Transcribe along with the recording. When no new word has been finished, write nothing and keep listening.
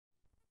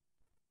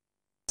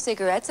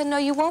cigarettes, and no,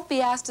 you won't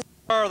be asked to...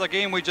 The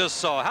game we just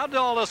saw. How did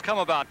all this come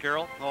about,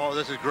 Carol? Oh,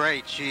 this is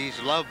great. She's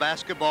loved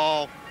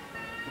basketball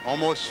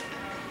almost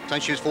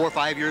since she was 4 or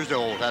 5 years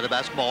old, had a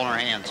basketball in her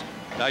hands.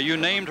 Now, you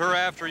named her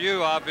after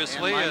you,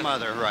 obviously. And my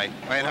mother, right.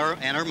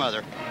 And her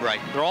mother,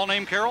 right. They're all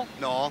named Carol?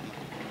 No.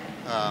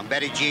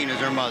 Betty Jean is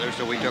her mother,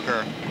 so we took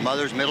her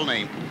mother's middle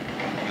name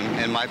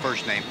and my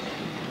first name.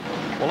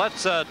 Well,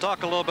 let's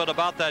talk a little bit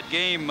about that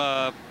game.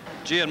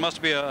 Gee, it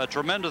must be a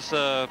tremendous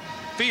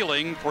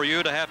feeling for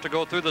you to have to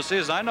go through the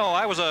season. I know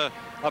I was a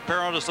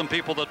parent of some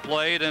people that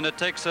played, and it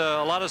takes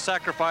a lot of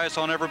sacrifice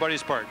on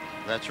everybody's part.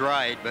 That's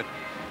right, but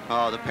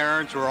the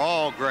parents were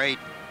all great,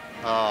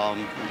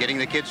 getting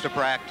the kids to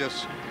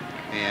practice,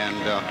 and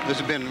this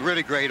has been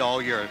really great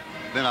all year.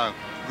 It's been a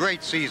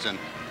great season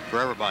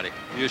for everybody.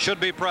 You should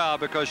be proud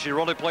because she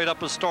really played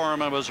up a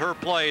storm, and it was her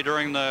play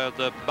during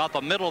about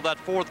the middle of that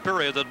fourth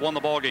period that won the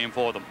ball game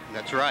for them.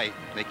 That's right.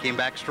 They came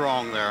back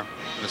strong there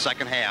in the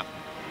second half,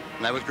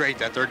 and that was great,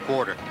 that third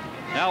quarter.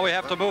 Now we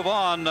have to move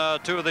on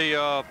to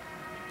the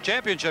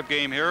championship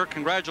game here.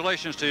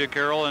 Congratulations to you,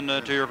 Carol, and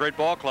to your great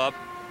ball club.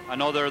 I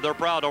know they're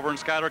proud over in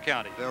Schuyler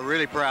County. They're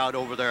really proud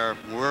over there.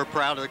 We're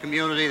proud of the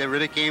community. They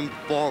really came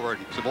forward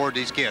and supported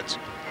these kids.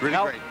 Really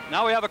great.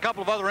 Now we have a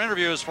couple of other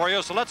interviews for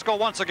you, so let's go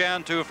once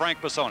again to Frank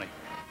Bissoni.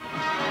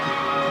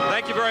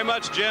 Thank you very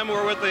much, Jim.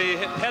 We're with the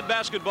head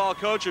basketball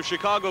coach of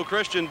Chicago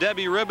Christian,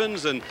 Debbie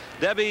Ribbons. And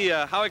Debbie,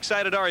 how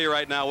excited are you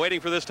right now,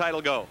 waiting for this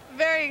title go?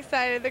 Very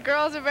excited. The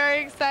girls are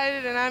very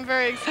excited, and I'm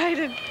very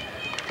excited.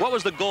 What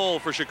was the goal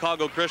for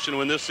Chicago Christian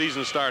when this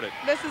season started?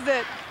 This is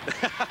it.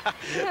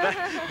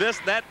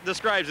 that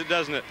describes it,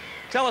 doesn't it?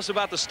 Tell us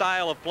about the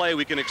style of play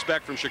we can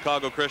expect from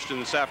Chicago Christian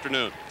this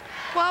afternoon.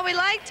 Well, we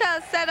like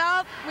to set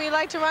up. We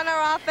like to run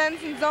our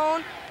offense and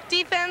zone.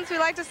 Defense, we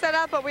like to set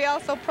up, but we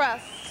also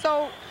press.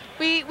 So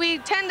we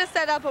tend to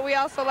set up, but we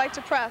also like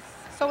to press.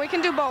 So we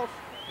can do both.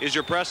 Is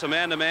your press a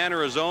man-to-man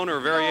or a zone or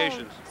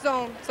variations?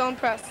 Zone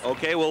press.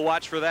 Okay, we'll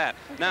watch for that.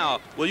 Okay. Now,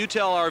 will you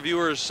tell our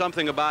viewers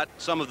something about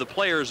some of the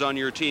players on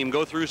your team?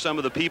 Go through some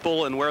of the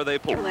people and where they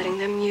play. You're letting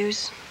them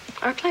use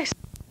our place.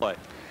 Play.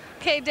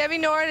 Okay, Debbie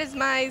Notre is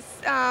my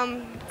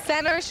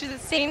center. She's a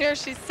senior.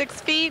 She's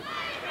 6 feet.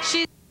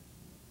 She's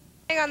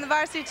on the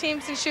varsity team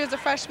since she was a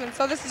freshman,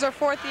 so this is her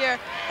 4th year,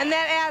 and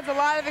that adds a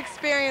lot of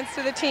experience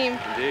to the team.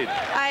 Indeed.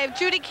 I have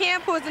Judy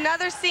Camp, who is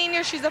another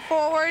senior. She's a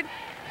forward.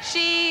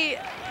 She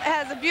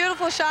has a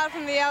beautiful shot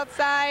from the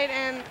outside,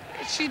 and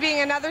she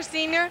being another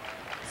senior.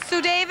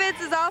 Sue Davids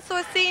is also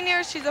a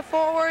senior. She's a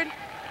forward,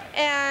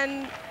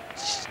 and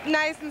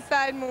nice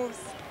inside moves.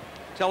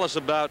 Tell us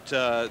about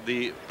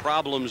the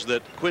problems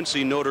that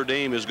Quincy Notre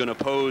Dame is going to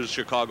pose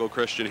Chicago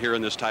Christian here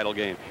in this title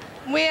game.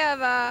 We have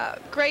a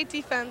great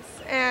defense,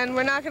 and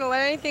we're not going to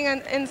let anything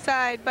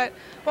inside, but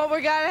what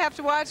we're going to have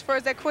to watch for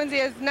is that Quincy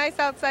has nice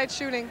outside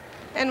shooting,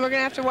 and we're going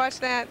to have to watch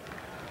that.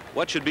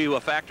 What should be a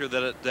factor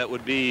that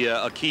would be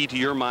a key to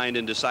your mind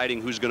in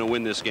deciding who's going to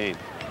win this game?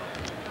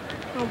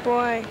 Oh,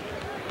 boy.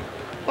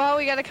 Well,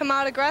 we got to come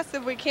out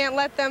aggressive. We can't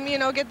let them,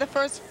 get the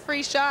first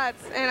free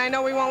shots, and I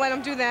know we won't let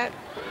them do that.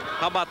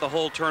 How about the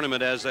whole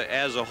tournament as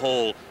a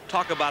whole?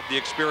 Talk about the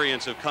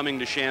experience of coming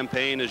to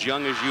Champaign as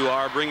young as you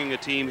are, bringing a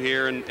team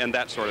here and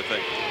that sort of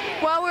thing.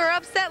 Well, we were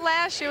upset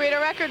last year. We had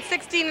a record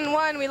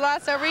 16-1. We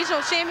lost our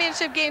regional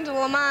championship game to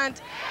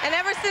Lamont, and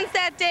ever since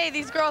that day,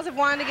 these girls have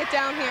wanted to get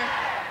down here.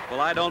 Well,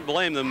 I don't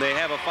blame them. They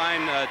have a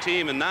fine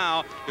team, and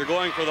now you're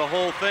going for the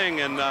whole thing.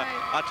 And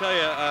I'll tell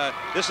you,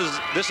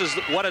 this is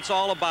what it's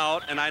all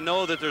about. And I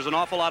know that there's an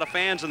awful lot of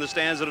fans in the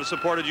stands that have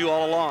supported you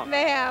all along.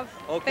 They have.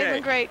 Okay. They've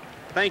been great.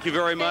 Thank you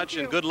very much,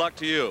 and good luck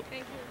to you.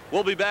 Thank you.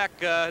 We'll be back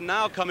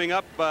now. Coming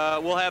up,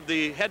 we'll have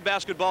the head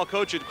basketball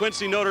coach at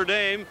Quincy Notre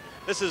Dame.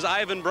 This is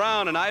Ivan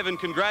Brown, and Ivan,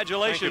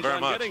 congratulations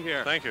on getting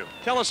here. Thank you.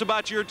 Tell us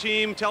about your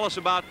team. Tell us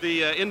about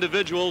the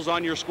individuals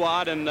on your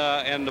squad and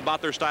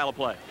about their style of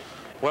play.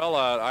 Well,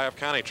 I have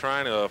Connie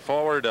Trine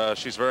forward.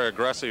 She's very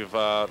aggressive,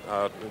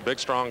 big,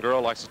 strong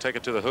girl, likes to take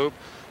it to the hoop.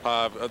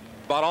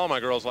 About all my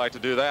girls like to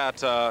do that.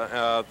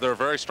 They're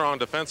very strong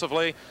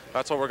defensively.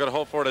 That's what we're going to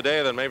hope for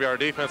today, that maybe our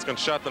defense can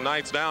shut the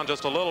Knights down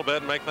just a little bit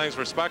and make things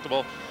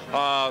respectable.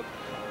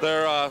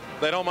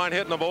 They don't mind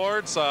hitting the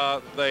boards.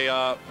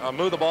 They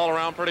move the ball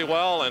around pretty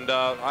well, and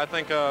I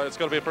think it's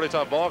going to be a pretty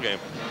tough ball game.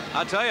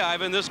 I'll tell you,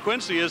 Ivan, this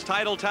Quincy is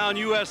Titletown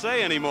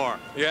USA anymore.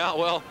 Yeah,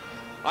 well,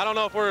 I don't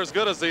know if we're as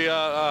good as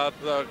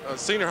the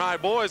senior high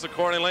boys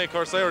accordingly. Of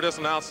course, they were just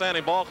an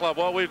outstanding ball club.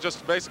 What we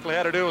just basically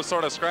had to do was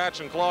sort of scratch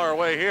and claw our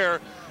way here.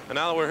 And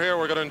now that we're here,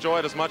 we're going to enjoy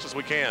it as much as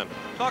we can.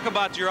 Talk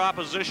about your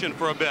opposition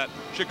for a bit.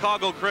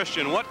 Chicago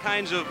Christian, what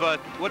kind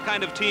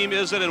of team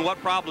is it and what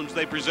problems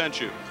they present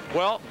you?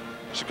 Well,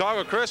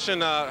 Chicago Christian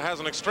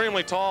has an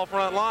extremely tall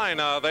front line.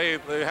 They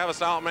have us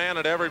outmanned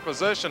at every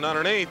position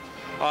underneath.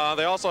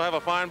 They also have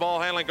a fine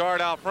ball handling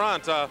guard out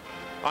front.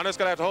 I'm just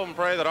going to have to hope and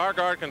pray that our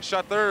guard can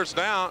shut theirs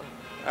down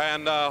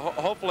and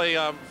hopefully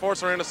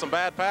force her into some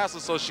bad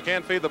passes so she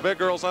can't feed the big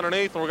girls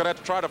underneath. And we're going to have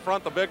to try to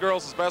front the big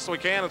girls as best we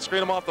can and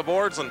screen them off the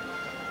boards and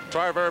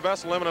try our very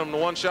best to limit them to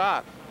one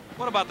shot.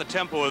 What about the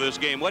tempo of this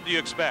game? What do you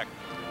expect?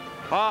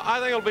 I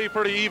think it'll be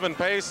pretty even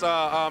pace,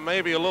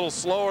 maybe a little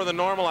slower than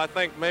normal. I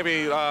think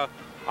maybe,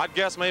 I'd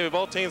guess maybe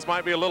both teams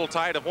might be a little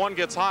tight. If one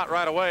gets hot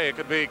right away, it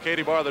could be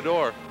Katie bar the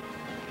door.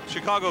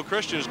 Chicago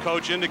Christian's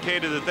coach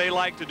indicated that they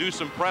like to do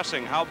some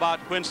pressing. How about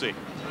Quincy?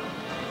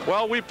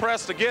 Well, we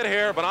press to get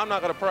here, but I'm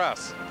not going to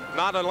press.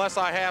 Not unless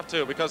I have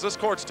to, because this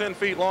court's 10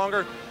 feet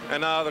longer,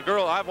 and the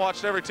girl, I've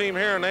watched every team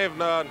here, and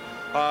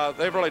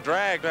they've really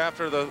dragged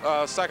after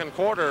the second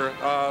quarter,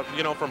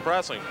 you know, from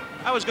pressing.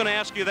 I was going to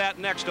ask you that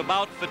next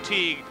about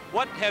fatigue.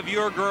 What have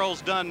your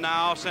girls done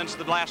now since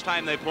the last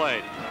time they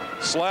played?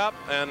 Slept,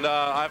 and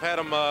I've had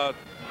them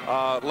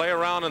lay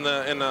around in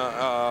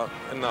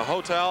the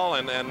hotel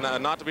and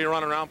not to be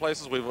running around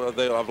places.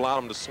 I've allowed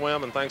them to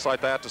swim and things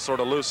like that to sort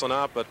of loosen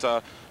up, but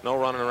no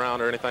running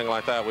around or anything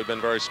like that. We've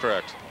been very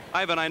strict.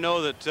 Ivan, I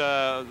know that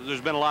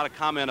there's been a lot of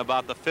comment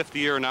about the 5th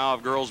year now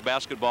of girls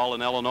basketball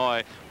in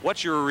Illinois.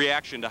 What's your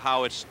reaction to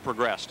how it's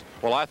progressed?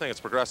 Well, I think it's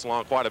progressed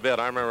along quite a bit.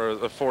 I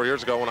remember 4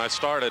 years ago when I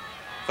started,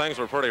 things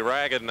were pretty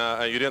ragged,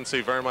 and you didn't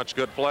see very much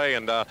good play,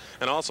 and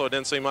also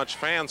didn't see much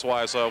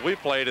fans-wise. We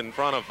played in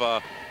front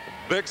of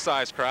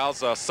big-size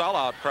crowds,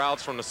 sellout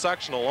crowds from the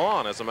sectional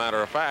on, as a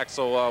matter of fact.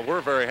 So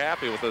we're very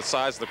happy with the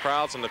size of the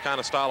crowds and the kind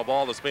of style of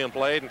ball that's being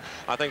played. And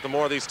I think the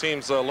more these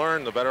teams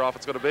learn, the better off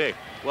it's going to be.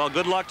 Well,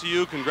 good luck to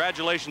you.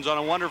 Congratulations on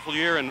a wonderful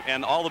year,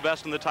 and all the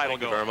best in the title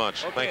Thank you very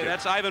much. Okay, Thank you.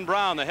 That's Ivan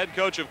Brown, the head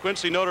coach of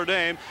Quincy Notre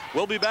Dame.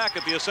 We'll be back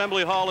at the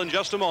Assembly Hall in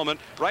just a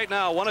moment. Right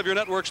now, one of your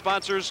network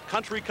sponsors,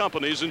 Country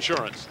Companies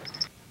Insurance.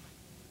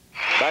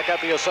 Back at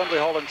the Assembly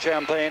Hall in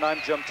Champaign, I'm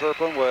Jim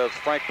Turpin with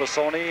Frank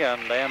Bassoni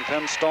and Ann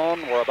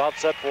Pinstone. We're about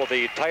set for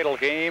the title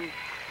game.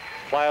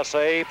 Class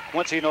A,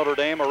 Quincy Notre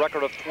Dame, a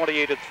record of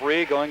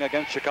 28-3 going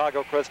against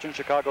Chicago Christian.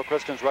 Chicago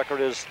Christian's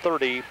record is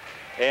 30-2.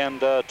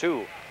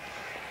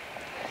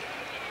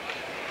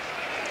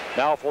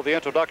 Now for the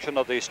introduction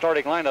of the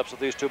starting lineups of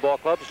these two ball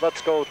clubs,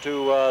 let's go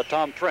to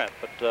Tom Trent.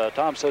 But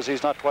Tom says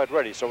he's not quite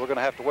ready, so we're going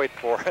to have to wait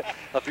for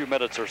a few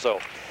minutes or so.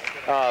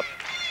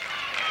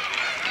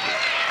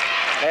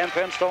 Ann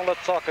Pinstone,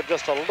 let's talk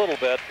just a little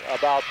bit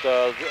about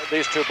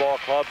these two ball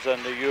clubs.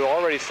 And you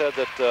already said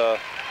that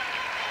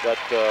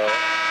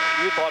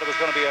you thought it was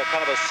going to be a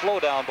kind of a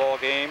slow-down ball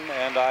game,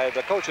 and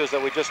the coaches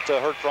that we just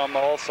heard from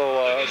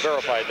also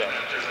verified that.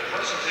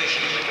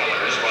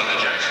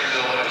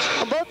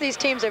 Well, both these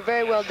teams are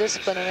very well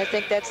disciplined, and I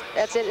think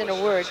that's it in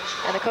a word.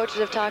 And the coaches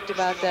have talked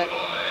about that.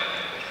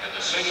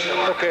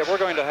 Okay, we're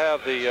going to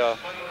have the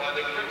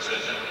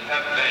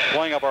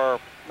playing of our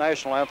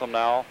national anthem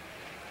now,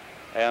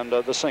 and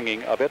the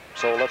singing of it.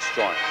 So let's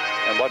join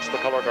and watch the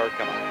color guard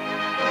come out.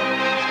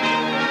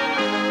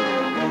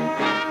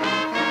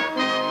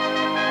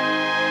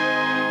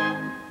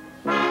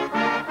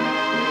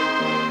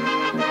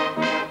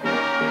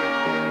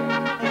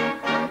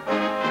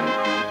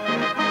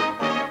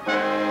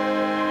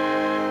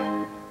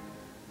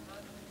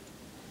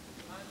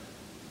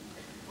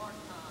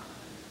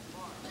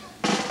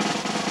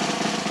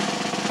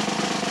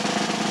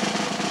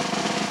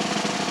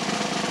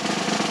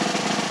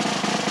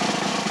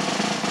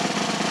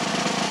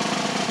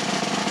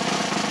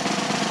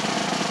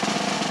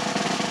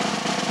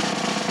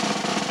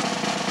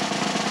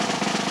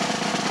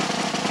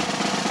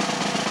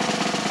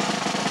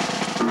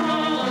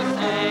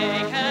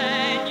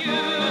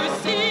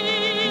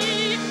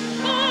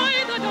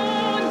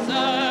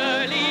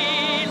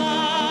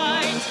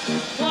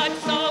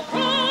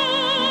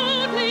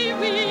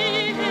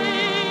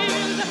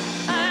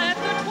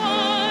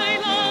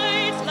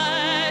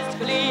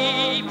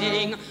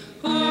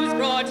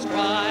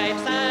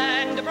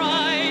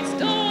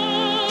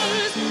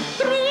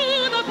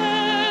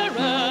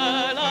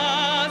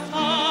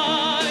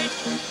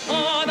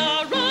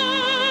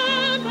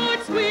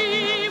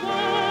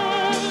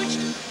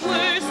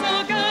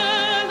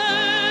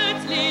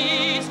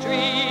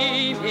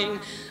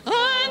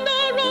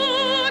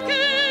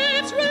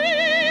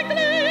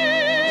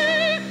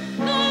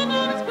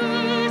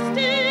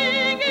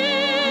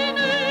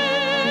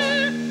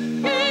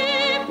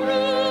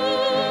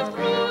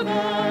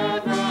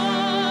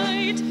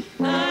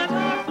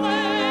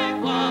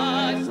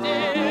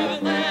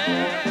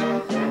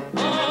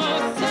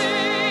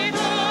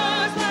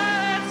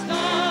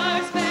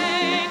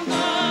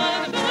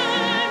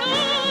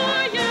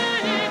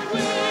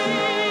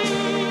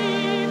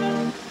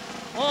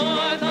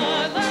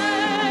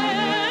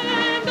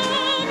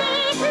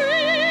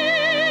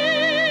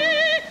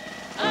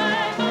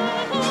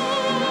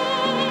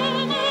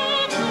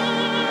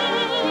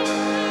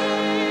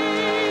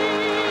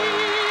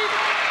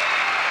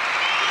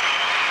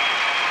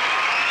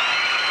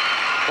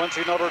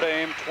 Quincy Notre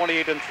Dame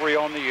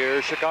 28-3 on the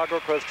year. Chicago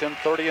Christian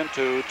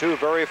 30-2. Two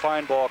very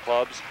fine ball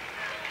clubs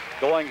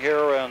going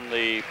here in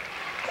the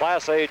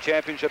Class A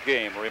championship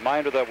game. A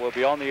reminder that we'll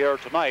be on the air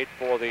tonight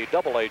for the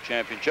AA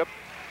championship,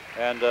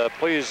 and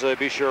please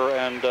be sure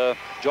and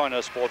join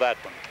us for that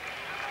one.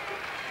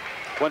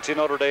 Quincy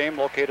Notre Dame,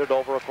 located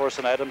over, of course,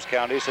 in Adams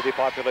County. City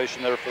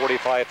population there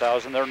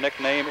 45,000. Their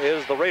nickname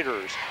is the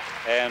Raiders,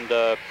 and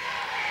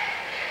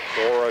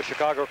For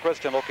Chicago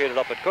Christian, located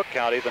up in Cook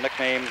County, the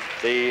nickname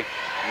the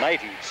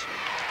Nighties.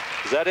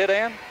 Is that it,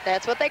 Ann?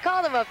 That's what they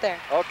call them up there.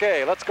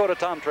 Okay, let's go to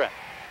Tom Trent.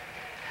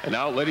 And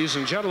now, ladies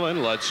and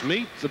gentlemen, let's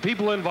meet the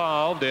people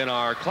involved in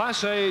our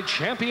Class A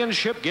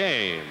championship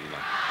game.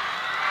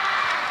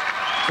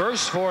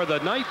 First, for the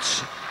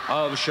Knights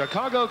of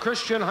Chicago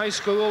Christian High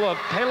School of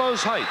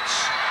Palos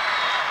Heights.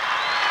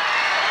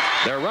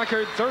 Their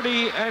record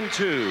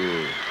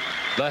 30-2.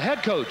 The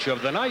head coach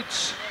of the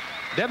Knights,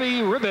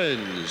 Debbie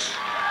Ribbons.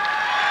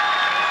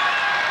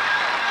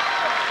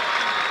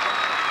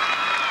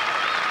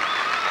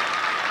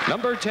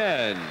 Number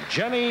 10,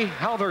 Jenny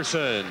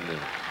Halverson.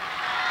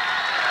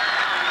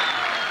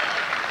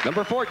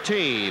 Number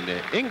 14,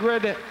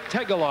 Ingrid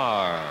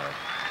Tegelar.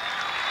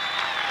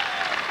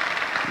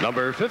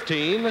 Number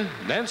 15,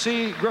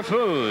 Nancy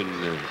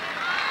Graffoon.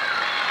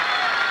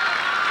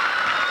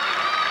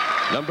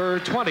 Number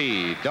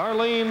 20,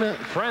 Darlene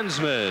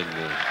Franzman.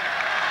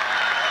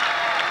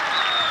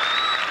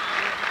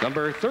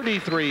 Number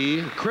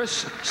 33,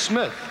 Chris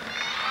Smith.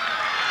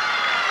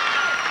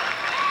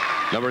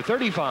 Number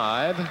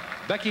 35,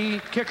 Becky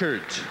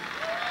Kickert.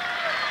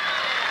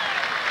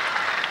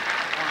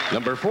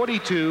 Number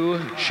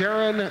 42,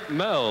 Sharon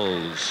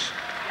Mells.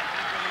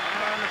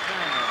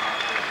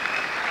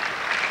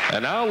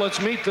 And now let's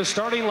meet the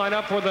starting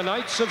lineup for the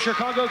Knights of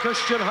Chicago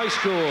Christian High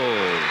School.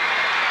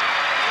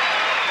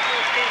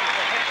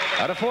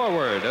 At a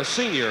forward, a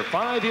senior,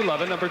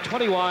 5'11", number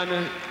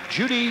 21,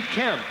 Judy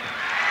Kemp.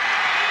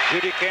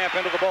 Judy Kemp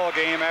into the ball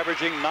game,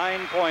 averaging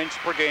 9 points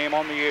per game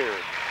on the year.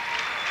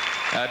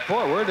 At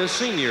forward, a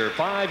senior,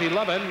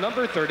 5'11",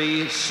 number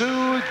 30,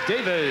 Sue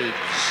Davids.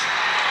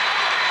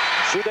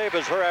 Sue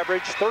Davids, her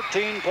average,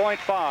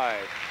 13.5.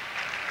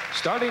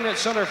 Starting at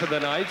center for the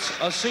Knights,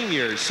 a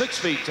senior, 6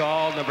 feet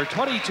tall, number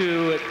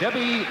 22,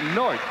 Debbie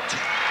Nort.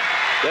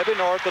 Debbie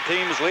Nort, the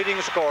team's leading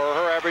scorer,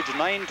 her average,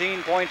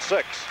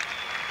 19.6.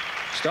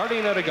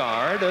 Starting at a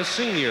guard, a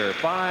senior,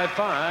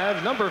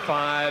 5'5", number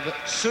 5,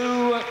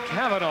 Sue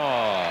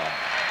Cavanaugh.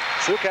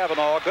 Sue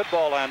Cavanaugh, good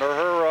ball handler,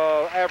 her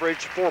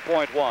average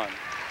 4.1.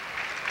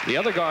 The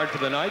other guard for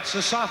the Knights,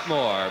 a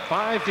sophomore,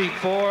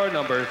 5'4",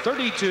 number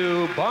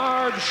 32,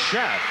 Barb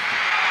Schaff.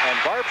 And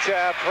Barb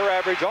Schaff, her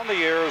average on the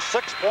year is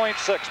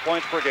 6.6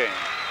 points per game.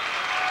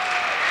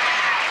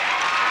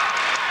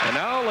 And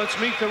now let's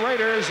meet the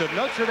Raiders of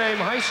Notre Dame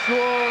High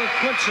School,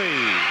 Quincy.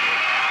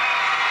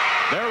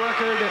 Their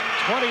record,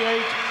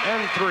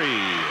 28-3.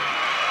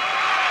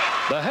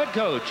 The head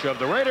coach of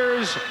the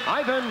Raiders,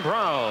 Ivan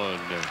Brown.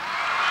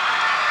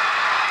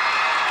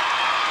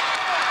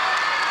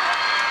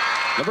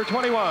 Number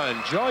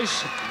 21,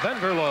 Joyce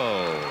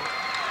Venverlo.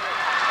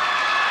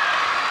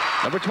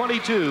 Number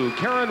 22,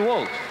 Karen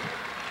Wolf.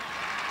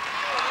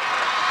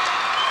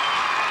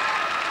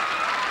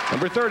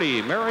 Number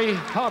 30, Mary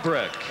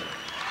Hobreck.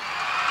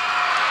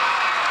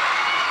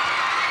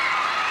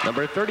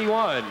 Number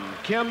 31,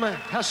 Kim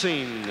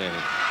Hessing.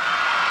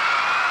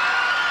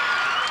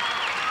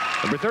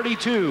 Number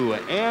 32,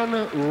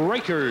 Ann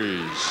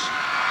Rakers.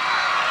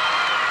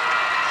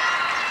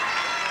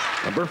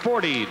 Number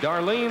 40,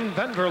 Darlene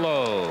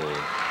Venverlo.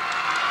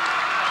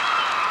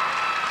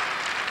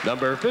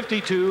 Number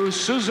 52,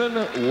 Susan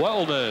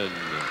Weldon.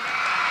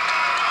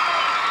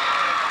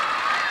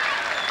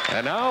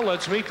 And now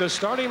let's meet the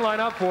starting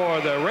lineup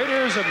for the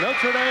Raiders of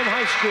Notre Dame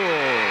High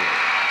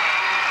School.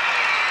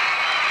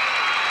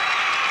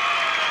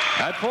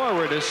 At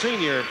forward, a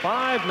senior,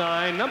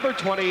 5'9", number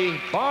 20,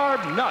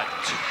 Barb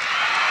Nutt.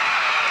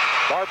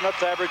 Barb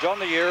Nutt's average on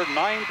the year,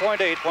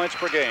 9.8 points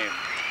per game.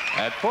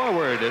 At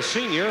forward, a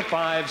senior,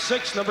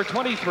 5'6", number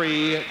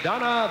 23,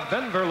 Donna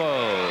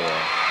Venverlo.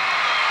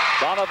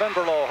 Donna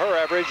Venverlo, her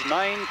average,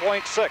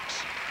 9.6.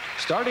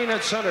 Starting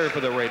at center for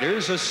the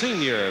Raiders, a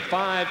senior,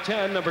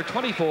 5'10", number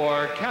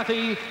 24,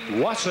 Kathy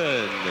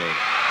Watson.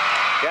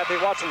 Kathy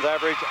Watson's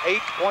average,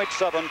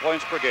 8.7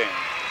 points per game.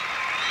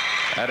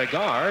 At a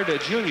guard, a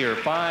junior,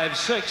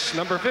 5'6",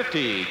 number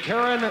 50,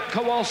 Karen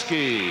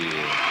Kowalski.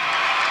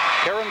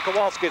 Karen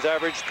Kowalski's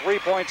average,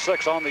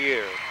 3.6 on the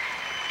year.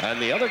 And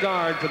the other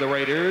guard for the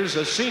Raiders,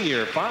 a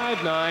senior,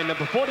 5'9",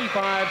 number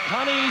 45,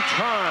 Connie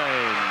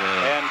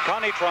Trine. And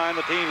Connie Trine,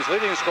 the team's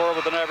leading scorer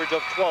with an average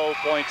of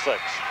 12.6.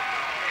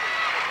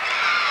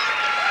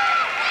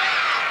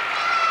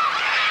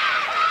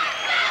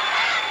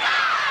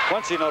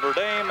 Quincy, Notre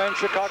Dame, and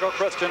Chicago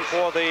Christian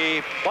for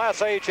the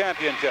Class A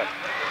championship.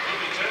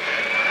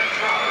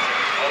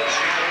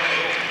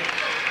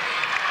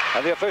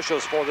 And the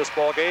officials for this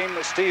ball game,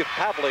 Steve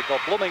Pavlik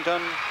of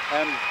Bloomington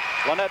and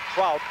Lynette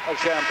Trout of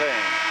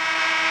Champaign.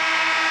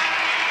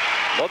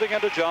 Loading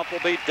into jump will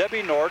be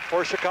Debbie Nort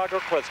for Chicago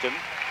Christian.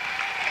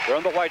 They're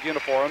in the white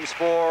uniforms.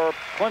 For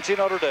Quincy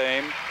Notre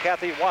Dame,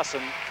 Kathy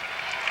Wasson.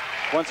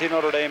 Quincy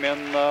Notre Dame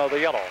in the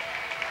yellow.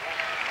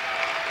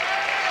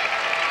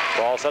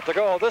 We're all set to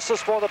go. This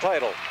is for the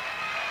title.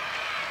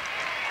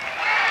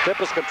 Tip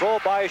is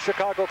controlled by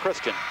Chicago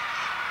Christian.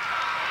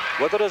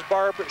 With it is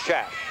Barb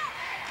Schaff.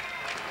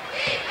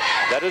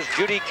 That is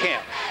Judy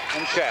Kemp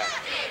and Schaff.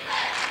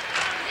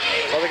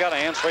 So they got a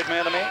hand straight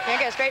man to man? They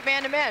got straight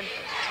man to man.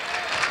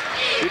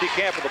 Judy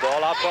Camp with the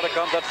ball. Out front it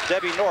comes. That's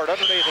Debbie Nord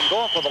underneath and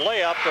going for the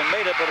layup and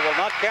made it, but it will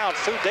not count.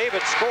 Sue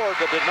David scored,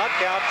 but did not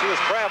count. She was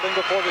traveling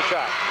before the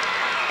shot.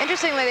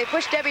 Interestingly, they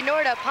pushed Debbie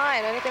Nord up high,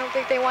 and I don't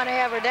think they want to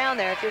have her down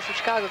there if you're from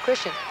Chicago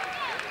Christian.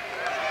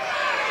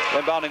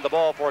 Inbounding the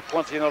ball for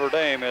Quincy Notre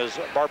Dame is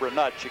Barbara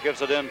Nutt. She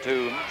gives it in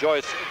to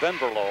Joyce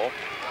Venverlo.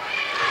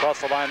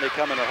 Across the line, they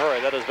come in a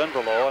hurry. That is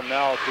Venverlo, and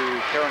now to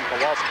Karen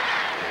Kowalski.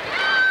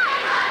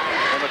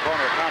 In the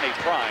corner, Connie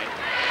Trine.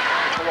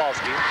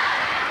 Kowalski.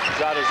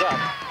 Shot is up.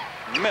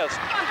 Missed.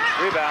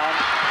 Rebound.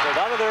 Pulled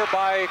out of there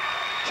by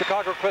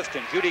Chicago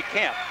Christian. Judy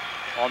Camp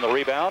on the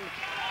rebound.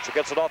 She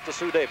gets it off to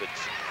Sue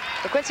Davids.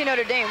 For Quincy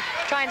Notre Dame,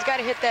 Trine's got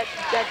to hit that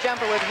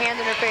jumper with hand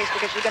in her face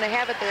because she's going to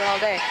have it there all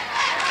day.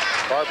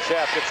 Barb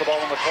Schaff gets the ball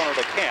in the corner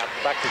to Camp.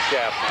 Back to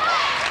Schaff now.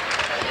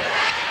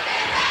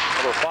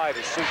 Number 5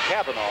 is Sue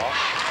Kavanaugh.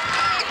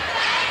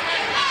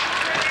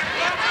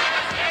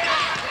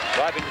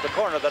 Driving to the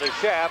corner, that is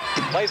Schaff.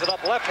 Plays it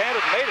up left-handed,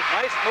 made it.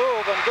 Nice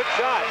move and good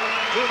shot.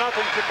 2-0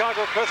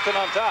 Chicago Christian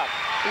on top.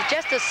 He's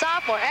just a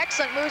sophomore.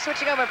 Excellent move,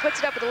 switching over and puts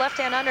it up with the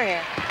left-hand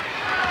underhand.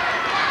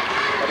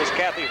 That is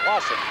Kathy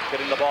Wasson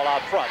getting the ball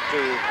out front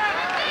to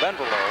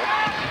Venverlo.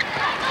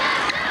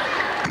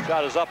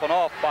 Shot is up and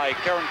off by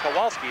Karen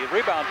Kowalski.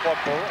 Rebound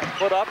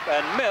put up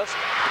and missed.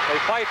 They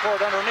fight for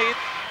it underneath,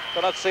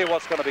 but let's see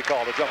what's going to be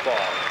called. A jump ball.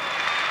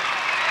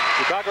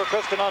 Chicago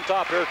Christian on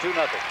top here, 2-0.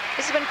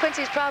 This has been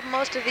Quincy's problem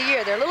most of the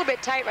year. They're a little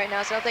bit tight right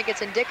now, so I don't think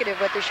it's indicative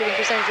what their shooting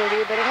percentage will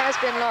be, but it has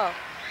been low.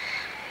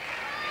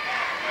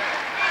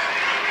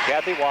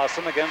 Kathy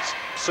Wasson against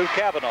Sue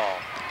Kavanaugh.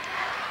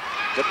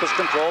 Tip is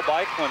controlled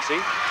by Quincy.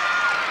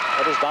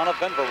 That is Donna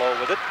Venverlo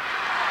with it.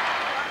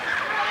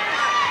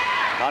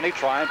 Connie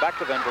Trine back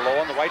to Venverlo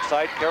on the right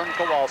side. Karen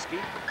Kowalski.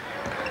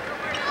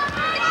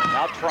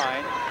 Now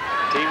Trine,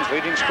 team's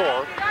leading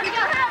scorer.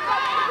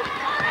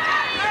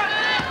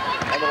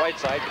 On the right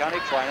side,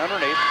 Connie Trine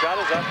underneath. Shot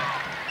is up.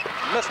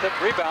 Missed it.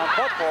 Rebound.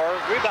 Fought for.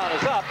 Rebound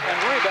is up, and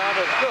rebound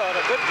is good.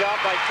 A good job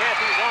by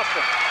Kathy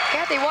Wasson.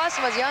 Kathy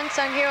Wasson was young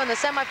son here in the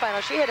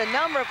semifinal. She hit a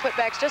number of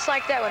putbacks just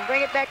like that one.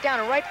 Bring it back down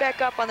and right back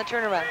up on the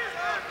turnaround.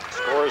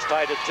 Score is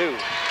tied at 2.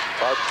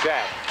 Barb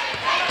Schaff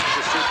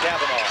to Sue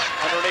Kavanaugh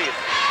underneath.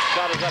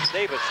 Shot is up.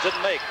 Davis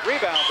didn't make.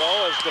 Rebound,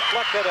 though, is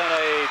deflected and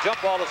a jump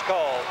ball is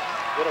called.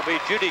 It'll be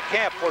Judy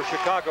Camp for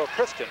Chicago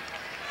Christian.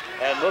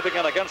 And moving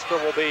in against her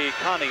will be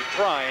Connie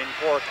Trine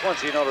for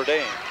Quincy Notre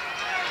Dame.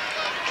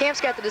 Camp's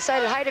got the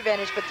decided height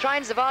advantage, but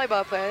Trine's the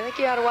volleyball player. I think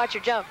you ought to watch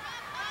her jump.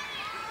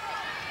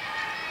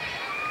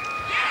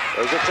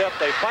 There's a tip.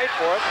 They fight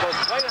for it. Goes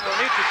right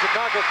underneath to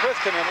Chicago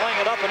Christian, and laying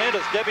it up and in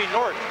is Debbie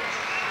Norton.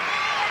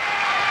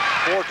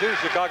 4-2,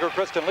 Chicago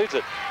Christian leads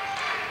it.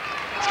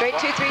 Straight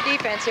 2-3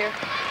 defense here.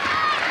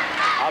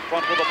 Out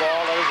front with the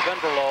ball, that is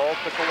Venverlo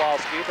to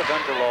Kowalski to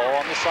Venverlo.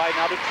 On the side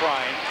now to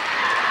Trine.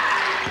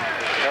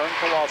 Karen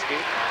Kowalski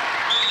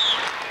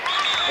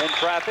in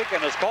traffic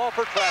and is called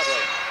for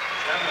traveling.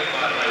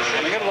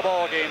 Coming into the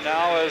ball game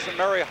now is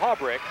Mary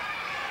Haubrick.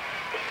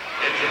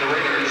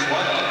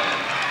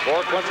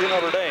 For Quincy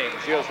Notre Dame,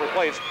 she has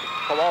replaced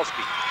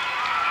Kowalski.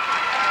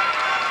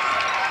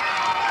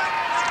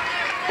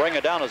 Bring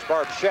it down as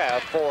Barb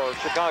Schaff for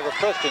Chicago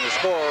Christian. The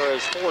score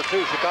is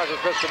 4-2, Chicago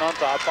Christian on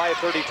top,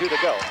 5:32 to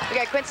go. We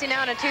got Quincy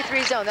now in a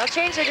 2-3 zone. They'll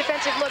change their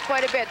defensive look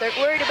quite a bit. They're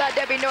worried about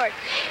Debbie Nort,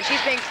 and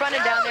she's being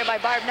fronted down there by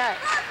Barb Nutt.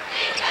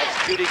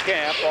 That's Judy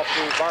Camp off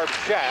to Barb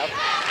Schaff.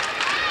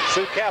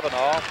 Sue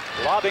Kavanaugh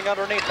lobbing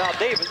underneath. Now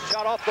Davis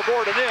shot off the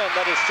board and in.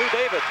 That is Sue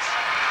Davids.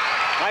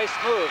 Nice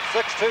move.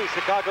 6-2,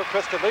 Chicago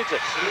Christian leads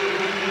it.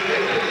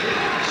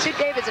 Sue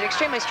Davids, an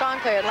extremely strong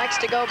player, and likes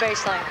to go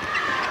baseline.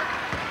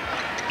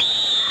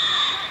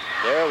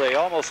 There, they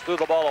almost threw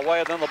the ball away,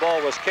 and then the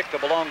ball was kicked. It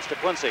belongs to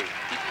Quincy.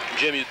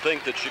 Jim, you'd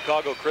think that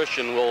Chicago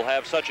Christian will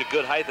have such a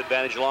good height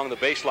advantage along the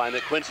baseline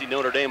that Quincy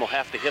Notre Dame will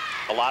have to hit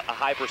a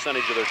high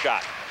percentage of their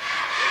shot.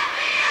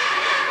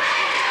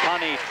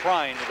 Connie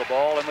Trine with the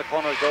ball in the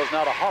corner. It goes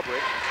now to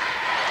Haubrick.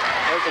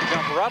 There's a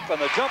jumper up,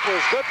 and the jumper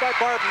is good by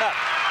Barb Nutt.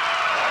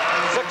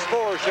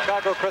 6-4,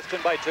 Chicago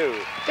Christian by 2.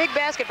 Big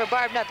basket for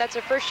Barb Nutt. That's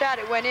her first shot.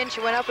 It went in. She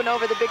went up and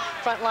over the big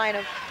front line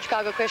of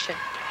Chicago Christian.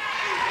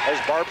 As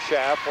Barb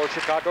Schaff for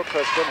Chicago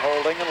Christian,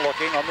 holding and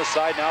looking on the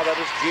side now. That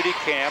is Judy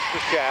Camp to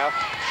Schaff.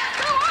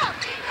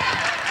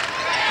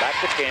 Back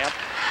to Camp.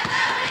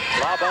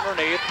 Lob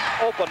underneath.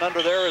 Open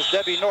under there is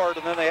Debbie Nord,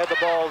 and then they had the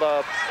ball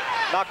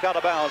knocked out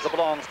of bounds. It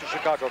belongs to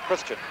Chicago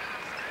Christian.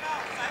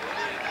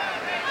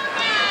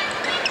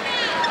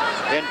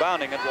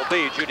 Inbounding it will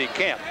be Judy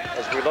Camp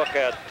as we look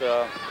at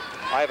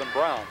Ivan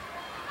Brown.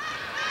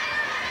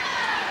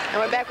 And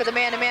we're back with a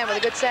man-to-man with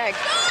a good sag.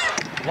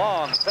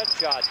 Long set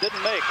shot,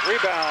 didn't make.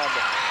 Rebound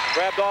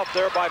grabbed off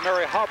there by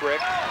Mary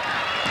Haubrick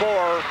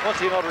for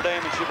Quincy Notre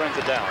Dame, and she brings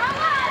it down.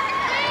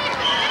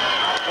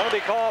 Going to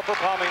be called for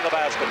palming the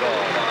basketball.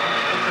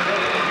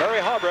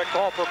 Mary Haubrick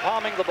called for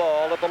palming the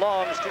ball. It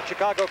belongs to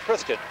Chicago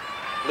Christian,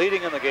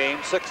 leading in the game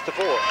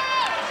 6-4.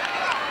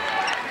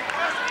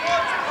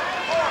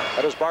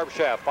 That is Barb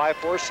Schaff,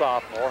 5'4"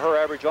 sophomore. Her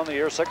average on the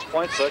year,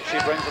 6.6. She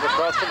brings it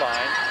across the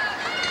line.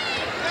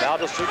 Now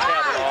to Sue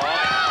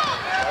Kavanaugh.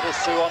 is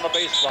Sue on the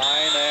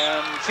baseline,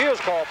 and she is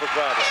called for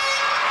travel.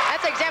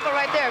 That's an example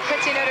right there of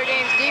Quincy Notre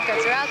Dame's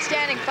defense. They're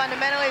outstanding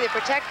fundamentally. They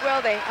protect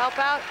well, they help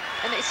out,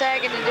 and they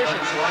sag in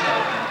addition.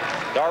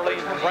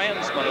 Darlene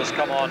Franzman has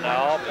come on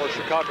now for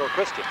Chicago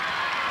Christian.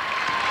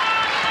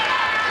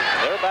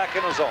 They're back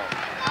in the zone.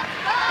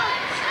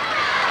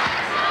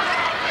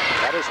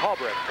 That is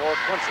Haubrich for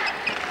Quincy.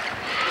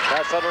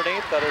 Pass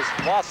underneath, that is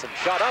Wasson.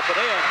 Shot up and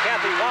in.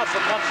 Kathy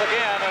Wasson once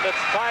again, and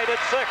it's tied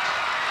at 6.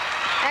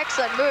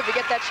 Excellent move to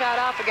get that shot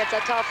off against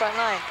that tall front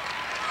line.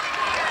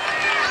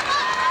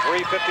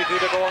 3:52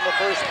 to go in the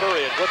first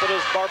period. With it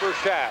is Barbara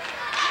Schaff.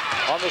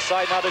 On the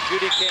side now to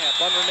Judy Camp.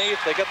 Underneath,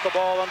 they get the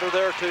ball under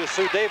there to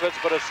Sue Davids,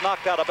 but it's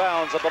knocked out of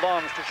bounds. It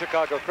belongs to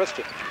Chicago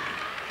Christian.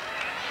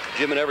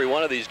 Jim, in every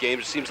one of these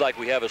games, it seems like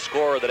we have a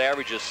scorer that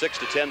averages 6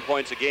 to 10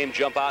 points a game,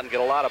 jump out and get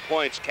a lot of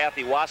points.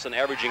 Kathy Wasson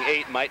averaging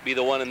 8 might be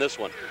the one in this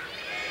one.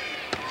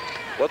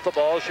 With the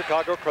ball,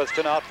 Chicago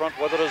Christian out front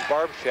with it is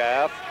Barb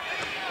Schaff.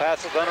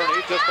 Passes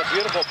underneath, just a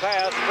beautiful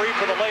pass. Free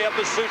for the layup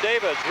is Sue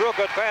Davids. Real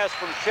good pass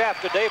from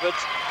Schaff to Davids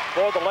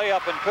for the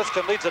layup, and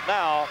Christian leads it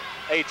now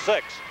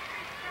 8-6.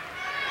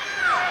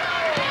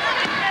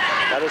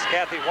 That is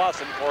Kathy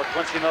Wasson for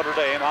Quincy Notre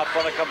Dame. Out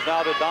front it comes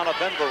now to Donna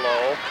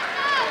Venverlow.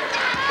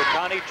 To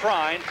Connie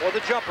Trine for the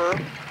jumper.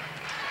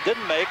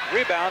 Didn't make.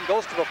 Rebound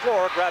goes to the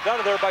floor. Grabbed out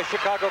of there by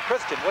Chicago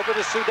Christian. With it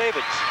is Sue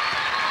Davids,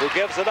 who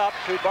gives it up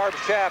to Barb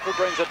Schaff, who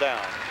brings it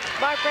down.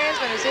 Barb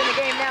Franzman, who's in the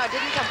game now,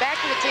 didn't come back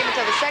to the team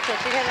until the second.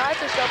 She had an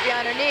arthroscopy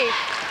on her knee,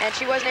 and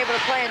she wasn't able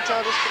to play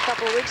until just a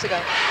couple of weeks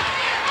ago.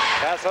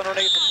 Pass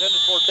underneath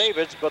intended for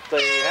Davids, but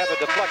they have it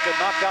deflected,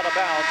 knocked out of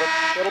bounds, and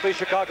it'll be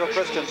Chicago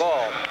Christian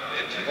ball.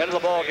 End of the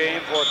ball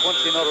game for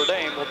Quincy Notre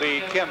Dame will be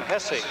Kim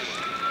Hesse.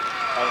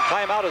 A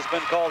timeout has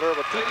been called here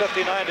with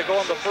 2:59 to go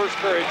in the first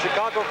period.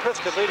 Chicago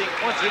Christian leading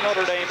Quincy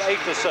Notre Dame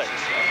 8-6.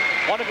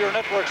 One of your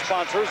network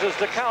sponsors is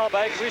DeKalb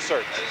Ag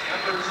Research.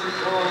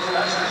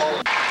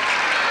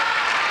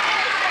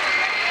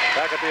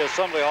 Back at the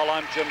Assembly Hall,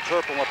 I'm Jim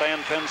Turpin with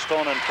Ann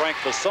Penstone and Frank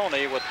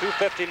Bassoni. With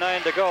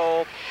 2:59 to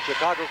go,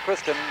 Chicago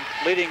Christian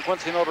leading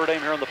Quincy Notre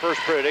Dame here in the first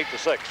period,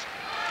 8-6.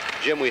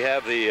 Jim, we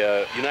have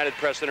the United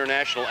Press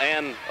International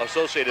and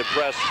Associated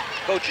Press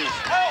coaches,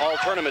 all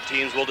tournament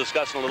teams we'll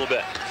discuss in a little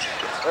bit.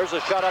 There's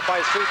a shot up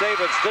by Sue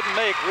Davids, didn't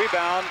make.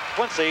 Rebound,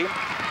 Quincy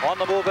on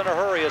the move in a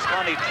hurry as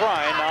Connie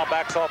Trine now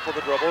backs off with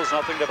the dribbles.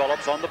 Nothing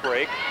develops on the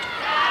break.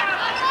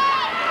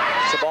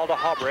 It's the ball to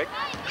Haubrich.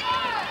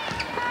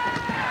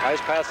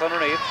 Nice pass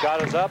underneath.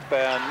 Shot is up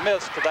and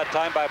missed that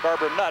time by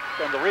Barbara Nutt,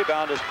 and the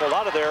rebound is pulled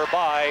out of there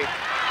by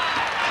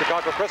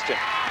Chicago Christian.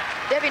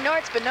 Debbie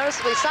Nort's been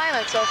noticeably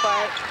silent so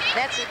far.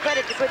 That's a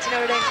credit to Quincy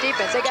Notre Dame's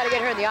defense. They got to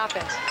get her in the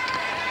offense.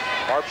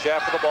 Barb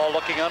Schaff for the ball,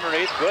 looking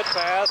underneath. Good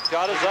pass.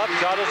 Shot is up.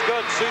 Shot is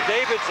good. Sue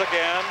Davids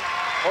again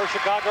for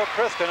Chicago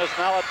Christian. It's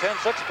now a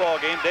 10-6 ball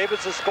game.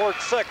 Davids has scored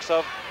 6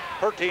 of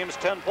her team's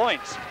 10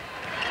 points.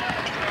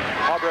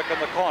 Haubrich in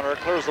the corner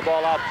clears the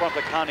ball out front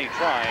to Connie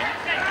Trine.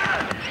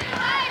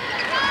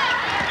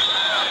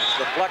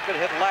 Deflected,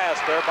 hit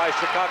last there by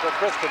Chicago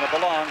Christian. It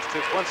belongs to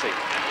Quincy.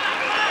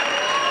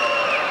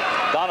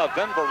 Donna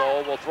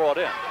Venverlow will throw it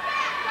in.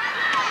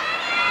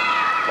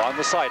 Along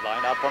the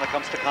sideline, out front it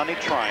comes to Connie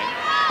Trine.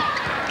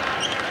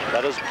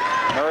 That is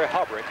Mary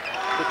Haubrich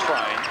to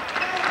Trine.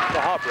 To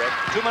Haubrich.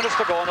 2 minutes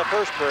to go in the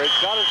first period.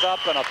 Shot is up,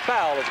 and a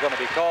foul is going to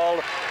be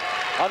called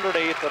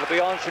underneath. It'll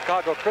be on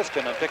Chicago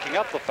Christian, and picking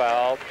up the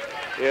foul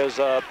is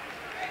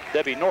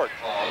Debbie North.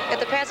 Got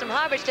the pass from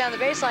Haubrich down the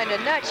baseline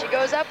to Nutt. She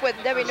goes up with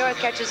Debbie North,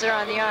 catches her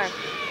on the arm.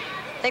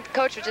 I think the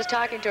coach was just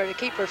talking to her to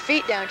keep her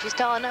feet down. She's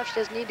tall enough, she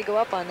doesn't need to go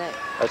up on that.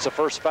 That's the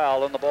first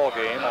foul in the ball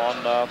game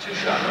on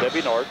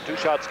Debbie North. 2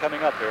 shots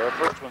coming up here.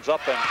 First one's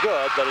up and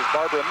good. That is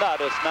Barbara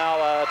Nutt. It's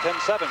now a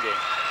 10-7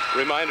 game.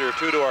 Reminder,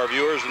 too, to our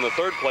viewers in the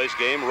third place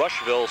game,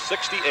 Rushville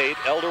 68,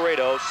 El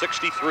Dorado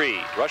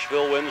 63.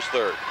 Rushville wins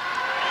third.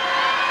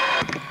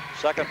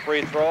 Second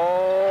free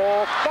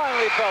throw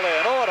finally fell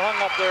in. Oh, it hung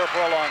up there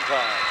for a long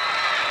time.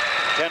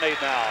 10-8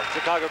 now.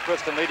 Chicago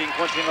Christian leading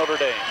Quincy Notre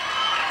Dame.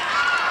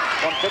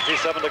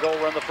 1:57 to go.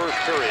 We're in the first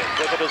period.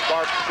 Look at his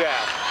Barb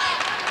Schaff.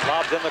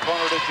 Lobs in the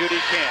corner to Judy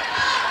Camp.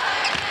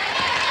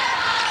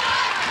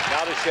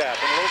 Now to Schaff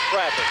in a little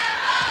traffic.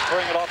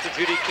 Throwing it off to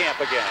Judy Camp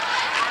again.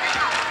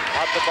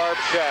 Out to Barb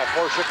Schaff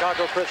for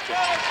Chicago Christian.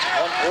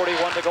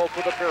 1:41 to go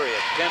for the period.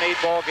 10-8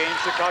 ball game.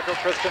 Chicago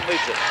Christian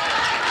leads it.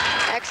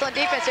 Excellent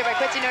defense here by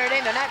Quincy Notre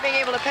Dame. They're not being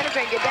able to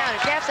penetrate and get down. And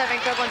Schaff's having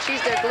trouble, and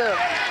she's their glue.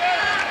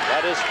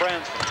 That is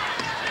Franzman.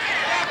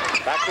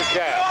 Back to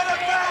Schaff.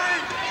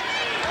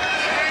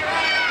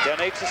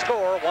 10-8 to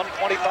score.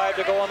 1:25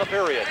 to go in the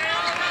period.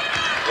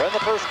 We're in the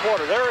first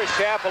quarter. There is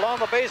Schaff along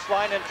the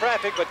baseline in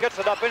traffic, but gets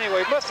it up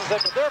anyway. Misses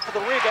it, but there for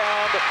the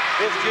rebound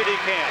is Judy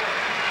Camp.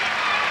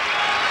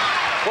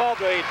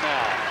 12-8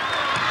 now.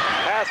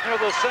 Pass near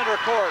the center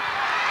court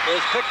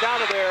is picked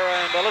out of there,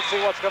 and let's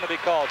see what's going to be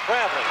called.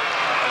 Traveling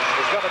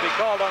is going to be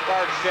called on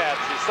Barb Schaff.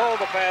 She sold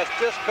the pass,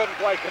 just couldn't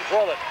quite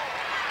control it.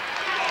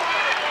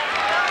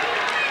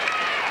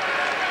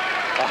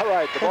 All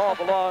right, the ball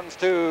belongs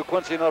to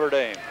Quincy Notre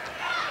Dame.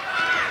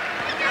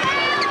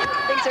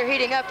 I think things are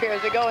heating up here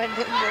as we go into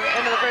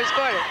the first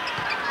quarter.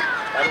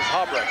 That is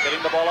Hobrecht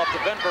getting the ball up to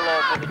Venberlo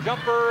for the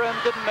jumper and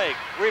didn't make.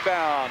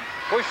 Rebound,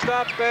 pushed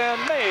up and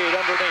made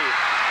underneath.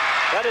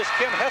 That is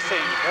Kim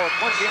Hessing for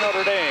Quincy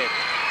Notre Dame.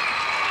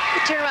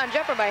 Good turnaround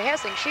jumper by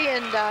Hessing. She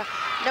and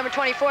number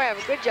 24 have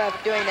a good job of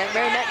doing that.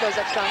 Mary Net goes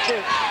up strong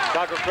too.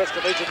 Chicago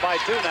Christian leads it by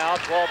 2 now.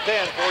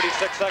 12-10,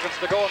 46 seconds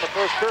to go in the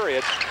first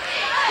period.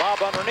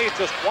 Lob underneath,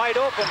 just wide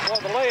open for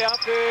the layup,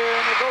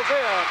 and it goes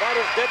in. That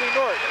is Debbie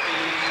Nort.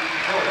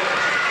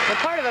 And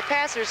part of a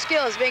passer's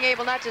skill is being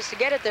able not just to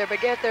get it there,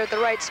 but get it there at the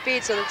right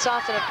speed so that it's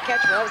soft enough to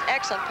catch. Well, that was an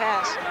excellent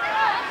pass.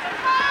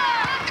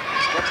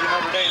 Quincy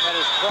Notre Dame, that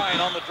is trying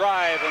on the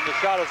drive, and the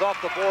shot is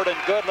off the board and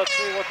good. Let's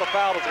see what the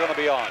foul is going to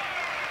be on.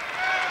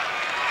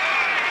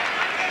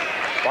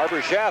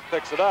 Barbara Schaff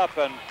picks it up,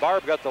 and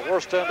Barb got the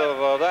worst end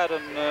of that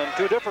in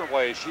 2 different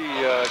ways. She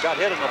got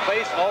hit in the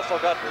face and also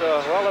got,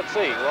 well, let's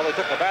see. Well, they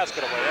took the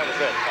basket away. That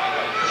was it.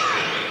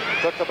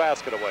 Took the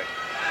basket away.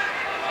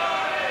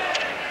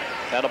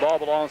 And the ball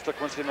belongs to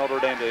Quincy Notre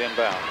Dame to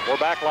inbound. We're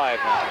back live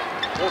now.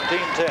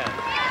 14-10.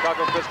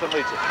 Chicago Christian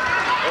leads it.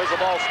 There's the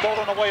ball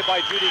stolen away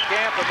by Judy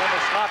Camp, and then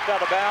it's knocked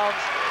out of bounds.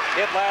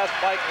 Hit last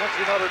by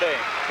Quincy Notre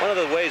Dame. One of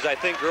the ways I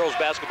think girls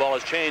basketball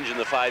has changed in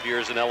the 5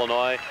 years in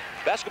Illinois.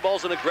 Basketball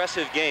is an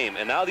aggressive game,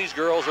 and now these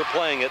girls are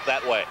playing it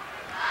that way.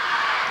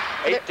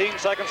 18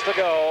 seconds to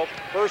go.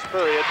 First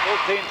period,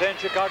 14-10,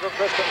 Chicago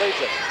Christian leads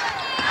it.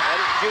 That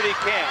is Judy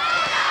Camp.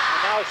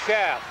 And now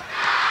Schaff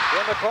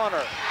in the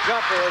corner.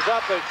 Jumper is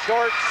up and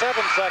short, 7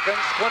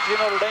 seconds. Quincy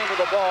Notre Dame with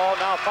the ball,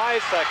 now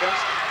 5 seconds.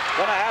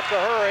 Gonna have to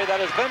hurry.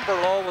 That is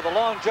Venberlo with a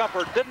long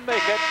jumper, didn't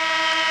make it.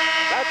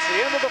 That's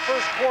the end of the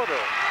first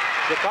quarter.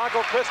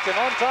 Chicago Christian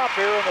on top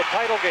here in the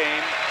title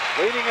game,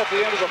 leading at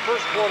the end of the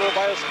first quarter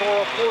by a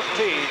score of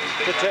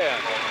 14-10.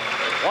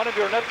 One of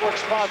your network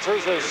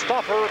sponsors is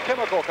Stauffer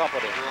Chemical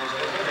Company.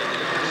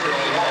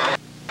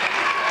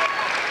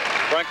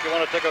 Frank, you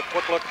want to take a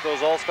quick look at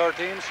those all-star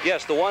teams?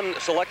 Yes, the one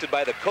selected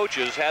by the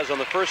coaches has on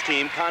the first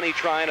team Connie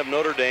Trine of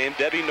Notre Dame,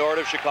 Debbie Nort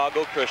of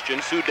Chicago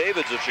Christian, Sue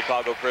Davids of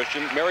Chicago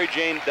Christian, Mary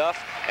Jane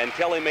Duff, and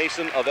Kelly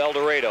Mason of El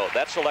Dorado.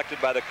 That's selected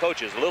by the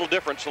coaches. A little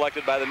different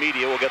selected by the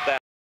media. We'll get that.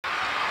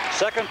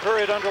 Second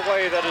period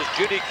underway. That is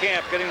Judy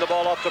Camp getting the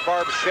ball up to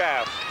Barb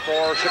Schaff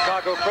for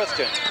Chicago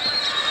Christian.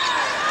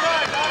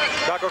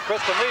 Chicago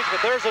Christian leads,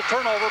 but there's a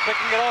turnover.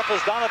 Picking it off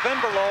is Donna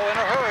Venberlo in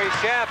a hurry.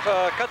 Schaff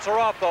cuts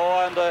her off,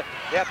 though, and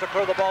you have to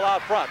clear the ball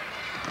out front.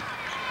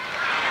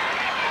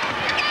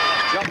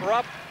 Jumper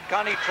up.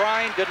 Connie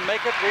Trine didn't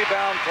make it.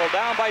 Rebound pulled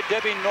down by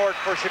Debbie Nort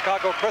for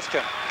Chicago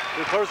Christian,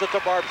 who clears it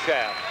to Barb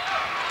Schaff.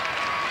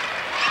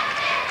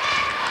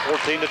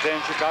 14-10,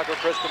 Chicago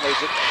Christian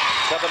leads it.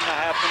 7.5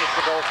 minutes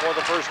to go for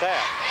the first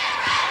half.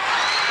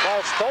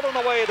 Ball stolen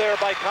away there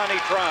by Connie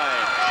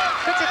Trine.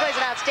 Quincy plays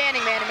an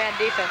outstanding man-to-man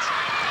defense.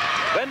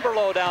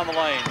 Venberlo down the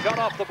lane, shot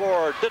off the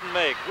board, didn't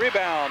make.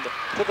 Rebound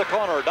to the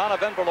corner. Donna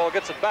Venberlo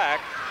gets it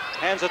back,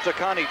 hands it to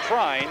Connie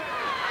Trine.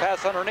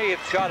 Pass underneath,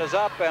 shot is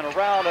up and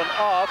around and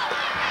off.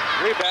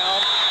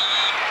 Rebound,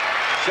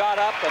 shot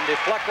up and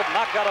deflected,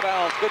 knocked out of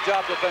bounds. Good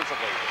job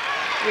defensively.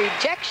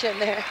 Rejection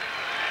there.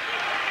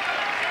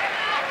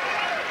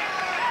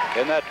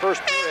 In that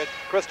first period,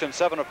 Christian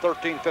 7 of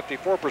 13,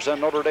 54%.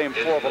 Notre Dame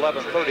 4 of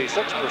 11, 36%.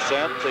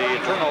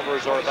 The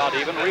turnovers are about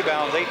even.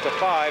 Rebounds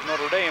 8-5.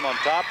 Notre Dame on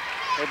top.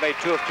 They made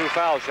 2 of 2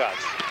 foul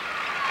shots.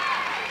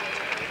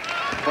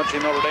 Quincy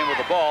Notre Dame with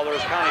the ball.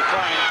 There's Connie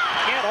Trine.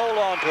 Can't hold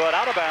on to it.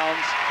 Out of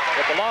bounds.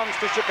 It belongs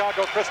to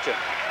Chicago Christian.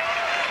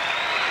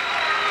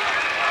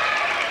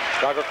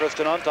 Chicago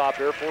Christian on top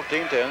here.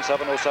 14-10.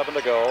 7:07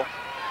 to go.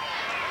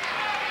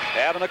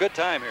 Having a good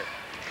time here.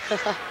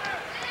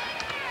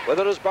 With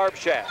it is Barb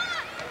Schaff.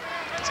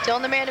 Still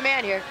in the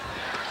man-to-man here.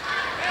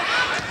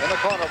 In the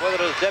corner with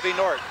it is Debbie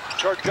Nort.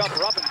 Short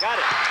jumper up and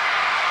got it.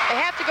 They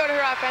have to go to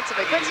her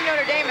offensively. Quincy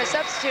Notre Dame has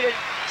substituted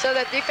so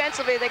that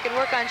defensively they can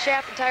work on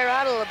Schaff and tire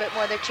out a little bit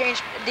more. They've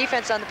changed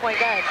defense on the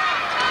point guard.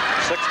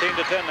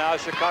 16-10 now.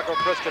 Chicago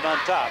Christian on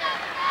top.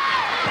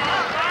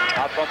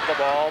 Out front of the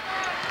ball.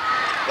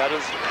 That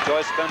is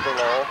Joyce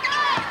Venberlo.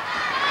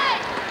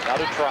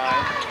 Now to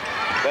Trine.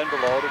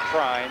 Venberlo to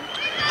Trine.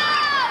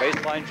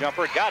 Baseline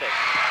jumper. Got it.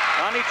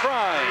 Connie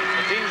Trine,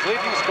 the team's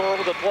leading scorer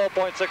with a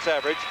 12.6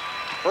 average.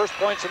 First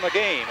points in the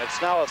game. It's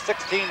now a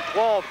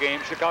 16-12 game.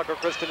 Chicago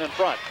Christian in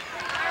front.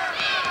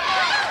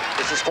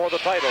 This is for the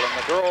title in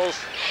the girls'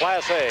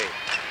 Class A.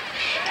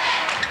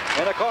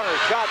 In the corner,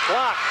 shot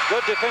blocked.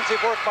 Good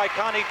defensive work by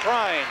Connie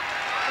Trine.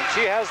 And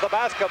she has the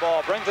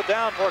basketball. Brings it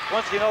down for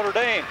Quincy Notre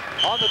Dame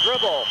on the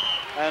dribble.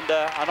 And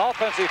an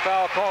offensive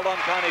foul called on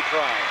Connie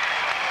Trine.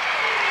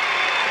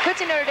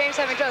 Quincy Notre Dame's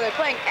having trouble. They're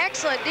playing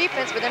excellent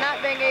defense, but they're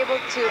not being able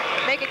to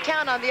make it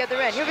count on the other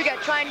end. Here we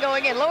got Trine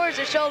going in, lowers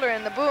her shoulder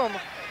in the boom,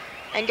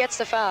 and gets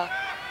the foul.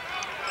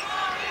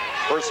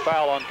 First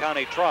foul on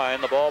Connie Trine.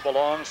 The ball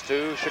belongs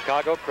to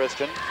Chicago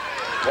Christian.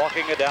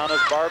 Walking it down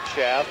is Barb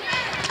Schaff.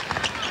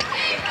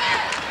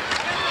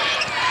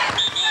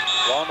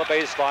 Along the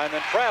baseline,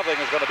 then traveling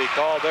is going to be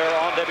called there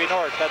on Debbie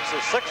Nort. That's the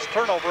 6th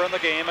turnover in the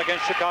game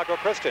against Chicago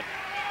Christian.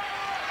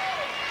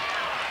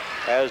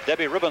 as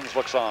Debbie Ribbons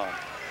looks on,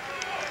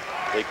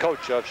 the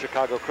coach of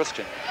Chicago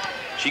Christian.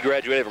 She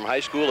graduated from high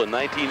school in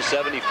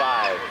 1975.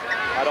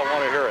 I don't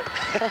want to hear it.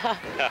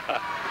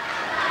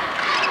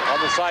 On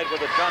the side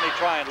with it, Connie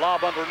Trine,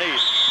 lob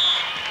underneath.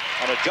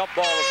 And a jump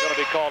ball is going to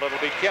be called. It'll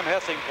be Kim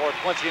Hessing for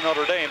Quincy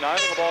Notre Dame. Now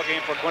into the ball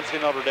game for Quincy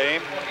Notre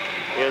Dame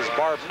is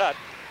Barb Nutt.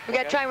 We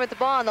got Trine with the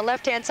ball on the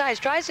left-hand side.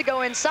 Tries to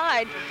go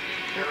inside.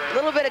 A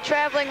little bit of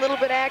traveling, a little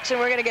bit of action.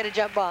 We're going to get a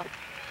jump ball.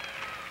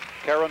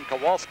 Karen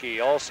Kowalski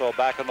also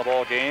back in the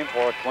ball game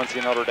for Quincy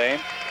Notre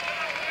Dame.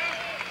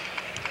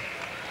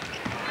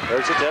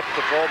 There's a tip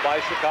controlled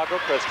by Chicago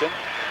Christian.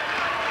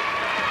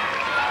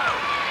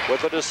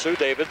 With it is Sue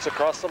Davids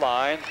across the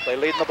line. They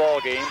lead in the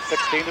ball game,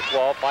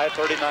 16-12,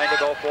 5:39 to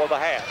go for the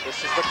half. This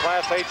is the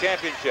Class A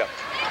championship.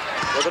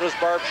 With it is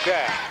Barb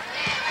Schaff.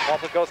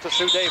 Off it goes to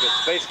Sue Davids.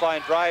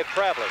 Baseline drive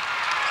traveling.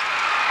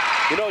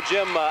 You know,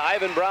 Jim,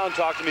 Ivan Brown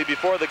talked to me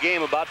before the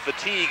game about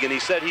fatigue, and he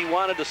said he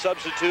wanted to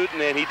substitute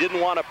and he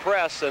didn't want to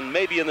press, and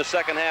maybe in the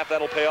second half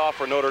that'll pay off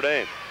for Notre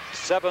Dame.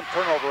 7th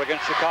turnover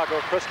against Chicago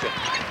Christian.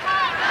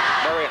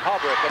 Mary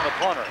Haubrick in the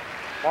corner.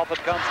 Off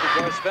it comes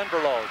to Joyce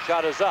Benberlow.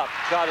 Shot is up.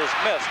 Shot is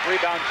missed.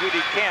 Rebound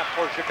Judy Camp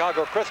for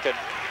Chicago Christian.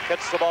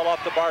 Gets the ball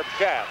off to Barb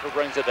Schaff, who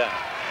brings it down.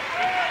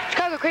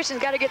 Chicago Christian's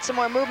got to get some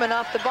more movement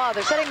off the ball.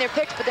 They're setting their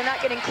picks, but they're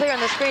not getting clear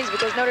on the screens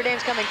because Notre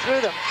Dame's coming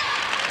through them.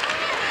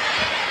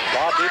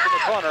 Lob deep in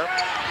the corner.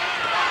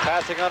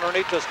 Passing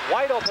underneath, just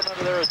wide open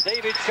under there is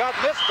Davies. Shot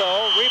missed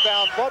though.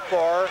 Rebound fought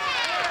for.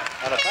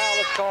 And a foul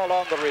is called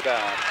on the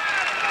rebound.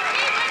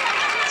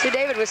 Sue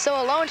David was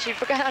so alone she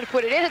forgot how to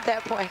put it in at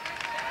that point.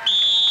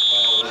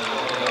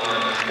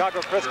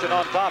 Chicago Christian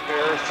on top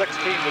here,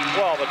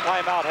 16-12. A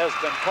timeout has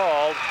been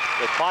called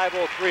with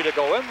 5:03 to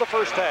go in the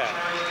first half.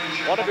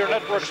 One of your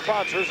network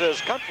sponsors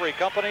is Country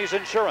Companies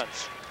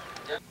Insurance.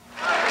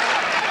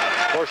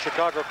 For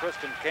Chicago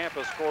Christian, Camp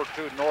has scored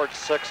 2, Nord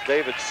 6,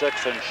 David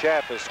 6, and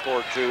Schaff has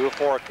scored 2.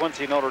 For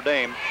Quincy Notre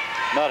Dame,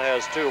 Nutt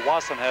has 2,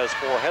 Wasson has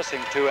 4,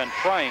 Hessing 2, and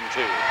Trine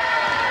 2.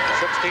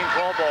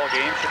 16-12 ball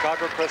game,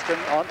 Chicago Christian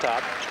on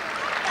top.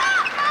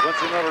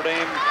 Quincy Notre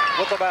Dame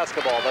with the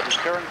basketball. That is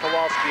Karen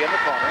Kowalski in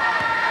the corner.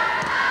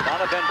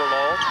 Donna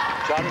Benberlow,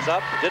 shot is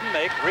up, didn't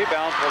make.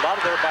 Rebound pulled out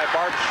of there by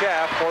Barb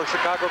Schaff for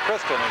Chicago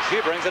Christian, and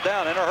she brings it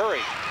down in a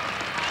hurry.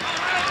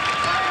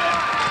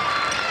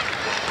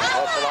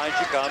 Off the line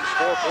she comes,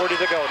 4:40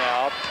 to go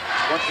now.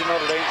 Quincy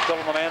Notre Dame still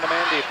in the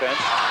man-to-man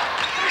defense.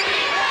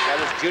 That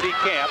is Judy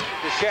Camp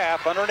to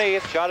Schaff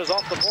underneath. Shot is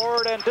off the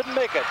board and didn't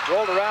make it.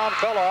 Rolled around,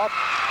 fell off.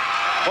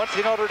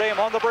 Quincy Notre Dame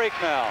on the break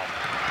now.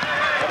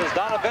 That is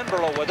Donna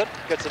Benberlow with it.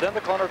 Gets it in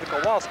the corner to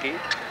Kowalski.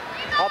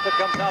 Off it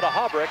comes now to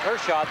Haubrick. Her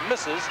shot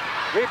misses.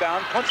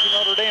 Rebound. Quincy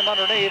Notre Dame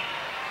underneath.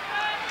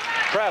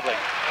 Traveling.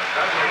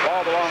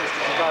 Ball belongs to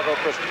Chicago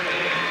Christian.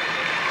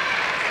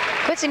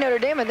 Quincy Notre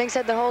Dame, I think,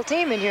 had the whole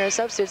team in here as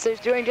substitutes. They're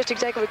doing just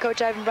exactly what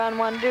Coach Ivan Brown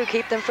wanted to do,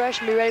 keep them fresh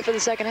and be ready for the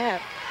second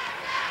half.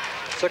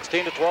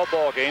 16-12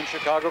 ball game.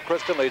 Chicago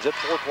Christian leads it.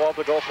 4:12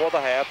 to go for the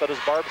half. That is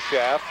Barb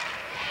Schaff.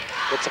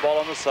 Gets the ball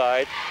on the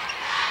side.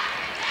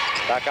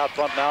 Back out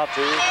front now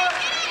to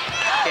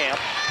Camp.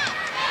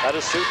 That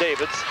is Sue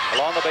Davids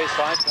along the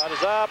baseline. Shot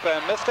is up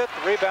and missed it.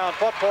 Rebound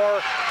fought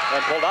for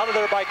and pulled out of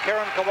there by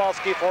Karen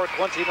Kowalski for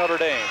Quincy Notre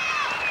Dame.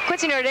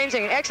 Quincy Notre Dame's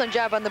doing an excellent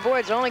job on the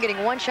boards. They're only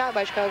getting one shot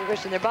by Chicago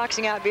Christian. They're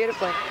boxing out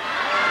beautifully.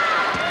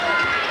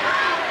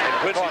 And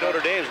Quincy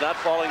Notre Dame's not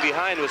falling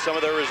behind with some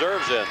of their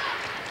reserves in.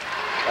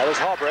 That is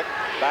Haubrick.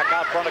 Back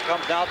out front it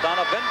comes now.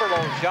 Donna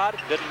Benberlow shot.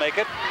 Didn't make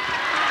it.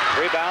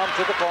 Rebound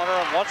to the corner.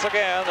 And once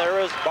again, there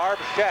is Barb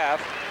Schaff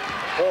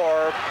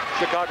for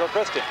Chicago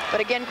Christian.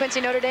 But again,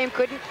 Quincy Notre Dame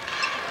couldn't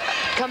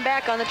come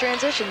back on the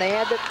transition. They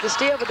had the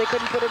steal, but they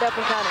couldn't put it up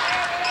and count it.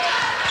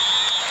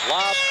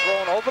 Lob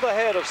thrown over the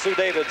head of Sue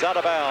Davids, out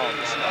of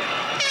bounds.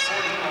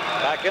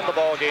 Back in the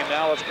ball game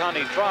now is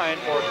Connie Trine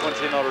for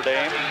Quincy Notre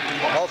Dame.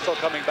 Also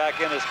coming back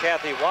in is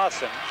Kathy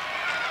Wasson.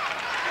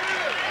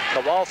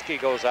 Kowalski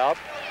goes out,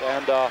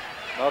 and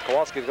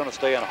Kowalski's going to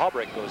stay in.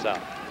 Haubrick goes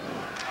out.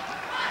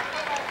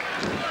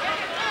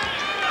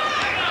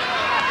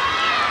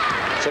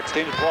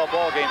 (16-12)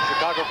 ball game.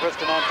 Chicago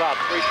Christian on top.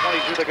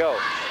 3:22 to go.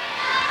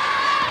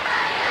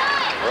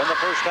 We're in the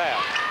first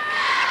half.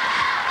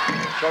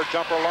 Short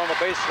jumper along the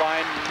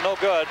baseline, no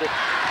good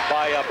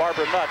by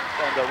Barbara Nutt,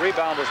 and the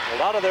rebound is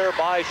pulled out of there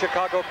by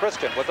Chicago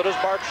Christian. With it is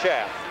Barb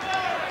Schaff.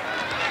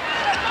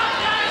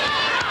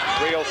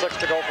 3:06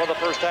 to go for the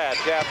first half.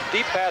 Schaff,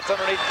 deep pass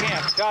underneath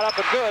Camp. Shot up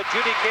and good.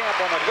 Judy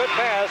Camp on a good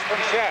pass from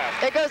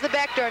Schaff. There goes the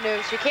backdoor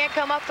news. She can't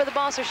come up for the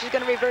ball, so she's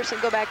going to reverse and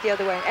go back the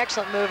other way.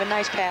 Excellent move and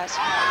nice pass.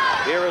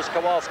 Here is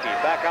Kowalski.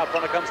 Back out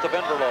front it comes to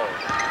Benberlow.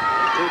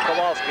 To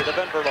Kowalski, to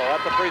Benberlow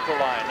at the free throw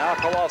line. Now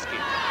Kowalski.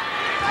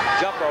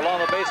 Jumper along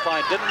the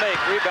baseline. Didn't make.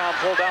 Rebound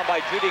pulled down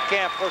by Judy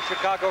Camp for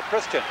Chicago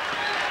Christian.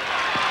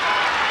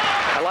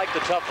 I like the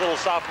tough little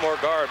sophomore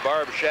guard,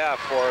 Barb Schaff,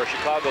 for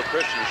Chicago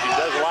Christian. She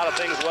does a lot of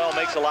things well,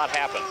 makes a lot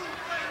happen.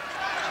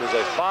 She's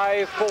a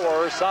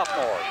 5'4"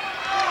 sophomore.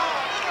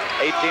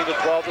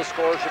 18-12 to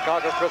score.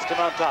 Chicago Christian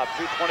on top.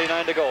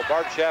 2:29 to go.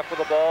 Barb Schaff with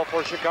the ball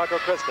for Chicago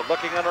Christian.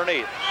 Looking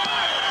underneath.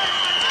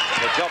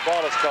 The jump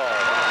ball is called.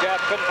 Schaff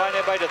couldn't find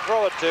anybody to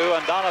throw it to,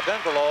 and Donna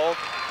Benverlow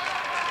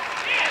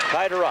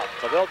tied her up,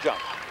 so they'll jump.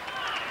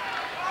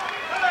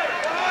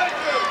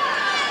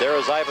 There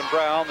is Ivan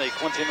Brown, the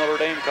Quincy Notre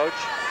Dame coach,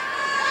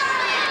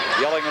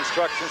 yelling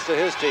instructions to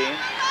his team.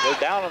 They're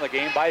down in the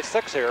game by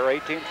 6 here,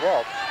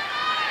 18-12.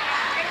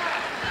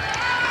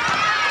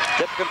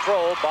 Tip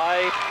control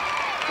by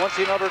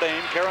Quincy Notre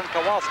Dame, Karen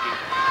Kowalski.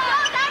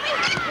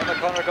 In the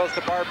corner goes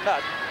to Barb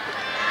Nutt.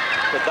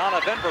 To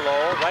Donna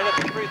Benverlow, right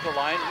at the free throw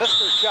line, missed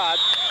her shot,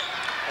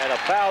 and a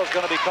foul is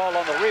going to be called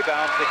on the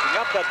rebound. Picking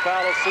up that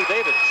foul is Sue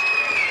Davids.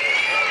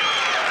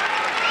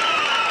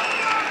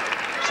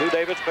 Sue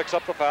Davids picks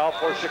up the foul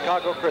for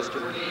Chicago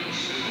Christian.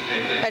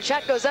 That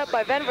shot goes up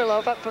by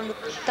Benverlow, up from the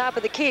top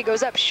of the key,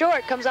 goes up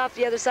short, comes off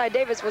the other side.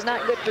 Davis was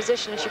not in good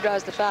position, and she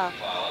draws the foul.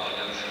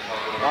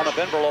 Donna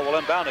Benverlow will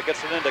inbound it,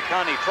 gets it into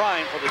Connie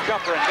Trine for the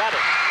jumper, and got it.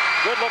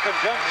 Good-looking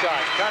jump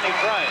shot, Connie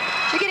Trine.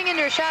 She's getting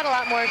into her shot a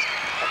lot more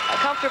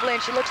comfortably,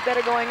 and she looks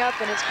better going up,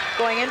 and it's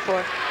going in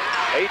for her.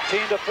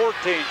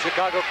 18-14,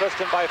 Chicago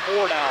Christian by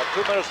 4 now.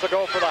 2 minutes to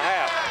go for the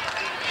half.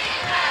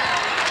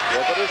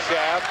 Over to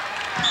Schaff.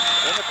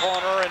 In the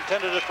corner,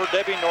 intended it for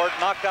Debbie Nort,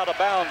 knocked out of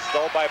bounds,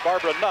 though, by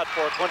Barbara Nutt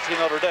for Quincy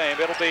Notre Dame.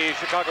 It'll be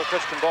Chicago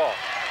Christian ball.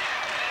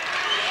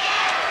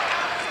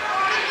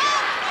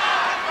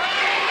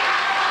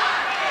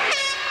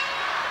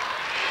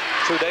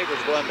 Sue Davis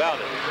will inbound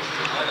it.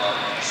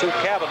 Sue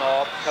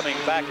Kavanaugh coming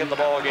back in the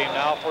ball game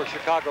now for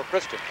Chicago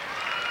Christian.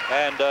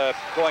 And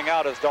going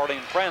out is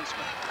Darlene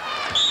Fransman.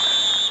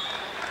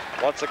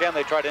 Once again,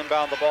 they try to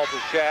inbound the ball to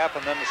Schaff,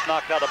 and then it's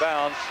knocked out of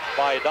bounds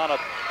by Donna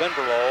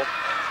Benverlow.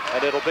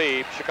 And it'll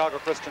be Chicago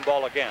Christian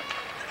ball again.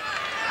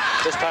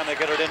 This time they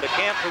get it into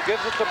Camp, who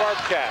gives it to Barb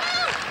Schaff,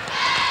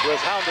 who is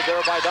hounded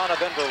there by Donna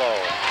Benverlow.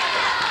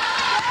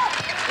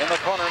 In the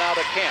corner now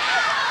to Camp.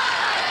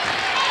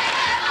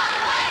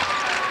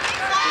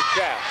 To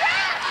Schaff.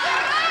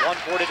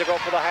 1:40 to go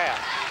for the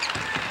half.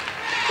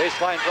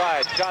 Baseline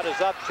drive. Shot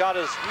is up. Shot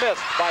is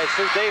missed by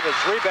Sue Davis.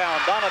 Rebound.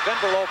 Donna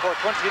Benverlow for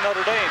Quincy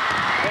Notre Dame.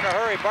 In a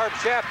hurry, Barb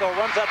Schaff, though,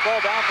 runs that ball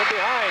down from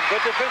behind.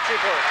 Good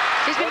defensive work.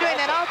 She's been doing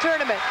that all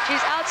tournament. She's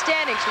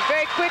outstanding. She's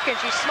very quick, and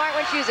she's smart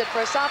when she uses it.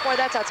 For a sophomore,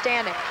 that's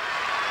outstanding.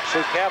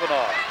 Sue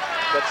Kavanaugh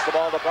gets the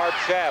ball to Barb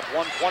Schaff.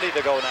 1:20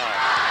 to go now.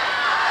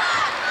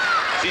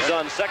 She's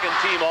on second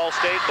team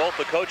All-State, both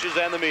the coaches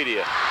and the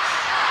media.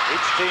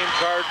 Each team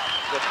charged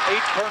with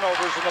 8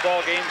 turnovers in the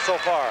ball game so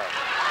far.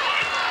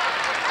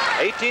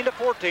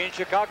 18-14,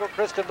 Chicago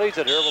Christian leads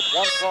it here with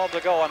 1:12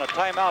 to go, and a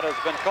timeout has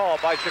been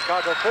called by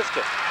Chicago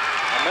Christian.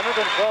 1 minute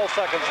and 12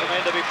 seconds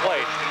remain to be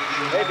played.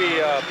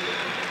 Maybe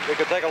we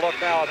could take a look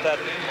now at that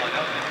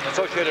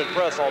Associated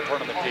Press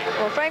all-tournament team.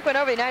 Well, Frank went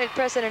over the United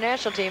Press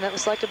International team that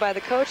was selected by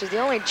the coaches. The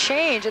only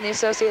change in the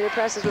Associated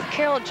Press is with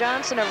Carol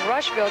Johnson of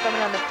Rushville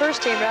coming on the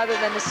first team rather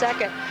than the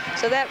second.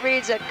 So that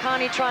reads that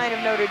Connie Trine of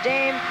Notre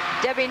Dame,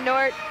 Debbie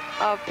Nort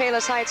of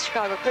Palos Heights,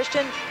 Chicago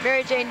Christian,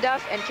 Mary Jane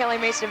Duff and Kelly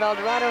Mason of El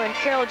Dorado, and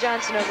Carol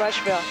Johnson of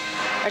Rushville.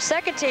 Our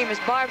second team is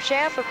Barb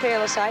Schaff of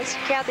Palos Heights,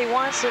 Kathy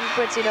Watson,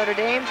 Quincy Notre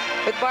Dame,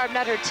 with Barb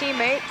Nutt, her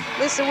teammate,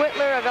 Lisa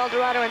Whitler of El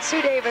Dorado, and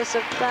Sue Davis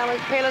of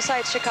Palos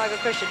Heights, Chicago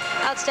Christian.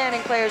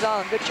 Outstanding players all,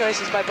 and good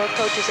choices by both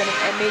coaches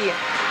and media.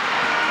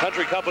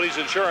 Country Companies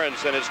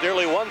Insurance and its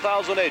nearly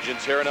 1,000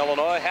 agents here in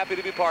Illinois. Happy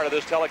to be part of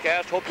this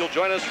telecast. Hope you'll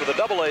join us for the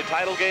AA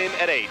title game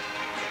at 8.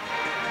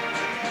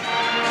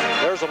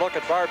 There's a look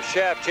at Barb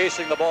Schaff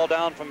chasing the ball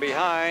down from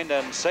behind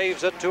and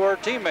saves it to her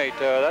teammate.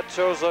 That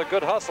shows a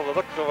good hustle. It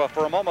looked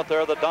for a moment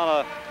there that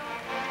Donna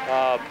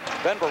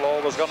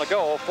Benverlow was going to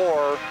go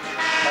for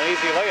an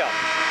easy layup.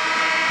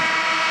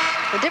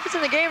 The difference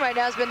in the game right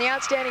now has been the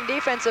outstanding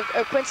defense of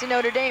Quincy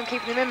Notre Dame,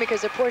 keeping them in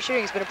because their poor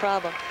shooting has been a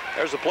problem.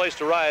 There's a place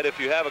to write if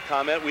you have a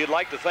comment. We'd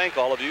like to thank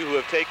all of you who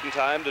have taken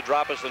time to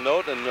drop us a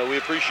note, and we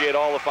appreciate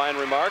all the fine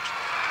remarks.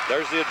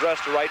 There's the address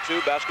to write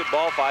to,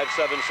 Basketball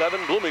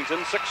 577,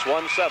 Bloomington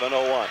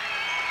 61701.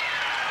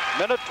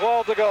 Minute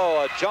 12 to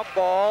go. A jump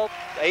ball,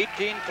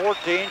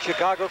 18-14.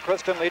 Chicago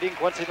Christian leading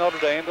Quincy Notre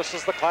Dame. This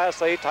is the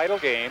Class A title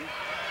game.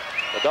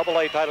 The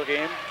AA title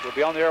game. We'll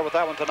be on the air with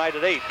that one tonight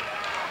at 8.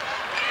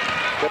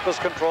 Tip is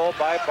controlled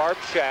by Barb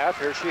Schaff.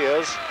 Here she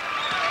is.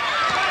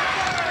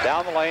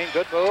 Down the lane,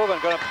 good move,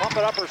 and going to pump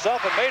it up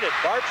herself and made it.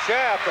 Barb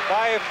Schaff, the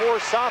 5'4"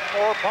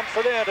 sophomore, pumps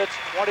it in. It's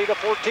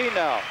 20-14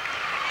 now.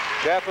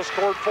 Schaff has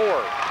scored 4.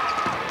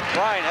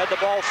 Trine had the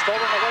ball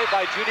stolen away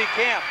by Judy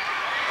Camp.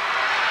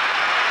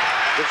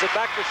 Gives it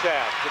back to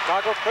Schaff.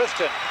 Chicago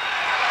Christian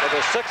with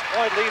a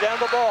 6-point lead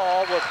and the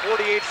ball with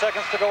 48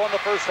 seconds to go in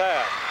the first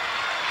half.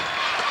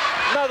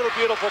 Another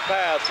beautiful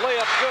pass,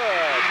 layup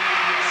good.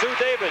 Sue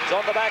Davids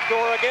on the back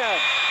door again.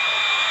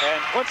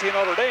 And Quincy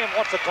Notre Dame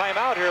wants a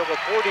timeout here with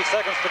 40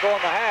 seconds to go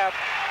in the half.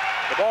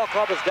 The ball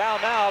club is down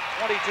now,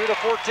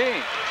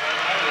 22-14.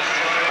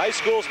 High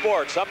school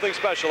sports, something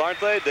special, aren't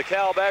they?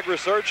 DeKalb Ag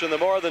Research and the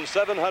more than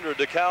 700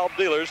 DeKalb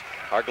dealers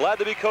are glad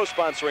to be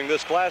co-sponsoring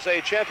this Class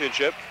A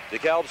championship.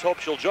 DeKalb's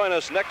hopes you'll join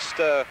us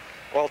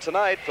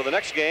tonight for the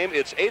next game.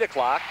 It's 8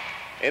 o'clock,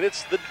 and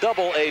it's the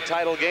AA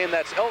title game.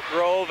 That's Elk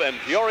Grove and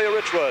Peoria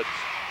Richwoods.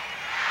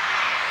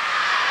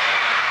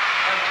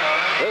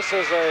 This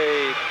is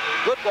a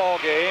good ball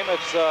game.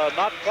 It's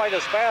not quite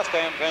as fast,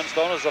 Ann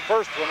Penstone, as the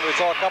first one. We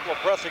saw a couple of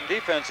pressing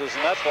defenses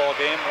in that ball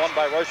game, one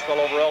by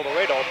Rushville over El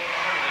Dorado.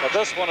 But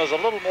this one is a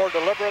little more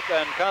deliberate,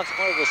 and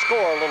consequently the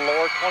score a little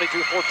lower,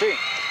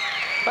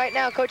 22-14. Right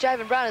now, Coach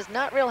Ivan Brown is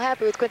not real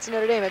happy with Quincy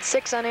Notre Dame. It's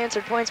 6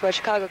 unanswered points by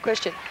Chicago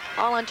Christian.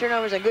 All on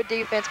turnovers and good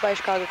defense by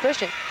Chicago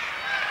Christian.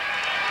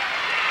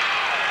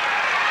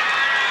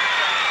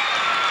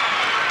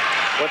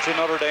 Quincy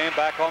Notre Dame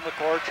back on the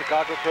court.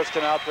 Chicago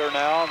Christian out there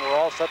now, and we're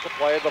all set to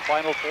play the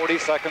final 40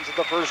 seconds of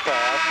the first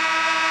half.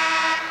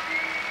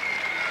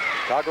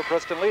 Chicago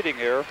Christian leading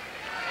here.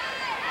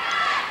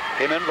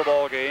 Came into the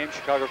ball game.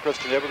 Chicago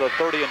Christian did with a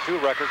 30-2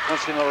 record.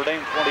 Quincy Notre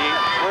Dame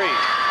 28-3.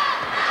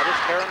 That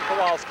is Karen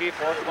Kowalski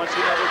for Quincy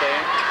Notre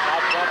Dame.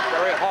 Out front,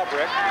 Barry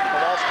Haubrick.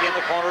 Kowalski in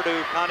the corner to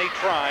Connie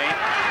Trine.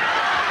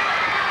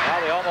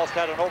 Now they almost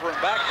had an over and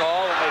back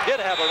call, and they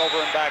did have an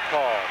over and back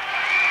call.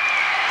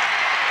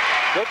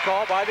 Good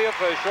call by the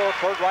official.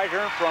 Occurred right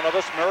here in front of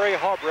us. Mary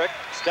Haubrick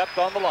stepped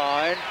on the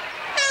line.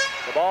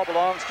 The ball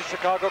belongs to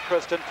Chicago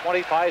Christian.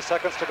 25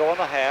 seconds to go in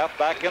the half.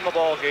 Back in the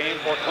ball game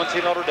for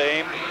Quincy Notre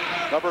Dame.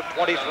 Number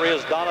 23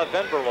 is Donna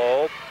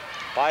Venberlo,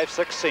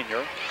 5'6"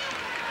 senior.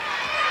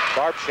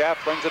 Barb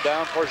Schaff brings it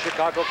down for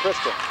Chicago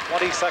Christian.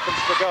 20 seconds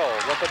to go.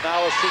 With it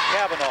now is Sue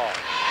Cavanaugh.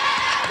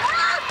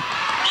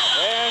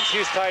 And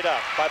she's tied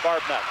up by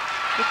Barb Nutt.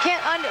 You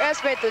can't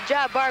underestimate the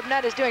job Barb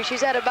Nutt is doing.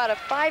 She's at about a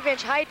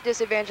 5-inch height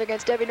disadvantage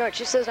against Debbie Norton.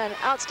 She says an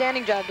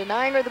outstanding job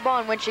denying her the ball,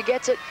 and when she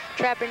gets it,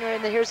 trapping her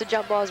in the here's the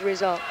jump ball as a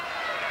result.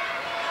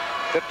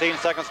 15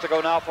 seconds to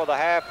go now for the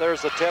half.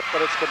 There's the tip,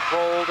 but it's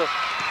controlled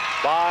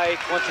by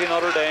Quincy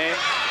Notre Dame.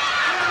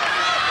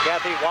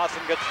 Kathy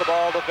Watson gets the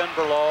ball to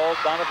Venberlo.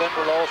 Donna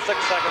Venberlo, 6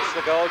 seconds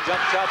to go.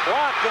 Jump shot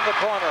blocked in the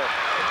corner.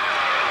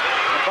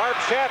 And Barb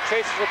Schaff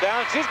chases it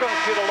down. She's going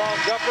to shoot a long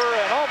jumper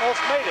and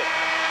almost made it.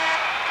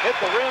 Hit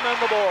the rim and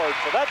the board.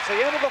 So that's the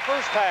end of the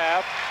first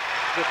half.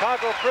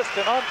 Chicago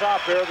Christian on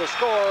top here. The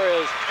score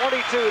is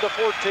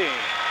 22-14.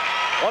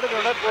 One of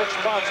their network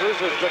sponsors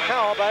is the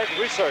Cowbag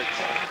Research.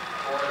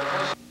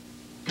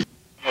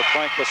 With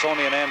Frank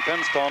Bassoni and Ann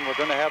Penstone, we're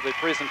going to have the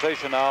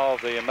presentation now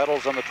of the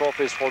medals and the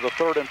trophies for the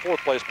third and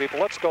fourth place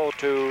people. Let's go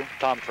to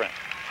Tom Trent.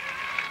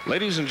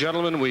 Ladies and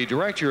gentlemen, we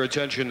direct your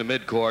attention to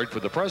midcourt for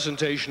the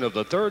presentation of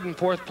the third and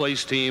fourth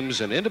place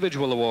teams and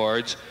individual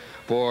awards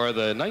for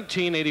the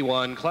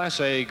 1981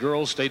 Class A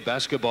Girls State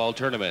Basketball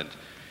Tournament.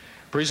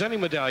 Presenting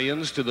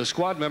medallions to the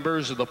squad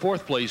members of the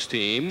fourth place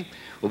team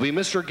will be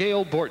Mr.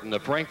 Gail Borton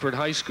of Frankfort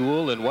High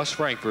School in West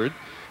Frankfort,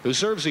 who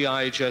serves the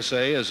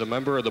IHSA as a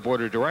member of the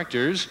Board of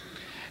Directors,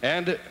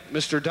 and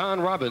Mr.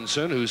 Don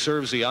Robinson, who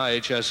serves the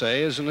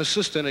IHSA as an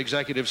Assistant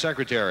Executive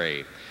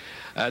Secretary.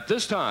 At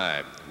this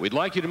time, we'd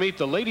like you to meet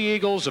the Lady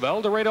Eagles of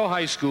El Dorado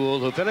High School,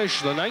 who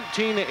finished the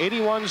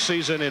 1981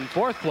 season in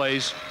fourth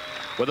place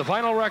with a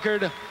final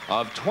record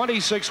of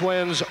 26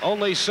 wins,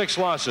 only 6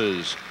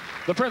 losses.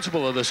 The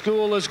principal of the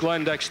school is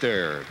Glenn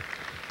Dexter.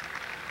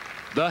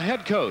 The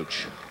head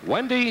coach,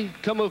 Wendy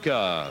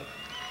Kamuka.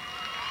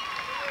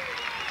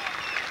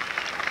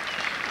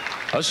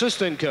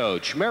 Assistant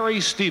coach, Mary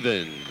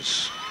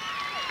Stevens.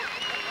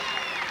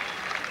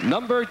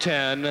 Number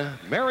 10,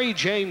 Mary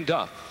Jane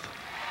Duff.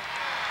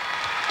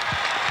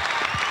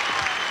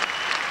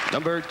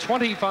 Number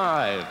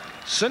 25,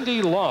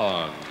 Cindy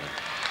Long.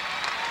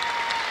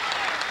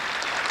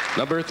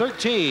 Number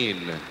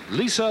 13,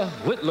 Lisa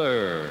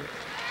Whitler.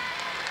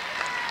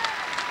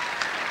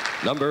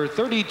 Number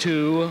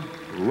 32,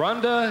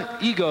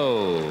 Rhonda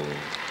Ego.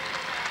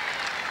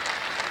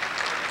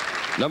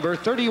 Number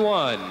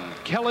 31,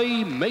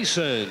 Kelly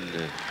Mason.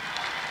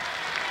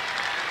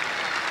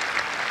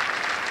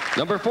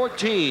 Number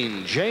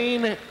 14,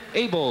 Jane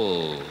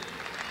Abel.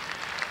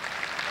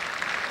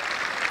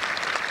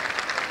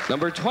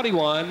 Number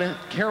 21,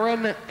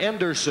 Karen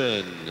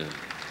Anderson.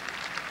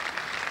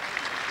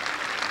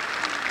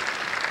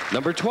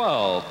 Number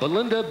 12,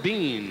 Belinda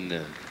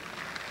Bean.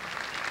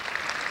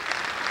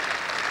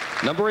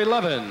 Number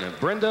 11,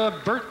 Brenda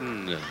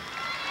Burton.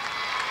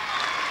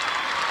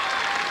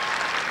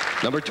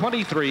 Number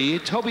 23,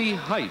 Toby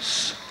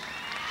Heiss.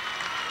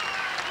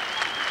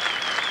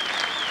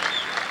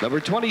 Number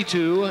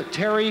 22,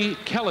 Terry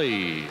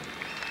Kelly.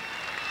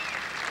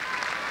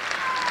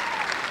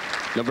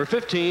 Number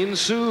 15,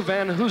 Sue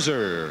Van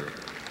Hooser.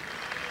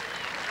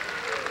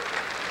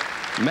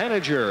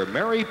 Manager,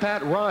 Mary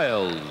Pat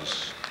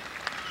Riles.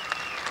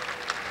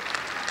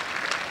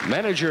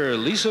 Manager,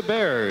 Lisa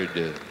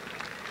Baird.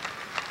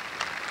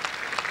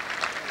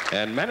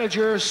 And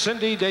manager,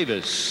 Cindy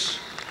Davis.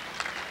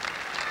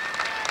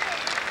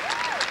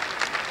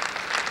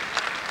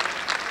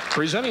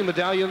 Presenting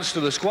medallions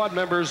to the squad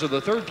members of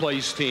the third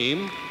place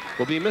team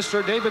will be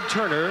Mr. David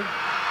Turner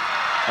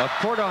of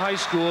Porta High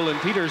School in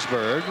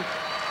Petersburg,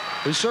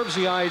 who serves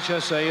the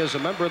IHSA as a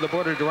member of the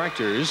Board of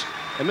Directors,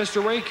 and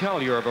Mr. Ray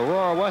Collier of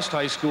Aurora West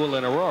High School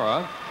in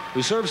Aurora,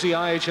 who serves the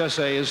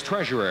IHSA as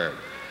treasurer.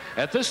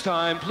 At this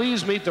time,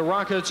 please meet the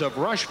Rockets of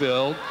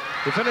Rushville,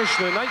 who finished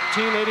the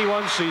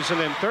 1981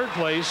 season in third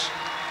place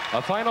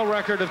A final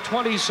record of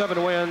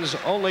 27 wins,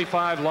 only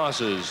 5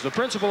 losses. The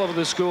principal of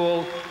the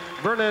school,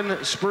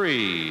 Vernon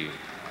Spree.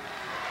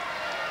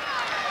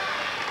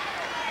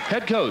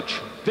 Head coach,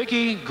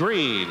 Vicki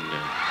Green.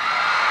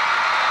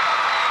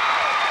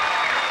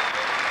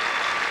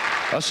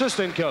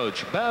 Assistant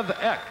coach, Bev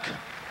Eck.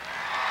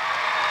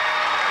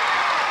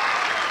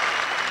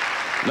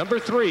 Number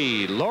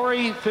 3,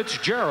 Lori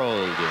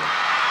Fitzgerald.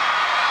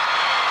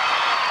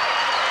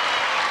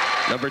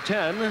 Number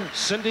 10,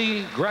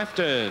 Cindy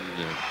Grafton.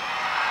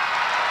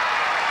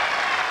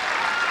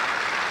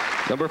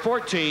 Number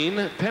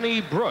 14,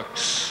 Penny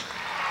Brooks.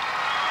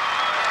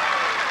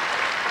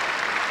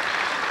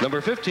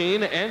 Number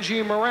 15,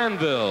 Angie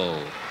Moranville.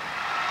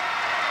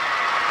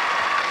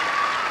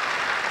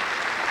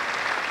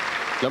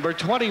 Number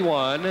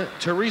 21,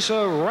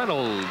 Teresa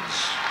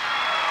Reynolds.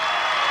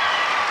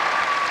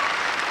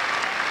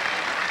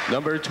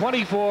 Number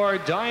 24,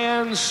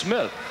 Diane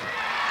Smith.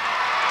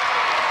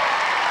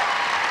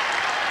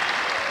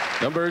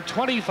 Number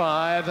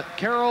 25,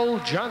 Carol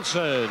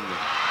Johnson.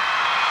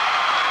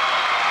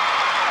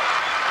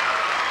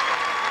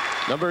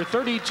 Number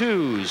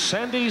 32,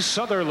 Sandy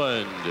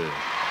Sutherland.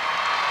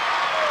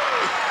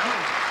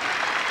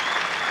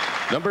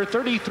 Number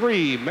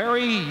 33,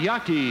 Mary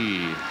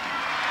Yaki.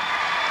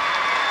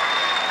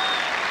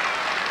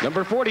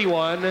 Number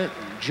 41,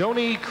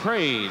 Joni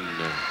Crane.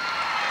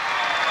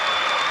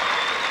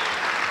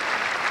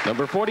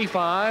 Number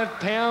 45,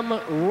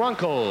 Pam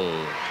Runkle.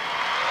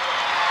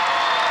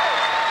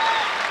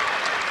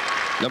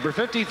 Number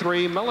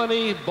 53,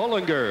 Melanie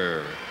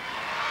Bollinger.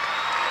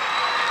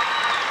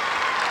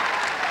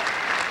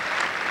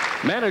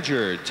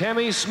 Manager,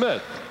 Tammy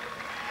Smith.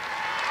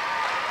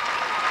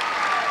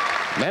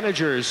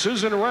 Manager,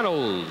 Susan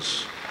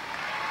Reynolds.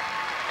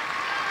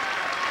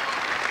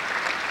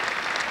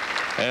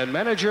 And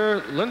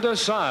manager, Linda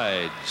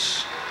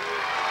Sides.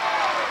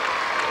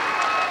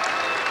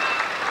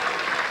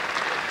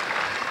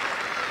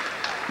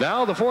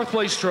 Now the 4th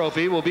place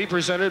trophy will be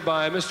presented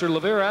by Mr.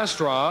 Levere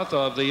Astroth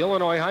of the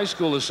Illinois High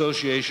School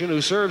Association, who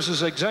serves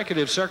as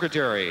executive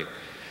secretary.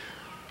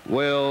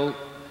 Will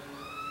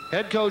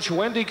head coach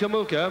Wendy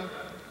Kamuka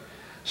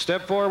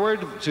step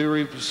forward to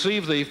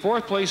receive the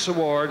 4th place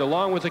award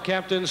along with the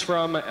captains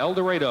from El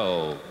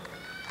Dorado.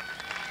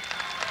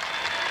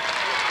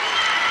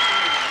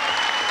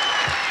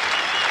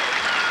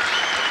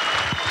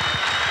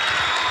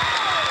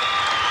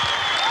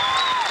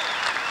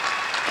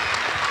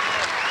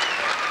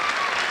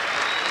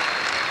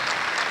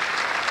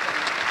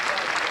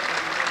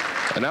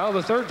 And now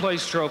the 3rd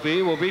place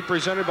trophy will be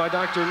presented by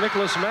Dr.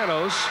 Nicholas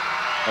Manos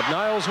of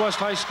Niles West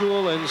High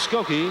School in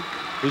Skokie,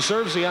 who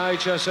serves the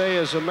IHSA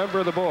as a member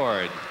of the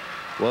board.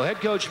 Will head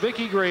coach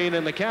Vicki Green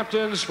and the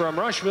captains from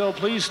Rushville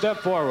please step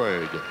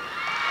forward?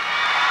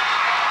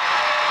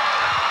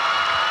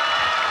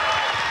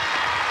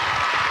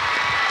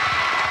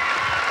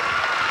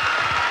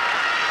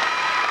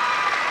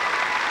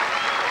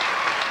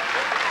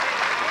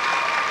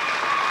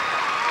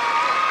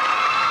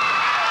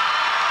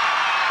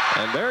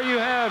 And there you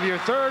have your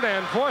 3rd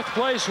and 4th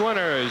place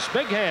winners.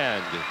 Big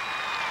hand.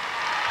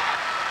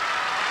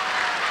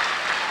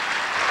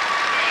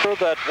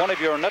 That one of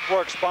your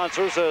network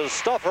sponsors is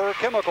Stuffer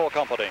Chemical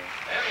Company.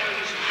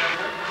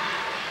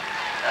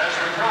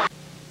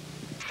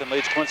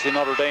 Leads Quincy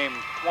Notre Dame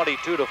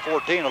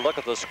 22-14. A look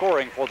at the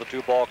scoring for the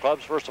 2 ball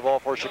clubs. First of all,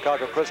 for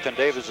Chicago Christian,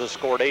 Davis has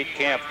scored 8,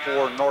 Camp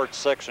 4, North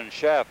 6, and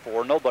Schaff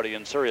 4. Nobody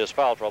in serious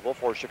foul trouble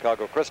for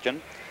Chicago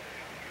Christian.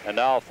 And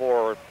now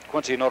for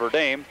Quincy Notre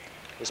Dame,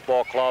 this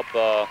ball club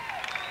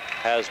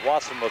has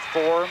Watson with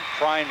 4,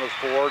 Trine with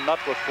 4, Nutt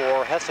with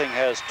 4, Hessing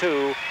has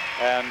 2,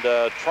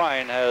 and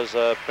Trine has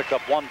picked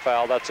up 1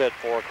 foul. That's it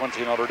for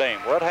Quincy Notre Dame.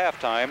 We're at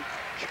halftime.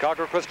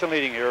 Chicago Christian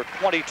leading here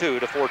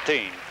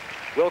 22-14.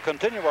 We'll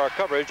continue our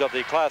coverage of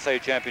the Class A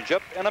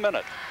championship in a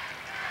minute.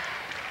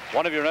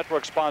 One of your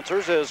network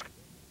sponsors is...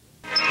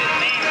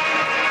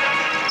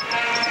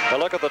 A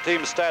look at the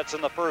team stats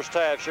in the first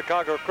half.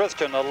 Chicago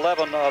Christian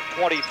 11 of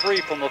 23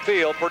 from the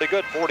field, pretty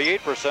good,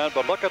 48%.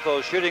 But look at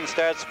those shooting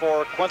stats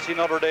for Quincy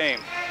Notre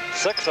Dame.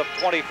 6 of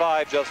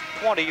 25, just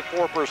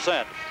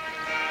 24%.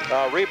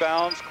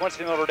 Rebounds,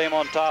 Quincy Notre Dame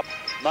on top,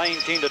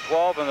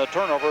 19-12, and the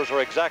turnovers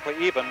are exactly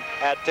even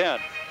at 10.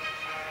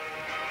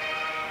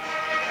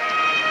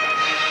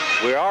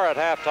 We are at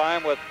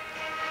halftime with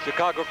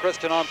Chicago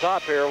Christian on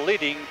top here,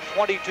 leading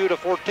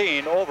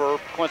 22-14 over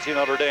Quincy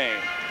Notre Dame.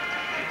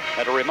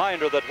 And a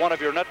reminder that one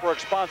of your network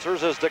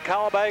sponsors is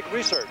DeKalb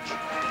Research.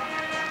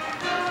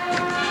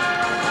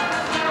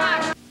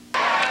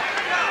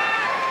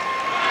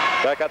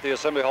 Back at the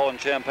Assembly Hall in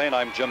Champaign,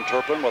 I'm Jim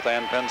Turpin with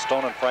Ann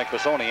Penstone and Frank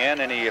Mazzoni.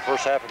 Ann, any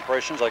first half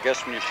impressions? I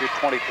guess when you shoot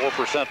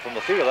 24% from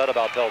the field, that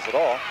about tells it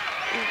all.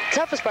 The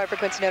toughest part for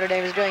Quincy Notre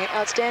Dame is doing an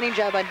outstanding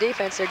job on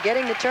defense. They're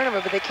getting the turnover,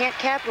 but they can't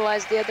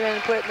capitalize the other end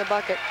and put it in the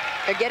bucket.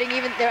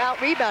 They're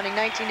out rebounding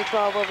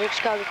 19-12 over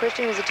Chicago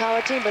Christian, who's a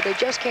taller team, but they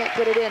just can't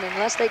put it in.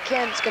 Unless they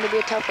can, it's going to be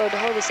a tough road to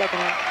hold the second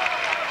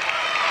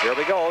half. Here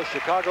we go.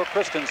 Chicago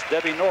Christian's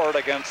Debbie Nord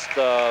against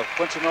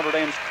Quincy Notre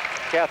Dame's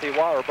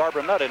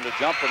Barbara Nutt in to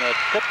jump, and the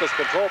tip is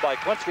controlled by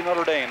Quincy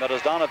Notre Dame. That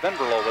is Donna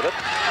Venberlo with it.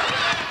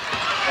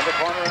 In the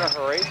corner in a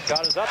hurry.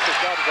 Shot is up, the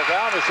shot is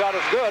around, the shot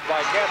is good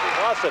by Kathy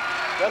Wasson.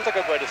 That's a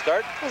good way to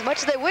start. As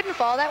much as they wouldn't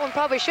fall, that one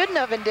probably shouldn't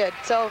have and did.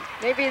 So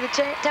maybe the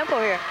tempo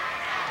here.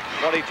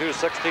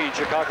 22-16,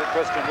 Chicago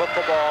Christian with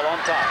the ball on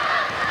top.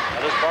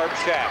 That is Barb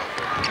Schaff.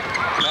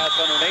 Pass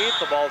underneath,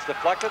 the ball's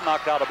deflected,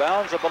 knocked out of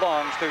bounds. It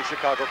belongs to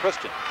Chicago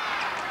Christian.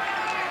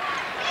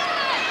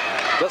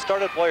 Just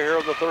started play here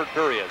in the third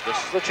period. This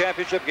is the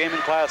championship game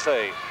in Class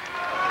A.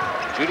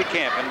 Judy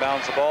Camp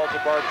inbounds the ball to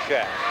Barb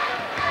Schaff.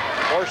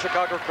 For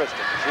Chicago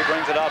Christian. She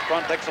brings it out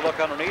front, takes a look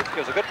underneath,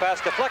 gives a good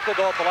pass, deflected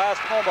though at the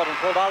last moment and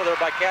pulled out of there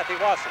by Kathy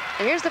Wasson.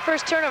 And here's the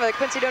first turnover that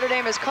Quincy Notre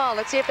Dame has called.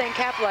 Let's see if they can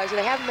capitalize.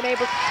 They haven't been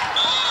able to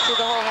through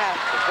the whole half.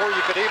 Before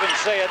you could even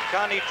say it,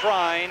 Connie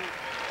Trine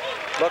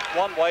looked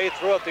one way,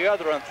 threw it the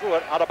other, and threw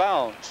it out of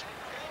bounds.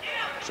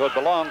 So it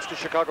belongs to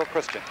Chicago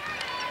Christian.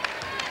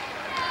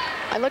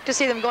 I look to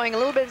see them going a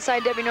little bit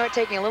inside Debbie North,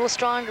 taking a little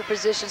stronger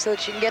position so that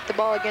she can get the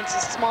ball against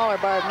the smaller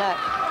Barb Nutt.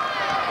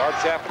 Barb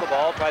Schaff with the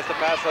ball, tries to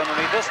pass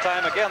underneath. This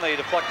time, again, they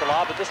deflect the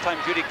lob, but this time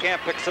Judy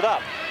Camp picks it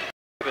up.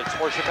 It's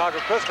for Chicago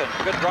Christian.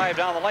 Good drive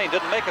down the lane.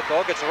 Didn't make it,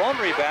 though. Gets her own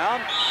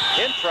rebound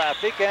in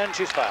traffic, and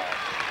she's fouled.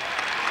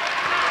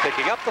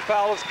 Picking up the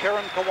foul is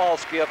Karen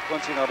Kowalski of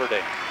Quincy Notre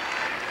Dame.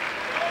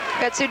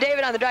 Got Sue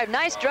David on the drive.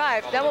 Nice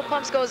drive. Double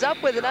pumps, goes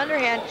up with an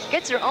underhand,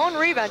 gets her own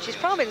rebound. She's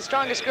probably the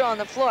strongest girl on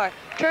the floor.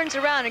 Turns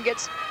around and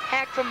gets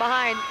hacked from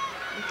behind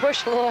and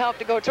pushed a little help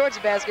to go towards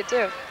the basket,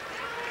 too.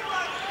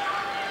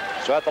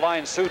 So at the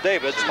line, Sue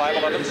Davids,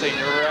 5'11"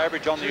 senior, her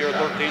average on the year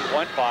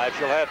 13.5.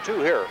 She'll have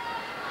 2 here.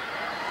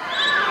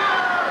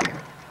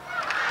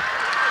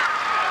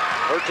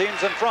 Her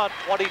team's in front,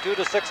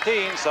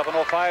 22-16,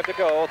 7:05 to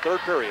go, third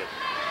period.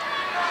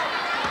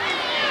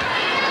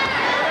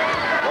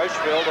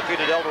 Rushville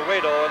defeated El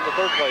Dorado in the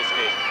third place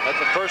game. That's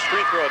the first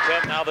free throw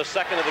attempt, now the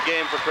second of the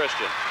game for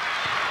Christian.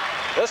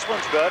 This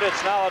one's good.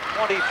 It's now a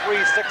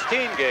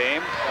 23-16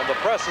 game, and the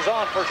press is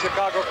on for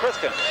Chicago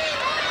Christian.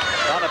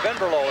 Donna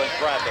Venberlo in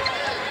traffic,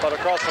 but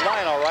across the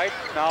line all right.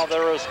 Now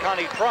there is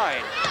Connie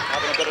Trine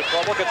having a bit of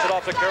trouble. Gets it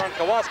off to Karen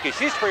Kowalski.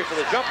 She's free for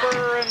the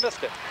jumper and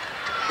missed it.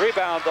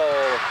 Rebound,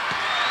 though,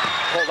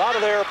 pulled out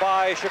of there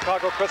by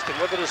Chicago Christian.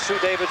 With it is Sue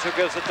Davids, who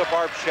gives it to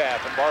Barb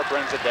Schaff, and Barb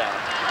brings it down.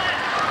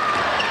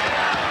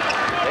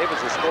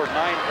 Davids has scored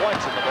 9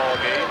 points in the ball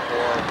game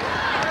for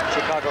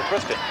Chicago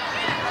Christian.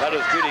 That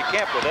is Judy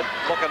Camp with it,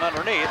 looking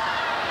underneath.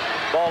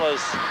 Ball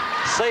is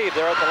saved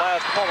there at the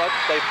last moment.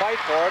 They fight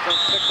for it, and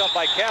it's picked up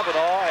by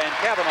Kavanaugh, and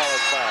Kavanaugh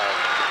is fouled.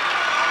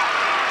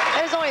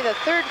 That is only the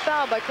third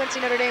foul by Quincy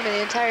Notre Dame in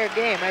the entire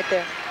game right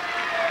there.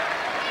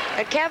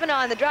 And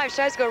Kavanaugh on the drive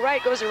tries to go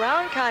right, goes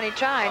around Connie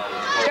Trine,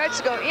 starts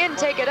to go in,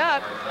 take it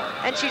up,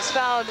 and she's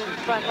fouled in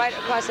front, right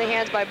across the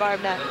hands by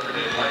Barb Nutt.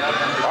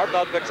 Barb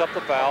Nutt picks up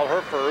the foul.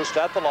 Her first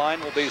at the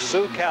line will be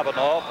Sue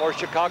Kavanaugh for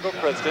Chicago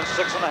Christian.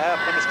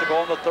 6.5 minutes to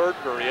go in the third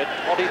period.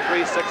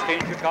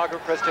 23-16, Chicago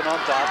Christian on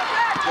top.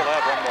 She'll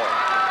have one more.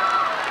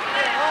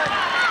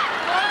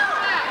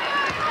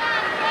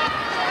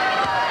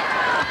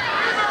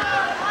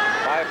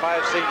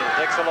 Five senior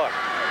takes a look.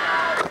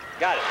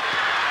 Got it.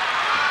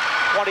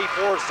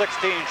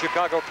 24-16,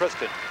 Chicago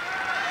Christian.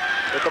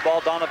 With the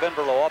ball, Donna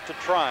Venberlo up to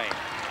Trine.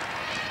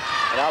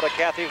 And out to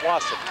Kathy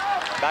Wasson.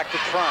 Back to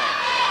Trine.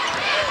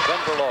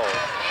 Venberlo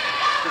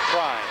to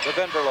Trine. To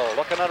Venberlo,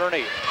 looking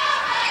underneath.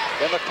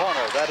 In the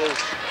corner, that is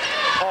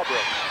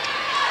Haubrick.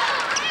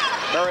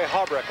 Mary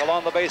Haubrick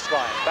along the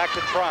baseline. Back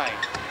to Trine.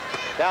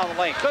 Down the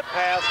lane. Good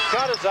pass.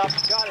 Shot is up.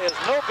 Shot is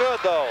no good,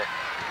 though.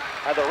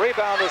 And the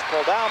rebound is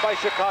pulled down by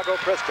Chicago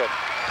Christian.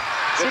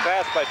 Good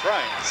pass by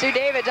Trine. Sue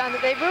David,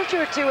 they moved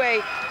her to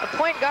a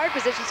point guard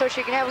position so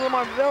she can have a little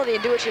more mobility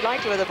and do what she'd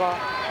like to with the ball.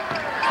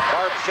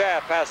 Barb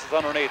Schaff passes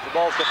underneath. The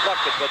ball's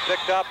deflected, but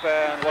picked up,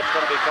 and what's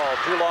going to be called?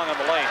 Too long in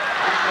the lane.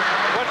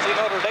 Quincy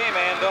Notre Dame,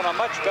 man, doing a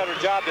much better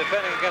job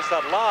defending against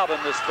that lob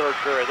in this third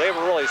period. They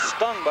were really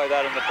stung by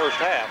that in the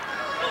first half.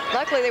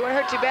 Luckily, they weren't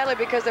hurt too badly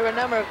because there were a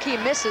number of key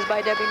misses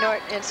by Debbie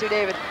North and Sue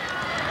David.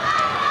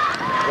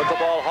 With the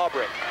ball,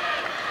 Haubrick.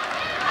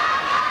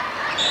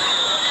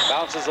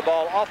 Bounces the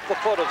ball off the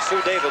foot of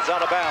Sue Davids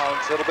out of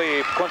bounds. It'll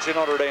be Quincy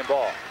Notre Dame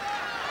ball.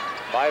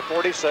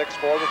 5:46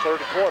 for the third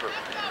quarter.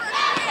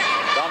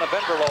 Donna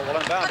Venberlo will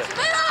inbound it.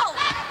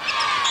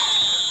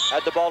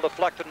 Had the ball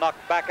deflected,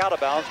 knocked back out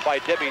of bounds by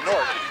Debbie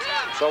North.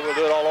 So we'll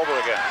do it all over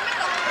again.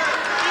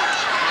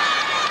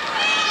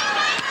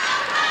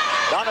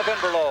 Donna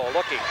Venberlo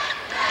looking.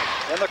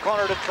 In the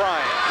corner to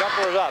Trine.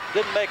 Jumper is up.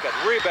 Didn't make it.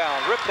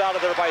 Rebound. Ripped out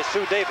of there by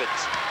Sue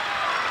Davids.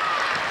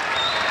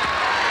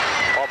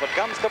 Off it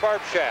comes to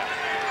Barb Schaff.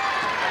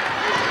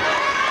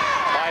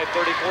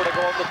 5:34 to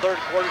go in the third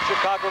quarter.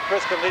 Chicago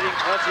Christian leading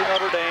Quincy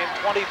Notre Dame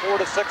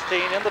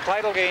 24-16 in the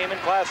title game in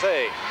Class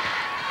A.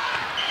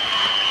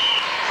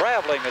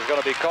 Traveling is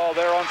going to be called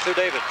there on Sue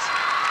Davids.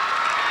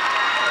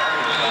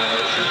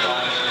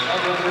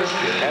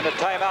 And a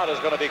timeout is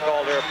going to be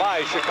called here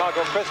by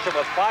Chicago Christian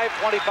with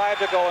 5:25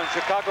 to go, and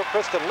Chicago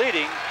Christian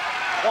leading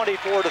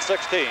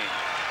 24-16.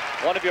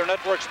 One of your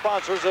network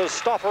sponsors is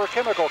Stauffer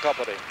Chemical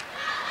Company.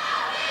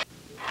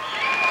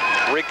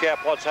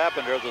 Recap what's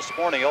happened here this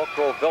morning. Elk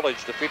Grove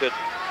Village defeated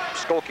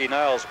Skokie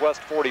Niles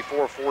West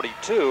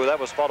 44-42. That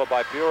was followed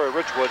by Peoria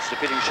Richwoods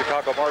defeating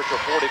Chicago Marshall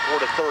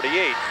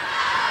 44-38.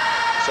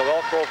 So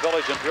Elk Grove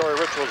Village and Peoria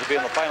Richwoods will be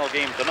in the final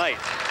game tonight.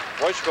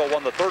 Royceville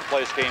won the third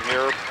place game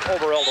here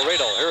over El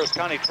Dorado. Here is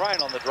Connie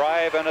Trine on the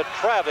drive, and a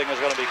traveling is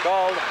going to be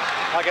called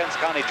against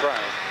Connie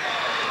Trine.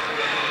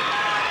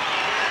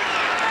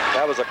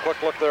 That was a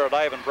quick look there at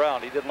Ivan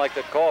Brown. He didn't like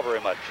that call very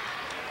much.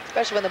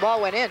 Especially when the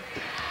ball went in.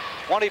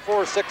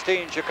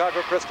 24-16, Chicago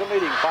Christian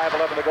leading.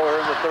 5:11 to go here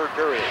in the third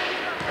period.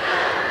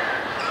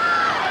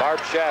 Barb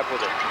Schaff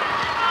with it.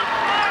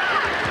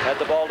 Had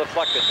the ball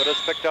deflected, but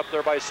it's picked up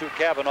there by Sue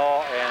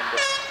Cavanaugh, and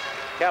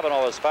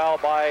Cavanaugh is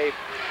fouled by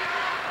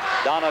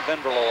Donna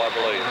Vinverlow, I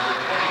believe.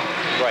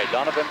 Right,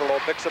 Donna Vinverlow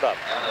picks it up.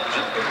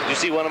 You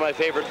see one of my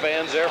favorite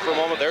fans there for a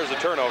moment? There's the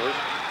turnovers.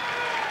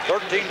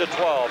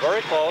 13-12,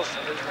 very close.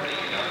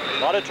 A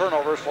lot of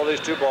turnovers for these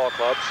two ball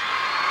clubs.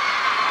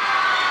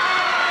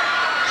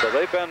 So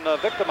they've been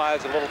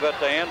victimized a little bit,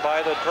 Dan,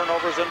 by the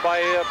turnovers and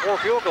by poor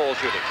field goal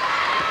shooting.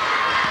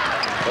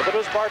 Look at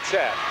this Barb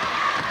Schaff.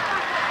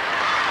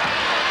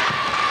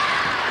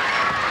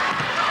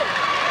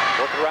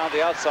 Work around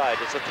the outside.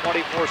 It's a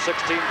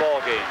 24-16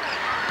 ball game.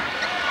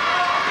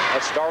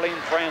 That's Darlene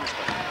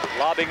Fransman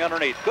lobbing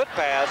underneath. Good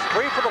pass,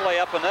 free for the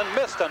layup, and then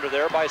missed under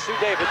there by Sue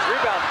Davids.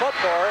 Rebound foot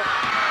for her.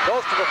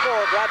 Goes to the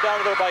floor, grabbed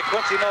down there by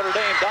Quincy Notre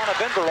Dame. Donna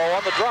Vinverlow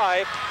on the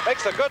drive.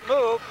 Makes a good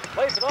move.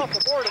 Lays it off the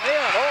board and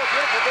in. Oh,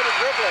 beautiful bit of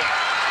dribbling.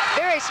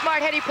 Very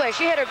smart heady play.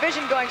 She had her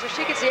vision going so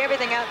she could see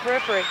everything out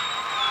periphery.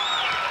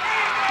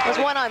 It was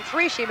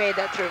 1-on-3 she made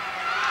that through.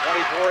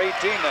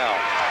 24-18 now.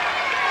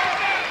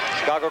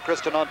 Chicago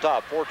Christian on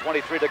top.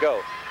 4:23 to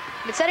go.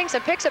 Been setting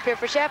some picks up here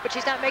for Schaff, but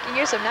she's not making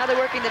use of them. Now they're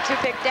working the two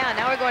pick down.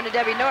 Now we're going to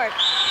Debbie Nort.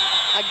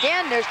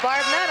 Again, there's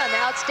Barb Nutt on the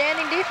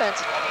outstanding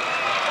defense.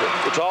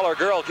 The taller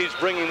girl keeps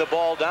bringing the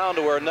ball down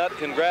to where Nutt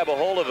can grab a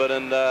hold of it,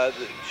 and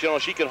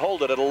she can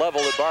hold it at a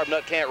level that Barb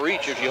Nutt can't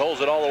reach if she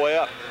holds it all the way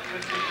up.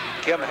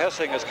 Kim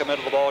Hessing has come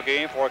into the ball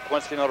game for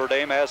Quincy Notre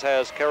Dame, as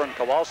has Karen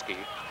Kowalski.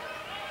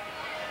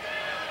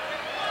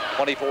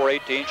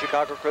 24-18,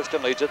 Chicago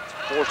Christian leads it.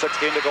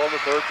 4:16 to go in the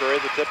third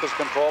period. The tip is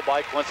controlled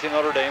by Quincy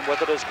Notre Dame.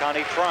 With it is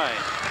Connie Trine.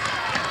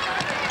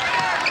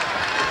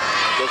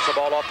 Gets the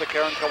ball off to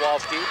Karen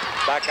Kowalski.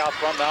 Back out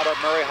front now to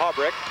Mary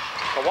Haubrick.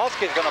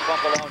 Kowalski's going to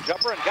pump a long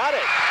jumper and got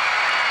it.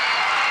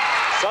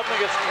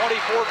 Suddenly it's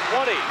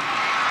 24-20.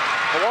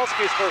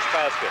 Kowalski's first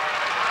basket.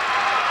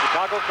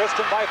 Chicago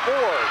Christian by 4.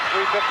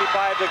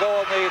 3:55 to go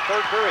in the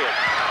third period.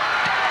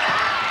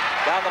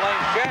 Down the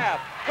lane,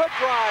 Schaff. Good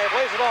drive,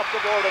 lays it off the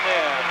board and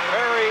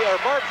in.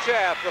 Barb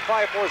Schaff, the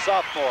 5'4"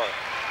 sophomore.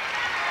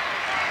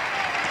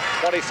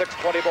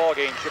 26-20 ball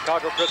game.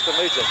 Chicago Christian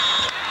leads it.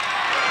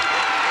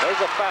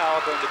 There's a foul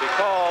going to be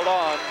called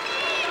on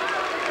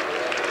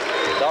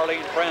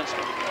Darlene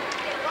Fransman.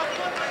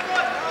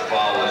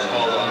 Foul is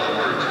called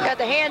on. Got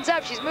the hands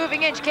up. She's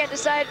moving in. She can't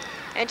decide,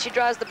 and she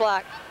draws the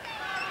block.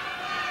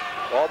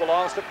 Ball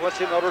belongs to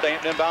Quincy Notre Dame,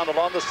 inbound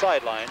along the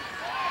sideline.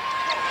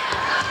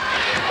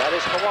 That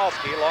is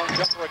Kowalski, long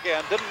jumper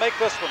again. Didn't make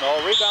this one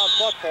though. Rebound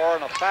foot for her,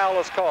 and a foul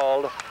is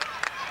called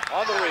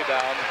on the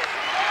rebound.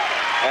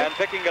 And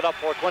picking it up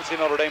for Quincy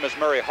Notre Dame is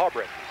Mary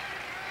Haubrick.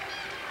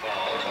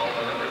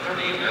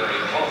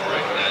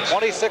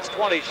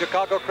 26-20,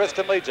 Chicago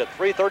Christian leads it.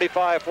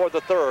 3:35 for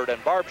the third,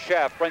 and Barb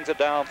Schaff brings it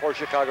down for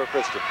Chicago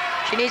Christian.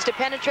 She needs to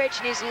penetrate.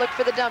 She needs to look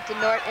for the dump to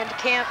Nort and to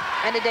Camp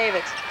and to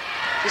Davids.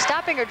 She's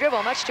stopping her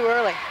dribble much too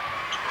early.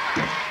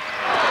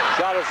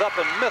 Shot is up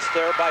and missed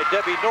there by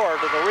Debbie Nord,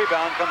 and the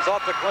rebound comes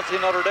off to Quincy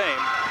Notre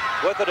Dame.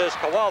 With it is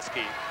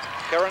Kowalski.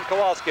 Karen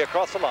Kowalski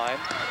across the line.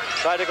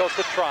 Side it goes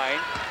to Trine.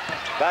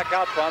 Back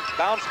out front,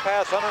 bounce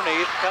pass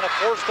underneath, kind of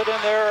forced it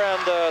in there,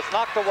 and it's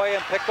knocked away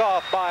and picked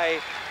off by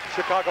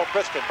Chicago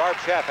Christian. Barb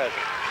Schaff has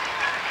it.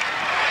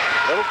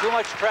 A little too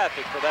much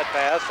traffic for that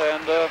pass,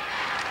 and the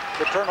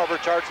turnover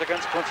charged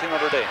against Quincy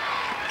Notre Dame.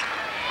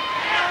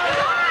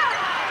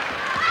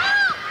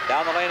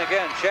 Down the lane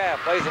again,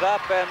 Schaff plays it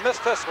up and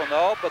missed this one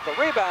though, but the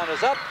rebound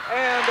is up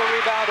and the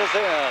rebound is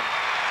in.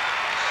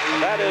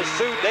 That is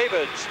Sue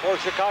Davids for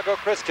Chicago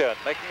Christian,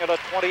 making it a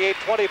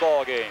 28-20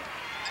 ball game.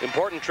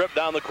 Important trip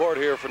down the court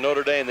here for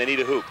Notre Dame. They need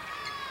a hoop.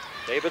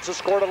 Davids has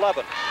scored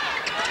 11.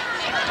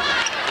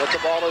 With the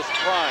ball is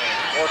Trine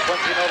for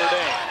Quincy Notre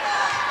Dame.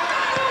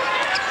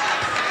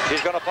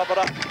 She's going to pump it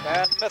up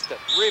and missed it.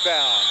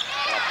 Rebound.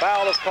 A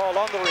foul is called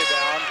on the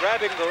rebound.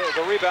 Grabbing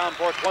the rebound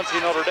for Quincy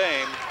Notre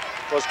Dame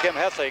was Kim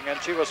Hessing,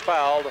 and she was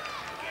fouled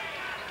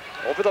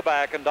over the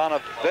back, and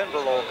Donna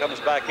Vinverlow comes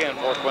back in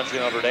for Quincy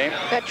Notre Dame.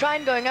 Got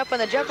Trine going up on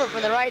the jumper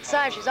from the right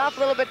side. She's off a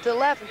little bit to the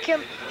left, and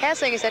Kim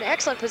Hessing has had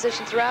excellent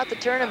position throughout the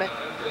tournament.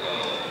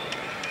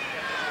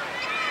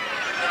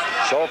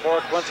 So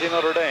for Quincy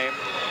Notre Dame.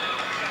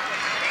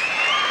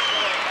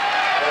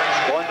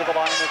 Going to the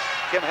line is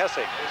Kim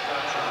Hessing.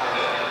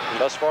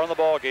 Thus far in the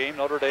ball game,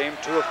 Notre Dame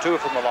 2 of 2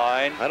 from the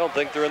line. I don't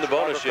think they're in the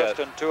bonus yet.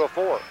 2 of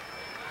 4.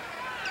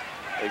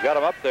 He got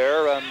him up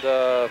there, and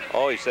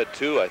oh, he said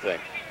 2, I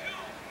think.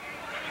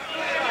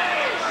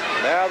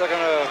 Now they're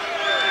gonna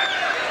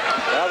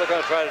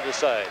try to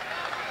decide.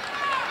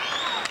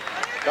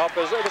 Nope,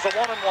 it was a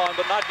 1-and-1,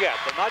 but not yet.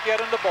 They're not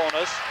yet in the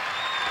bonus.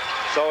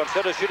 So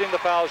instead of shooting the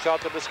foul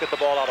shot, they'll just get the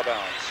ball out of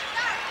bounds.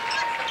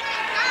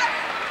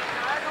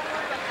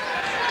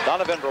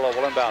 Donovan Vinderloh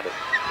will inbound it.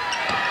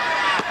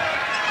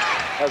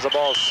 As the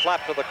ball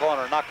slapped to the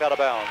corner, knocked out of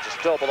bounds. It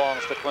still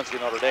belongs to Quincy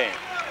Notre Dame.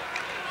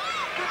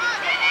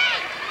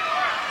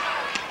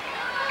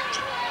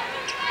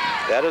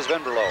 That is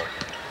Vinderloh.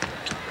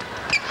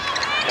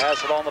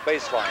 Pass along the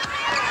baseline.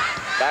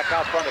 Back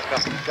out front it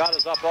comes. Shot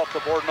is up off the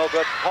board, no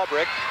good.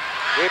 Hubrick.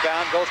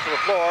 Rebound goes to the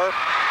floor.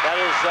 That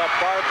is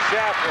Barb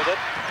Schaff with it.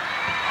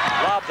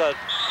 Lobs a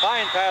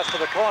fine pass to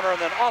the corner and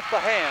then off the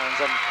hands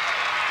and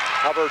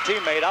of her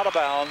teammate out of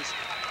bounds.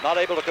 Not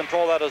able to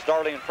control that is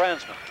Darlene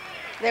Fransman.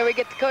 There we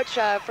get the coach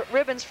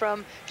ribbons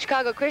from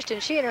Chicago Christian.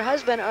 She and her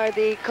husband are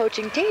the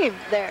coaching team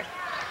there.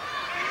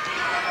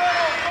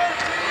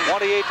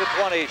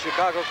 28-20,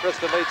 Chicago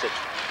Christian leads it.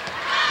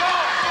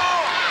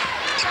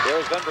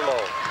 There's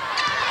Vinderloh.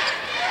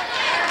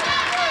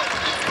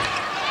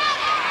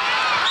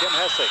 Kim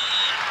Hessig.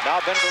 Now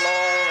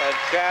Vinderloh and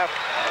Schaff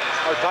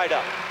are tied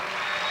up.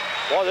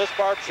 Boy, this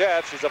Barb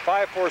Schaff, she's a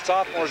 5'4"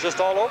 sophomore, is just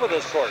all over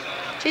this court.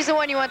 She's the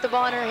one you want the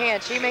ball in her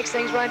hand. She makes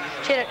things run.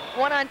 She had it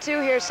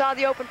 1-on-2 here, saw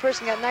the open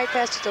person, got night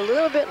pass just a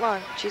little bit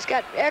long. She's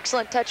got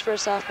excellent touch for a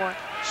sophomore.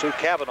 Sue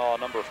Cavanaugh,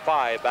 number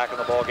 5, back in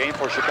the ball game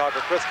for Chicago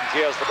Christian. She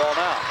has the ball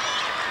now.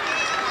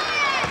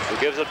 Who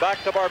gives it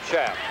back to Barb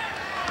Schaff.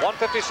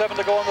 1:57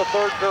 to go in the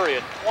third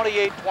period.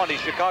 28-20,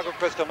 Chicago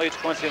Christian leads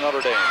Quincy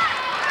Notre Dame.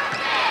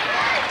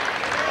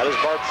 That is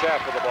Barb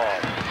Schaff with the ball.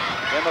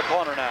 In the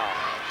corner now.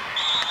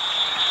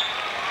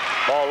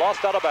 Ball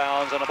lost out of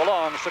bounds, and it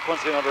belongs to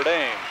Quincy Notre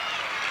Dame.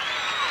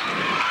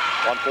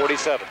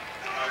 147.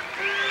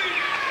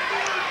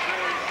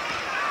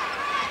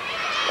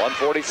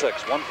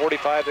 146,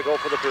 145 to go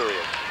for the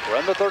period. We're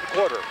in the third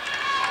quarter.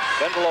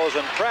 Vinderloh is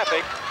in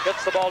traffic,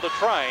 gets the ball to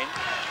Trine.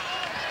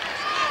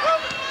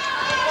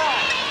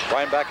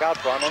 Trine back out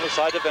front on the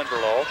side to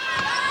Vinderloh.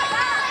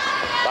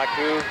 Back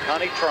to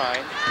Connie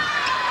Trine.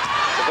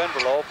 To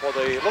Vinderloh for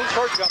the little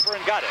short jumper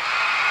and got it.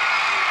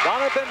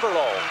 Donna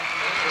Vinderloh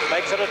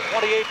makes it a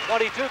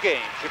 28-22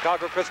 game.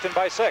 Chicago Christian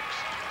by 6.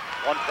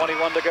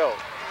 1:21 to go.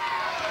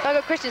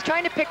 Chicago Christian's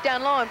trying to pick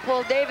down low and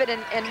pull David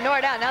and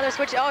Nort out. Now they're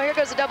switching. Oh, here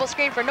goes the double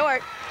screen for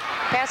Nort.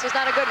 Pass was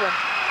not a good one.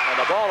 And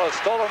the ball is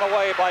stolen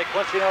away by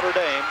Quincy Notre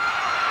Dame.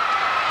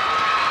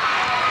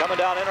 Coming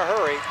down in a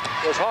hurry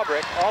was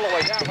Hubrick all the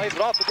way down, lays it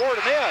off the board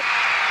and in.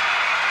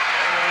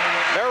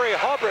 Mary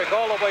Hubrick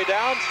all the way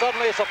down.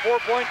 Suddenly it's a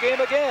 4-point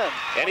game again.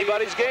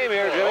 Anybody's game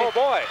here, Jimmy. Oh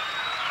boy.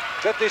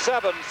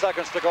 57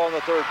 seconds to go in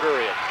the third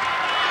period.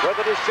 With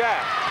it is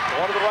Schaff.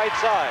 One to the right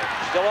side.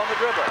 Still on the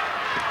dribble.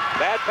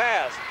 Bad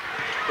pass.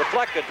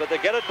 Deflected, but they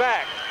get it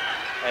back.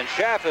 And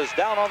Schaff is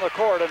down on the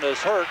court and is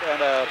hurt.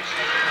 And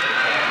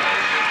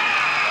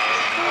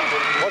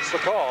what's the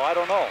call? I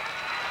don't know.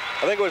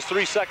 I think it was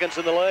 3 seconds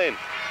in the lane.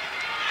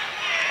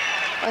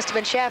 Must have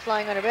been Schaff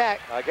lying on her back.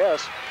 I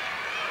guess.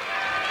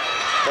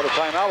 But a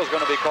timeout was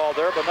going to be called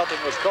there, but nothing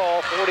was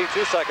called.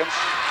 42 seconds.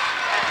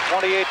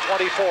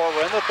 28-24.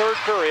 We're in the third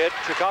period.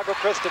 Chicago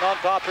Christian on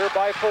top here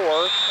by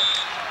 4.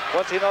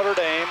 Quincy Notre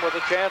Dame with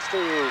a chance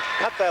to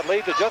cut that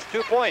lead to just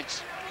 2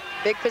 points.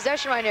 Big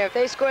possession right here. If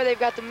they score, they've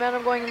got the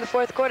momentum going in the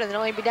fourth quarter. They'll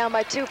only be down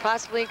by 2,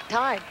 possibly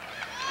tied.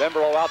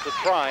 Vinderloh out to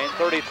Trine.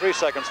 33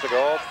 seconds to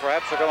go.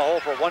 Perhaps they're going to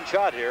hold for one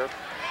shot here.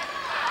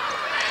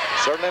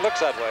 Certainly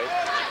looks that way.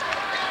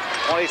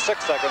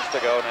 26 seconds to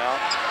go now.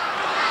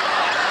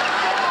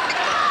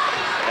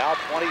 Now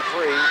 23,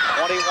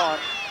 21.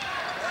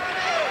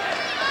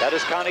 That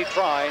is Connie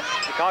Trine.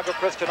 Chicago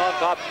Christian on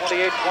top,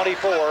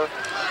 28-24.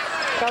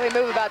 Probably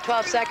move about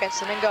 12 seconds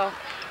and then go.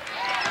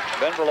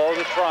 Vinderloh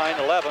to Trine,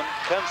 11,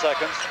 10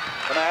 seconds.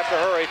 Gonna have to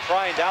hurry.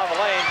 Trine down the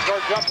lane. Short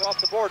jumper off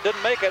the board,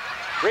 didn't make it.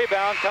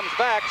 Rebound comes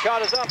back.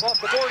 Shot is up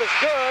off the board, is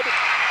good.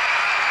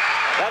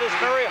 That is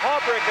Mary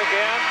Hubrick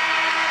again.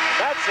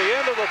 That's the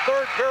end of the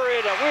third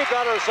period, and we've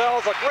got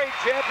ourselves a great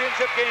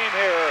championship game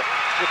here.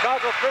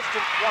 Chicago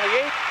Christian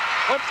 28,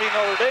 Quincy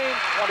Notre Dame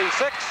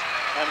 26,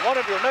 and one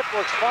of your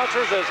network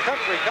sponsors is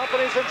Country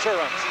Companies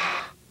Insurance.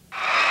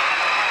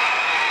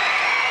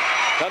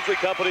 Country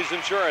Companies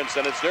Insurance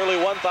and its nearly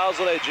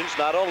 1,000 agents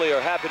not only are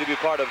happy to be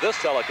part of this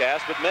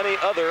telecast, but many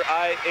other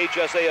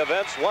IHSA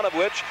events, one of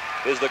which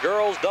is the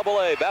Girls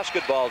AA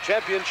Basketball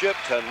Championship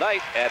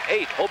tonight at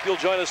 8. Hope you'll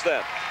join us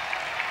then.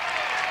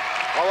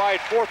 All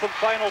right, fourth and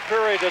final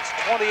period. It's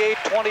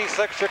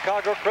 28-26,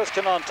 Chicago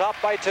Christian on top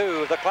by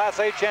 2. The Class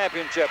A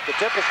championship. The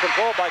tip is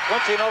controlled by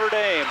Quincy Notre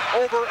Dame.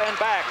 Over and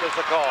back is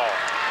the call.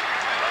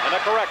 And a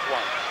correct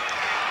one.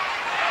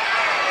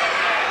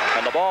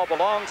 And the ball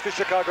belongs to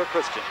Chicago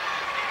Christian.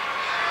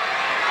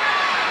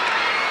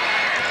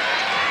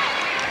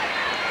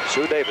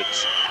 Sue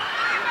Davids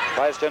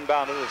tries to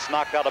inbound it. It's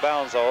knocked out of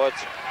bounds, though.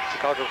 It's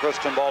Chicago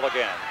Christian ball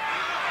again.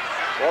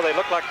 Well, they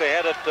looked like they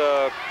had it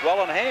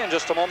well in hand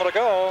just a moment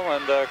ago,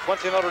 and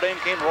Quincy Notre Dame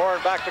came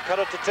roaring back to cut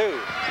it to 2.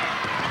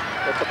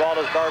 With the ball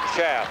is Barb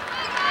Schaff.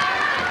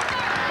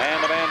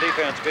 Man-to-man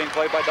defense being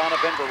played by Donna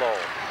Vinverlow.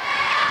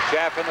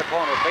 Schaff in the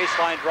corner,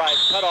 baseline drive,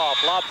 cut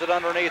off, lobs it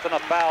underneath, and a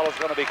foul is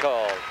going to be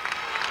called.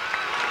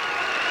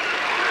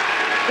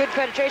 Good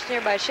penetration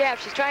here by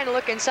Schaff. She's trying to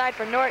look inside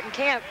for Norton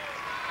Camp.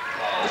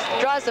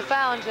 Draws the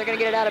foul, and they're going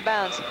to get it out of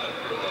bounds.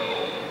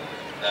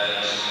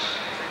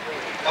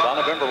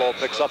 Donna Vinverlow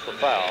picks up the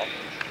foul.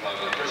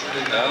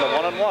 And the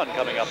 1-and-1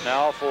 coming up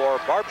now for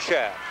Barb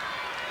Schaff.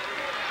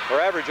 Her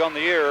average on the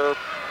year,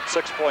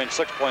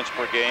 6.6 points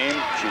per game.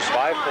 She's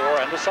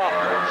 5'4" and a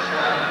sophomore.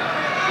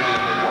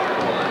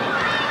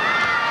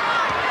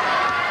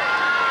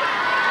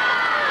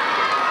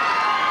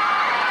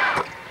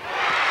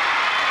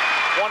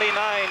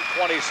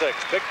 29-26.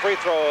 Big free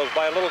throws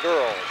by a little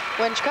girl.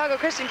 When Chicago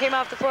Christian came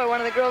off the floor,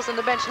 one of the girls on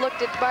the bench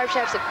looked at Barb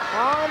Schaff and said,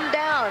 calm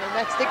down, and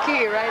that's the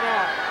key right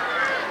now.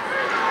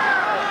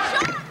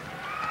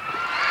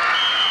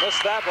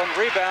 Missed that one.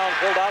 Rebound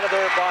pulled out of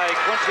there by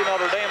Quincy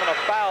Notre Dame, and a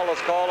foul is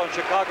called on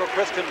Chicago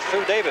Christian's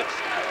Sue Davids.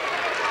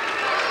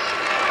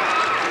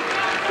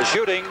 The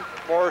shooting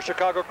for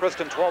Chicago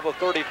Christian, 12 of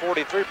 30,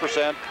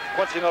 43%.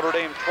 Quincy Notre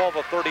Dame, 12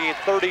 of 38,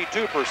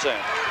 32%.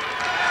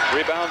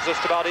 Rebounds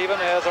just about even,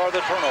 as are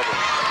the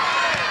turnovers.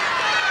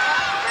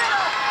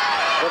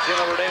 Quincy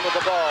Notre Dame with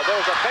the ball.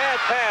 There's a bad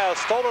pass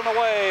stolen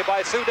away by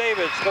Sue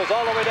Davids. Goes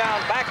all the way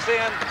down, backs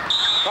in,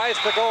 tries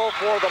to go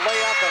for the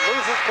layup and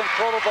loses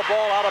control of the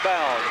ball out of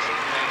bounds.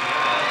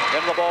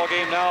 In the ball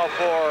game now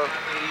for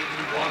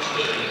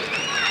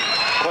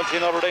Quincy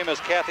Notre Dame is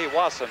Kathy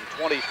Wasson,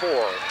 24,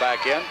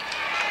 back in.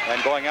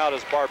 And going out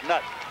is Barb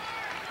Nutt.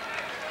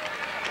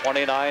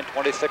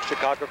 29-26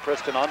 Chicago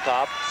Christian on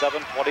top,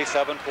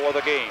 7:27 for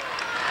the game.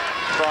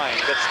 Trine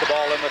gets the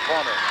ball in the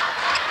corner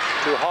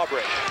to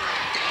Haubrich.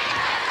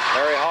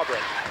 Mary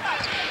Haubrich.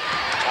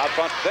 Out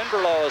front,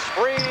 Vinverlow is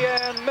free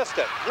and missed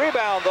it.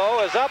 Rebound,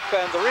 though, is up,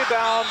 and the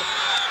rebound,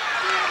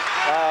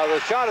 the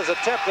shot is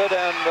attempted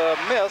and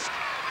missed.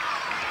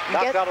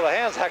 Knocked out of the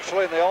hands,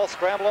 actually, and they all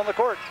scramble on the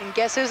court. And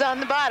guess who's on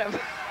the bottom?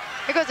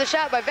 Here goes a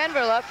shot by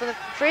Vinverlow up from the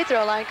free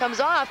throw line, comes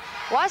off.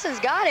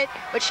 Watson's got it,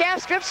 but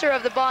Schaff strips her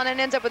of the ball and then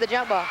ends up with a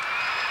jump ball.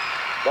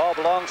 Ball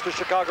belongs to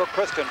Chicago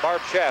Christian.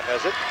 Barb Schaff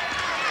has it.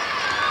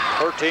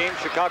 Her team,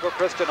 Chicago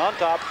Christian on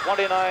top,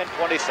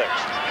 29-26.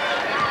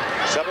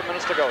 7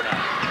 minutes to go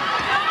now.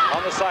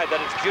 On the side,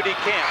 that is Judy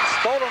Camp.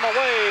 Stolen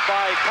away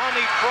by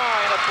Connie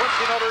Trine of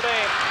Quincy Notre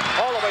Dame.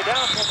 All the way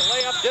down for the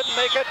layup, didn't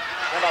make it,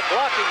 and a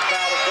blocking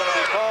foul is going to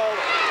be called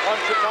on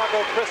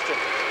Chicago Christian.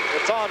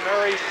 It's on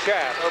Mary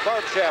Schaff, or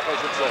Barb Schaff, I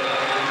should say.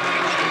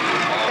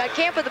 Got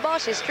Camp with the ball.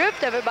 She's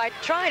stripped of it by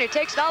Trine, who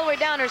takes it all the way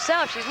down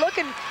herself. She's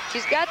looking,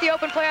 she's got the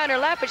open player on her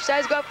lap, but she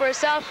decides to go up for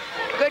herself.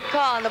 Good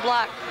call on the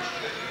block.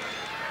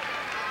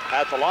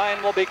 At the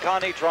line will be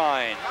Connie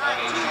Trine.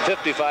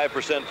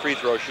 55% free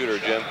throw shooter,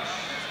 Jim.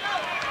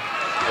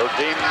 Her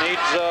team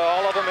needs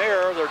all of them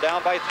here. They're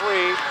down by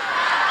 3.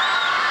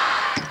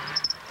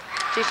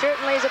 She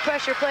certainly is a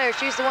pressure player.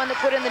 She's the one that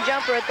put in the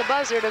jumper at the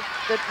buzzer to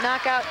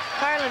knock out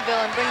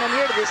Carlinville and bring them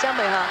here to the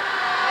Assembly Hall.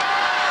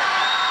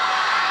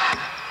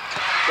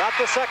 Got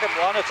the second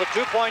one. It's a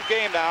 2-point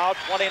game now,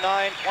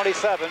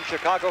 29-27.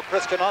 Chicago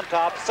Christian on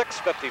top,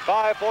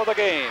 6:55 for the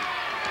game.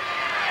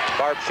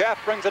 Barb Schaff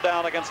brings it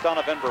down against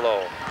Donna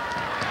Vinverlow.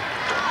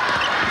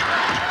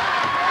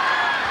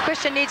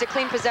 Christian needs a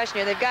clean possession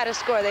here. They've got to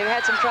score. They've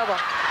had some trouble.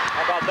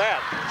 How about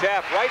that?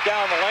 Schaff right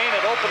down the lane.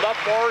 It opened up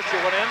for her. She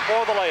went in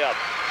for the layup.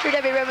 Sure,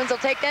 Debbie Ribbons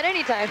will take that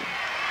anytime.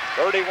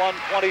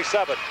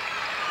 31-27.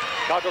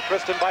 Chicago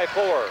Christian by 4.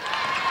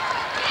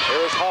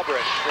 Here's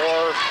Haubrich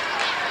for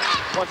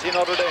Quincy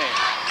Notre Dame.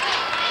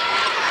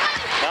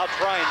 Now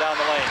Trine down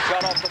the lane.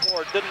 Shot off the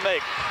board. Didn't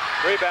make.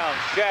 Rebound.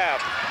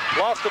 Schaff.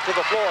 Lost it to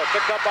the floor.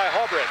 Picked up by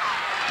Haubrich.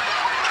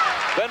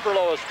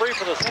 Vinverlow is free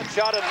for the set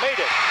shot and made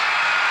it.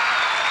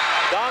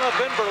 Donna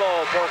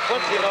Vinverlow for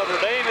Quincy Notre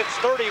Dame. It's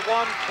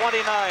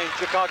 31-29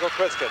 Chicago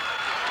Christian.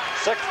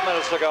 6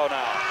 minutes to go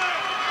now.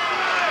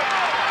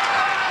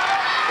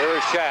 Here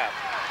is Schaff.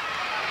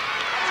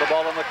 The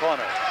ball in the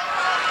corner.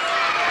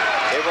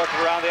 They work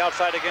around the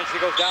outside again. She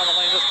goes down the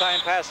lane. This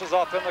time passes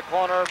off in the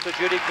corner to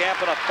Judy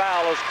Camp, and a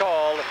foul is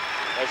called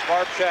as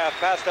Barb Schaff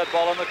passed that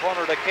ball in the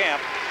corner to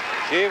Camp.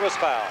 She was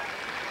fouled.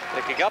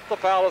 Picking up the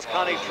foul is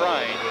Connie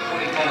Trine.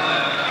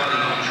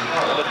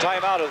 The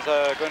timeout is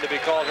going to be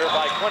called here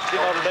by Quincy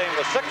Notre Dame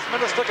with 6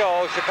 minutes to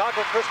go.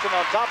 Chicago Christian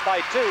on top by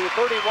 2,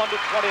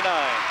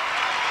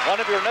 31-29. One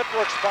of your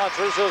network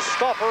sponsors is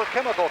Stauffer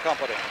Chemical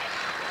Company.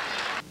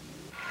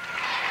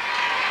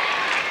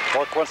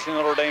 For Quincy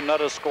Notre Dame,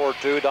 Nutt has scored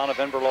 2. Donna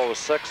Vinverlow is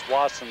 6.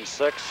 Wasson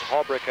 6.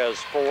 Haubrich has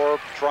 4.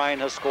 Trine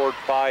has scored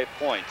 5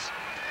 points.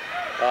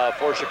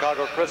 For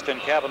Chicago Christian,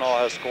 Cavanaugh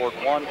has scored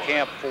 1.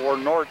 Camp 4.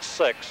 Nord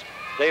 6.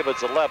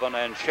 Davids 11.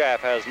 And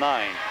Schaff has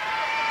 9.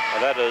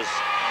 And that is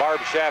Barb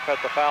Schaff at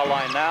the foul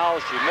line now.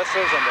 She misses,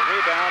 and the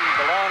rebound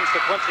belongs to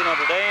Quincy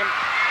Notre Dame.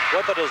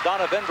 With it is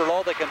Donna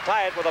Vinverlow. They can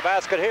tie it with a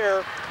basket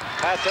here.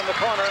 Pass in the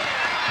corner.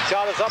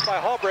 Shot is up by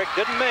Holbrick,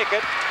 didn't make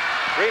it.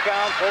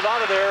 Rebound pulled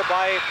out of there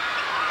by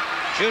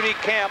Judy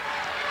Camp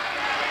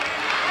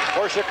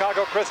for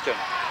Chicago Christian.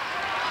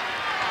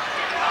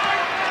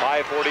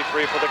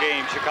 5:43 for the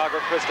game. Chicago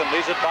Christian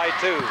leads it by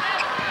 2.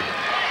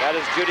 That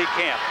is Judy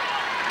Camp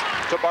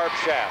to Barb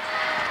Schaff.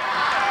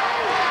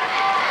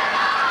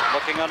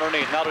 Looking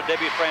underneath, now to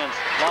Debbie Franz.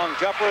 Long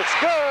jumper, it's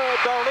good.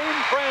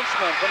 Darlene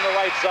Franzman from the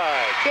right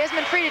side. She has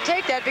been free to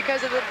take that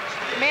because of the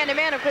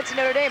man-to-man of Quincy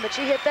Notre Dame, but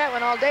she hit that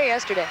one all day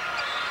yesterday.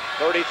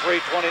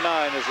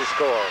 33-29 is the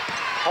score.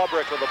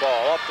 Hubrick with the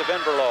ball, up to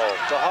Vinberlow,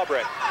 to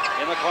Hubrick,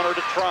 in the corner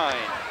to Trine.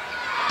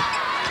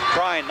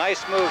 Trine,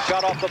 nice move,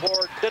 shot off the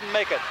board, didn't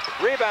make it.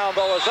 Rebound,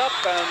 though, is up,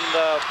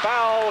 and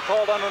foul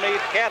called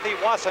underneath. Kathy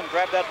Wasson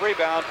grabbed that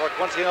rebound for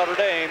Quincy Notre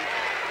Dame,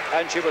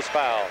 and she was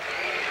fouled.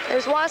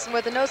 There's Wasson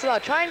with the nose low.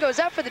 Trine goes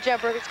up for the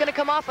jumper. It's going to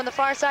come off on the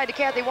far side to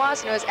Kathy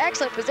Wasson, who has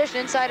excellent position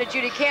inside of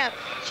Judy Camp.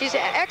 She's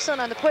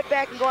excellent on the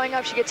putback and going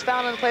up. She gets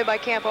fouled on the play by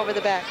Camp over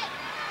the back.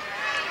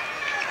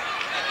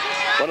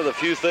 One of the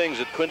few things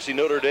that Quincy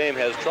Notre Dame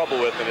has trouble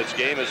with in its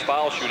game is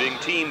foul shooting.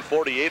 Team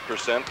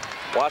 48%,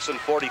 Wasson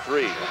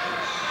 43. We'll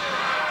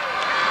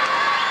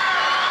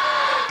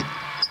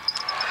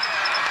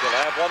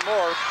have one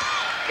more.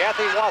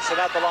 Kathy Wasson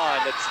at the line.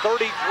 It's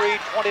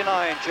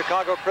 33-29.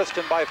 Chicago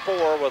Christian by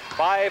 4 with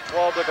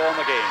 5:12 to go in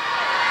the game.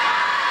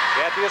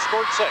 Kathy has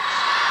scored 6.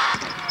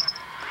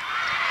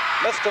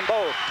 Missed them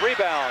both.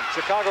 Rebound.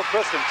 Chicago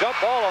Christian. Jump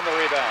ball on the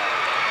rebound.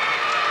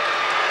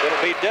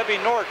 It'll be Debbie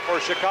Nort for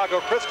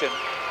Chicago Christian.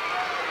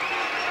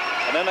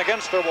 And then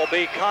against her will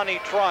be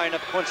Connie Trine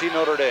of Quincy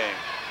Notre Dame.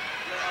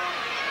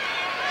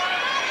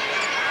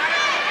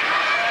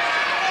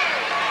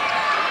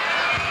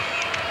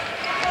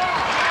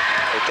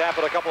 Tap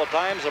it a couple of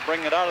times and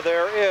bring it out of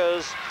there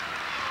is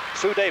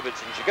Sue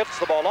Davidson. She gets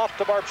the ball off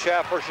to Barb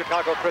Schaff for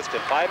Chicago Christian.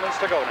 5 minutes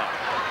to go now.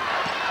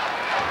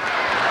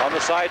 On the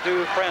side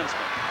to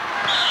Franzman.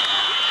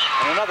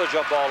 And another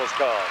jump ball is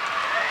called.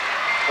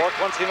 For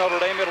Quincy Notre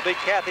Dame, it'll be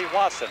Kathy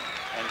Wasson.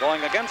 And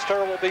going against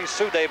her will be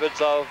Sue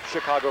Davids of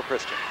Chicago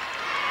Christian.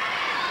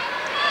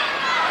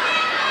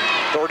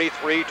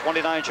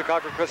 33-29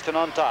 Chicago Christian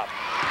on top.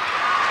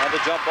 And the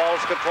jump ball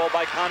is controlled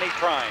by Connie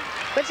Trine.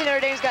 Quincy Notre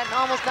Dame's gotten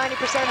almost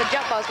 90% of the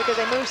jump balls because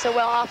they move so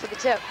well off of the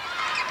tip.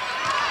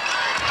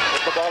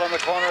 With the ball in the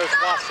corner is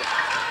Wasson.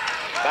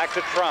 Back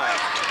to Trine.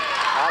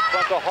 Out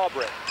front to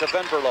Hubrick, to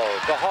Vinberlow,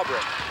 to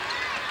Hubrick,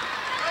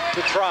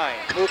 to Trine.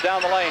 Move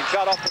down the lane,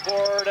 shot off the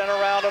board and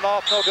around and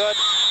off, no good.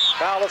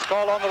 Foul is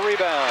called on the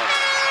rebound.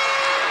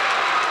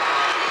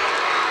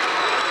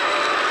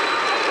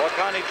 Well,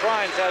 Connie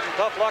Trine's had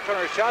tough luck on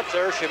her shots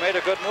there. She made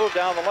a good move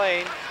down the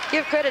lane.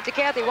 Give credit to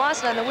Kathy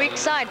Wasson on the weak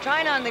side,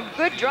 trying on the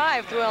good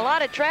drive through a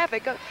lot of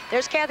traffic.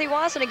 There's Kathy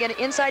Wasson again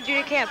inside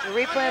Judy Camp, the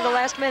replay of the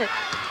last minute.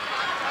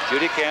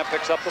 Judy Camp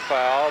picks up the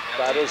foul.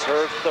 That is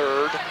her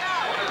 3rd.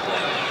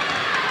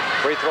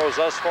 Free throws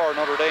thus far,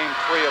 Notre Dame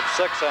 3 of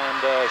 6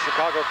 and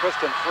Chicago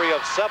Christian 3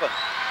 of 7.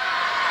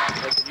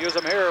 They can use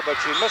them here, but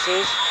she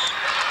misses.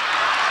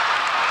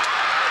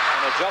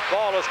 And a jump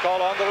ball is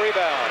called on the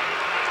rebound.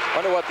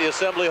 Wonder what the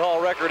Assembly Hall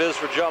record is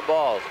for jump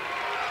balls.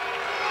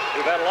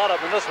 We've had a lot of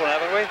them in this one,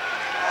 haven't we?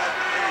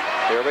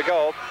 Here we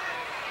go.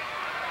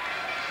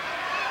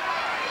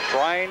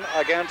 Trine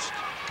against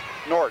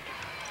Nort.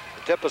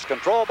 The tip is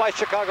controlled by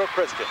Chicago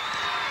Christian.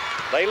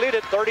 They lead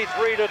it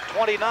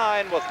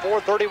 33-29 with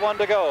 4:31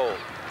 to go.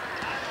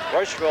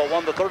 Rushville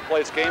won the 3rd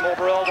place game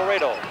over El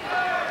Dorado.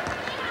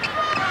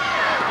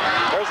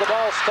 There's the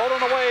ball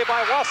stolen away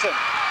by Wasson.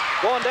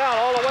 Going down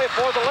all the way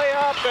for the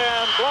layup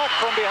and blocked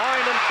from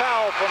behind and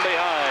fouled from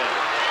behind.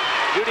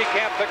 Judy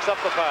Camp picks up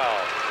the foul.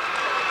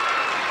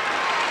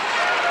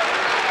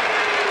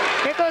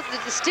 Here goes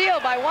the steal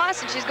by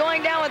Wasson. She's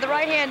going down with the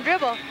right-hand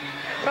dribble.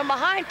 From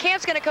behind,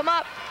 Camp's going to come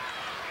up.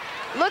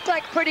 Looked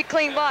like a pretty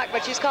clean block,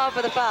 but she's called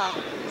for the foul.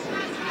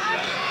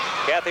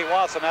 Kathy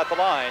Wasson at the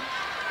line.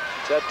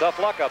 She's had tough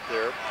luck up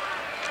there.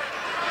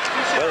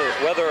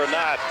 Whether or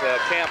not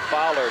Camp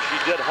fouled her, she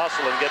did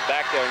hustle and get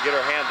back there and get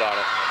her hand on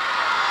it.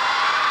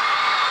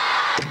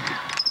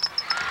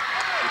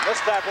 She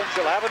missed that one.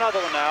 She'll have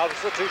another one now. This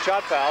is a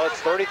 2-shot foul.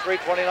 It's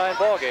 33-29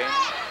 ball game.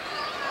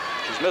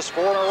 She's missed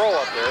 4 in a row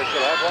up there.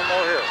 She'll have one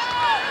more here.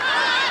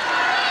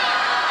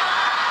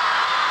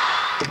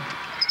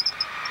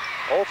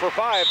 0 for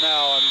 5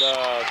 now, and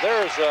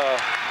there's a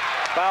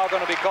foul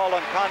going to be called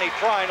on Connie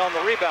Trine on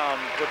the rebound,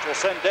 which will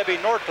send Debbie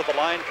Nort to the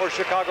line for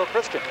Chicago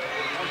Christian.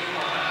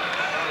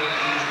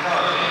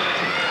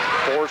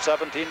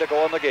 4:17 to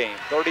go in the game.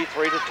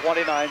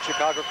 33-29,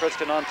 Chicago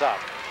Christian on top.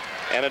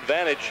 An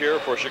advantage here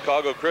for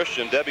Chicago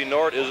Christian. Debbie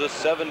Nort is a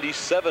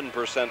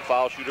 77%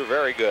 foul shooter.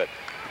 Very good.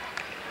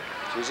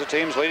 She's the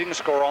team's leading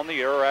scorer on the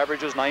year. Her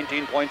average is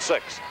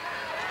 19.6.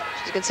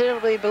 She's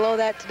considerably below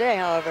that today,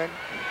 however.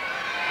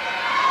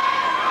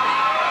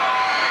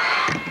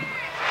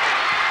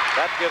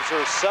 That gives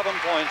her 7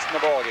 points in the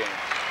ball game.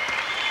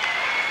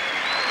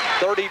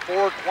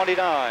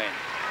 34-29.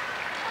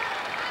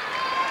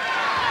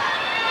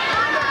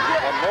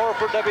 One more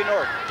for Debbie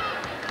Nort.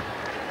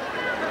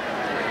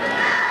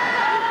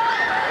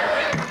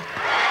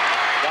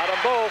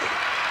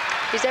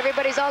 He's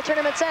everybody's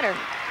all-tournament center.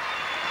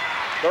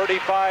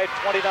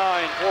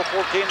 35-29,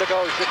 4:14 to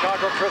go.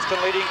 Chicago Christian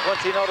leading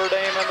Quincy Notre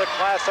Dame in the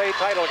Class A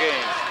title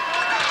game.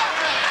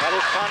 That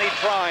is Connie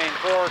Trine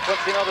for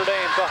Quincy Notre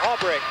Dame to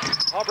Haubrich.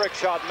 Haubrich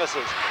shot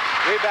misses.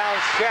 Rebound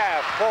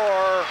Schaff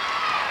for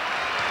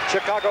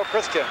Chicago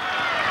Christian.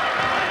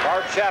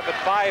 Barb Schaff at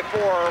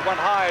 5'4", went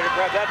high to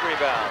grab that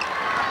rebound.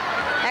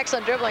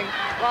 Excellent dribbling.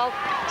 Well,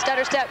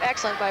 stutter step,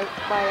 excellent by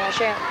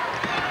Schaff.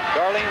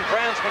 Darlene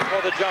Franzman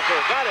for the jumper.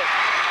 Got it.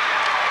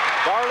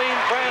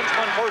 Darlene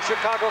Franzman for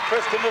Chicago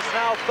Christian is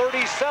now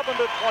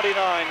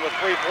 37-29 with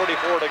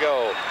 3:44 to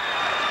go.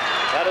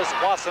 That is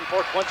Wasson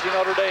for Quincy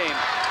Notre Dame.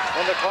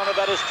 In the corner,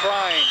 that is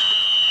Trine.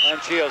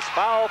 And she is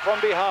fouled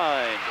from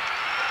behind.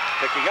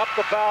 Picking up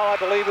the foul, I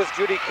believe, is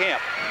Judy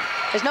Camp.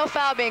 There's no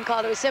foul being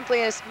called. It was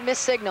simply a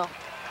missed signal.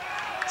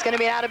 It's going to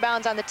be out of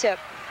bounds on the tip,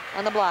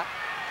 on the block.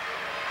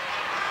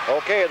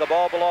 Okay, the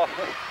ball belongs.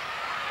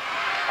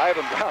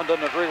 Ivan Brown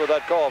doesn't agree with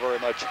that call very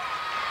much.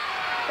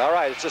 All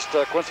right, it's just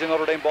Quincy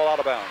Notre Dame ball out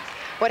of bounds.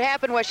 What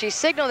happened was she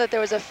signaled that there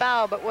was a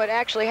foul, but what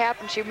actually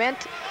happened, she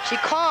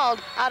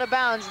called out of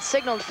bounds and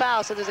signaled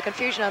foul, so there's a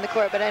confusion on the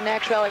court, but in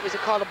actuality it was a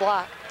call to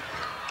block.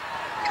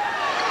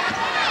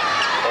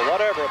 Well,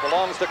 whatever, it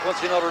belongs to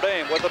Quincy Notre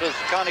Dame. With it is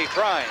Connie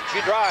Trine.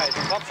 She drives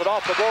and pumps it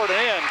off the board and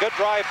in. Good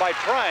drive by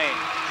Trine.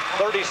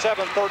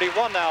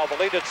 37-31 now, the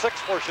lead at 6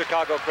 for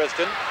Chicago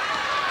Christian.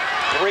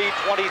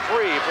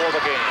 3:23 for the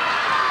game.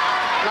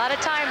 A lot of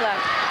time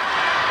left.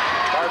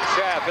 Barb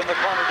Schaff in the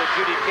corner to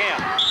Judy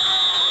Camp.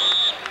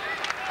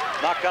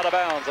 Knocked out of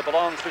bounds. It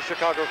belongs to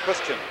Chicago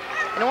Christian.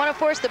 I don't want to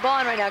force the ball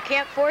in right now.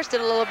 Camp forced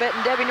it a little bit,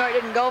 and Debbie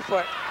Norton didn't go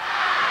for it.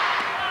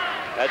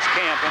 That's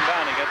Camp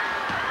inbounding it.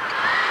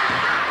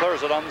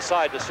 Clears it on the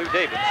side to Sue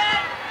Davis.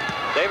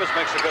 Davis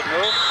makes a good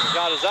move.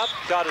 Shot is up.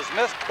 Shot is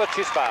missed, but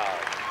she's fouled.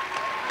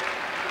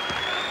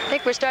 I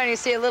think we're starting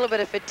to see a little bit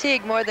of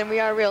fatigue more than we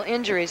are real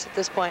injuries at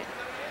this point.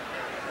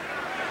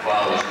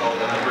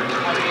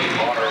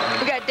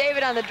 We got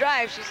David on the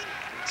drive. She's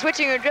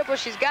switching her dribble.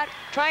 She's got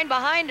Trine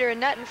behind her and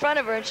Nutt in front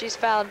of her, and she's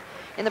fouled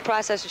in the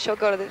process. She'll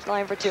go to the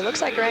line for 2.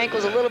 Looks like her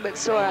ankle's a little bit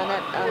sore on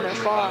that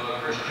fall.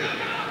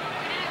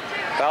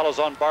 Foul is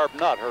on Barb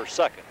Nutt, her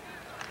second.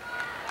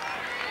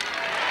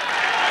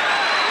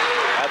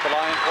 At the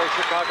line for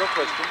Chicago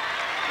Christian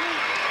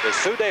is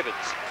Sue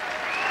Davis.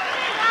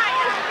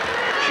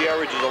 She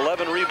averages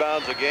 11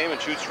 rebounds a game and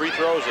shoots free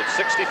throws at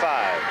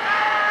 65.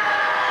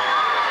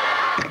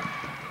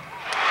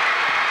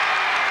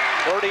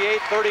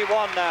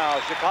 38-31 now.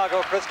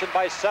 Chicago Christian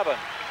by 7.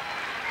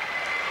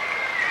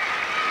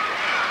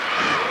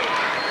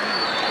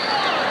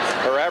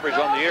 Her average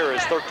on the year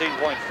is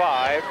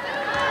 13.5.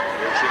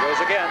 Here she goes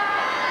again.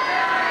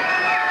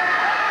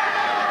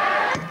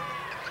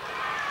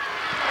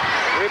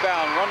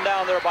 Rebound run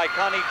down there by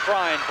Connie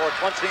Trine for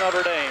Quincy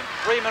Notre Dame.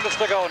 3 minutes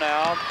to go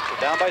now. We're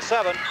down by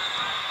 7.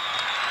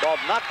 Ball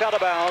knocked out of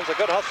bounds. A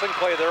good hustling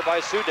play there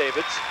by Sue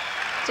Davids.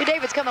 Sue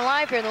Davids come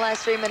alive here in the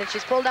last 3 minutes.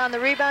 She's pulled down the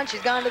rebound.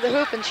 She's gone to the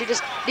hoop, and she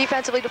just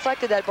defensively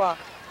deflected that ball.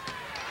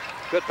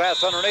 Good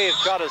pass underneath.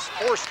 Shot is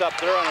forced up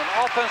there, and an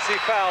offensive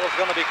foul is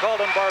going to be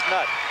called on Barb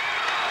Nutt.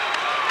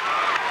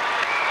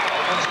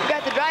 We've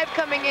got the drive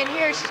coming in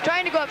here. She's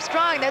trying to go up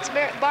strong. That's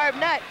Barb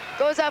Nutt.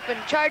 Goes up and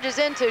charges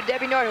into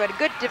Debbie Norton, who had a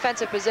good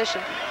defensive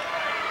position.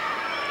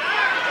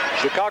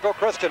 Chicago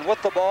Christian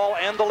with the ball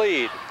and the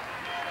lead.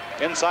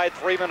 Inside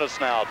 3 minutes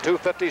now,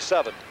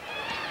 2:57.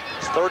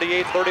 It's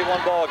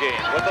 38-31 ball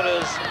game. With it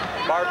is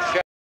Barb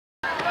Schaff.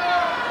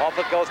 Off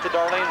it goes to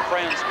Darlene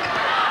Franzman.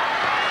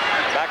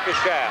 Back to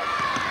Schaff.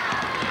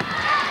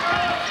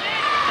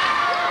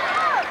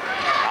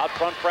 Out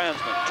front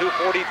Franzman.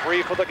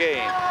 2:43 for the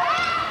game.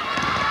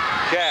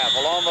 Schaff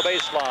along the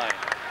baseline.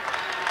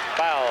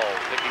 Foul.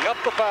 Picking up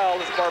the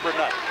foul is Barbara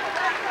Nutt.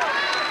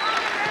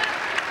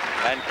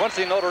 And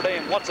Quincy Notre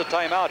Dame wants a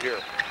timeout here.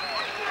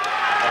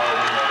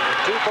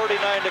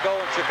 2:39 to go,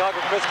 and Chicago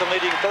Christian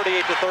leading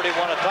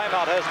 38-31. A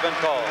timeout has been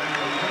called.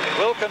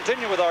 We'll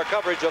continue with our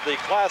coverage of the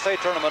Class A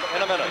tournament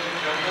in a minute.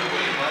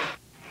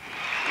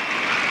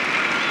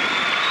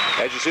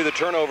 As you see the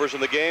turnovers in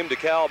the game,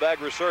 DeKalb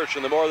Ag Research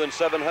and the more than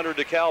 700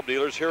 DeKalb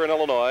dealers here in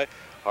Illinois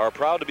are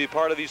proud to be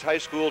part of these high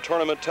school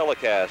tournament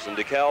telecasts, and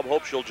DeKalb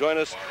hopes you'll join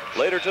us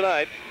later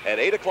tonight at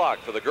 8 o'clock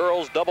for the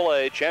girls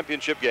AA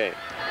championship game.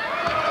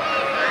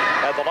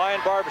 At the line,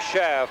 Barb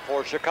Schaff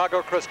for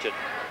Chicago Christian.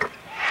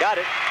 Got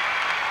it.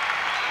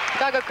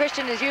 Chicago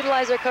Christian has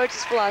utilized their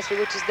coach's philosophy,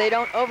 which is they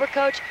don't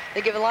overcoach.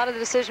 They give a lot of the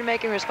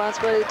decision-making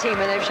responsibility to the team,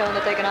 and they've shown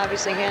that they can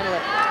obviously handle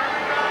it.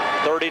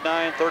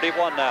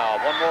 39-31 now.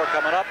 One more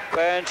coming up,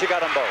 and she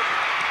got them both.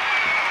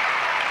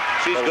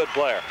 She's a good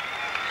player.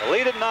 The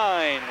lead at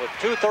 9 with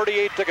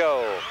 2:38 to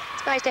go.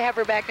 It's nice to have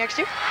her back next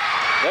year.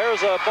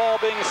 There's a ball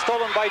being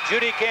stolen by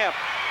Judy Camp.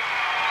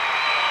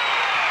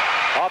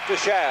 Off to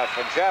Schaff,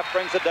 and Schaff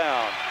brings it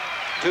down.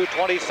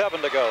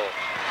 2:27 to go.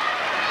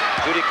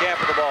 Judy Camp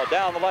with the ball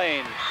down the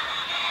lane.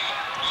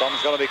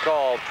 Something's going to be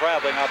called.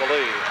 Traveling, I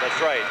believe. That's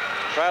right.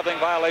 Traveling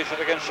violation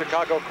against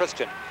Chicago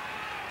Christian.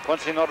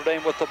 Quincy Notre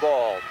Dame with the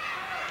ball.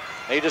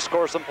 Need to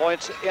score some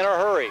points in a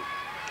hurry.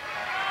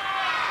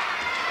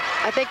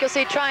 I think you'll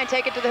see Trine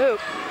take it to the hoop.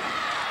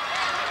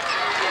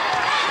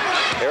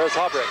 Here's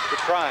Hubrick to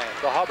Trine,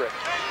 to Hubrick.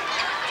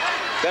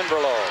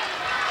 Benberlow,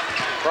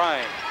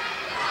 Trine.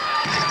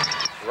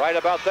 Right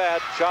about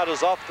that. Shot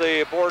is off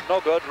the board, no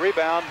good.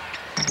 Rebound.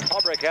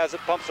 Hubrick has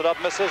it, pumps it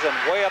up, misses,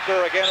 and way up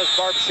there again is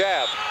Barb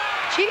Schaaf.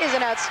 She is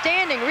an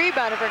outstanding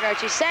rebounder for her.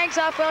 She sags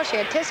off well, she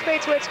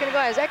anticipates where it's going to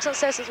go, has excellent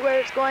sense of where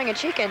it's going, and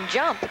she can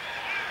jump.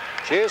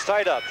 She is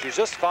tied up. She's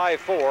just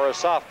 5'4", a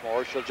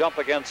sophomore. She'll jump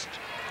against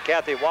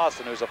Kathy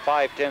Wasson, who's a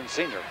 5'10"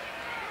 senior.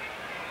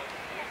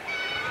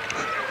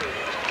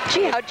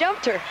 She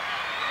out-jumped her.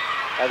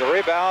 And the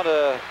rebound,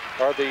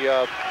 or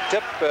the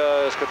tip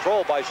is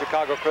controlled by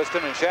Chicago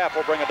Christian, and Schaaf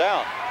will bring it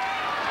down.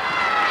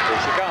 Here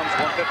she comes,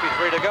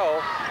 1:53 to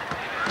go.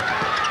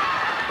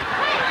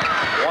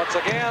 Once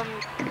again,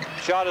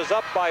 shot is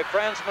up by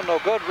Fransman, no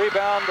good.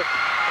 Rebound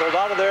pulled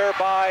out of there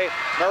by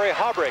Mary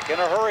Hubrick. In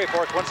a hurry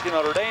for Quincy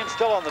Notre Dame,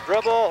 still on the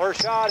dribble. Her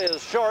shot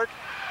is short.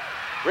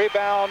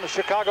 Rebound,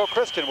 Chicago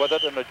Christian with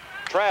it, and the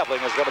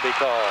traveling is going to be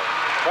called.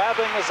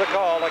 Traveling is the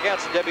call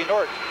against Debbie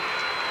Norton.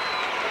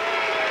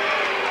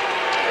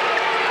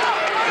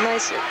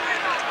 Nice.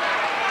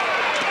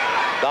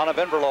 Donna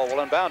Benberlow will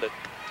inbound it.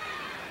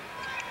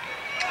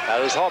 That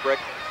is Hubrick.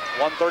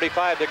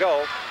 1:35 to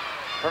go.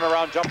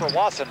 Turnaround jumper,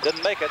 Wasson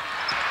didn't make it.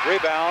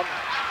 Rebound,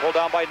 pulled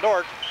down by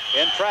Nort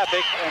in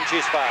traffic, and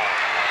she's fouled.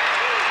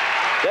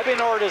 Debbie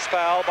Nort is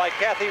fouled by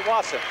Kathy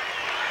Wasson.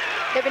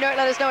 Debbie Nort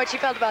let us know what she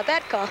felt about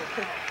that call.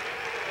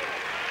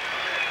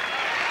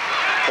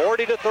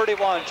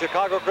 40-31,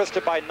 Chicago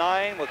Christian by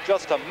 9 with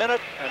just a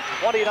minute and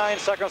 29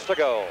 seconds to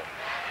go.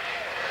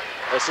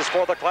 This is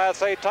for the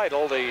Class A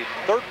title. The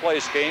third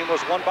place game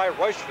was won by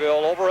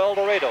Rushville over El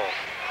Dorado.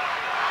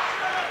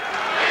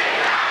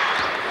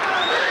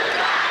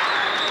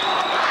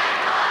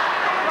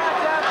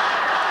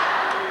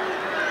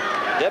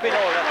 Debbie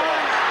Nord at the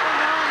line.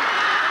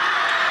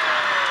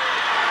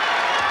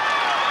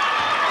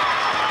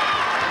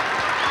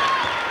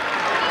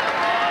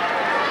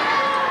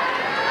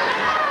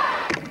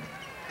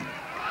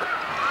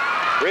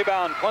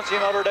 Rebound, Quincy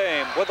Notre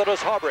Dame. With it is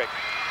Hubrick.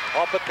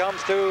 Off it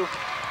comes to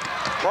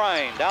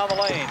Trine, down the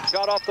lane.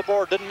 Shot off the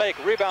board, didn't make.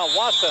 Rebound,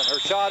 Wasson. Her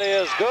shot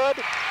is good.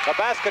 The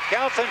basket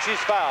counts, and she's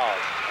fouled.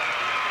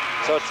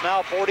 So it's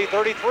now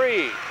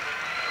 40-33.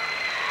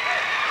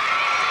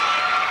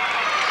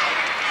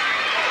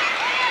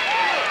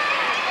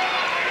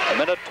 A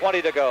minute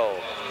 20 to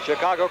go.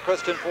 Chicago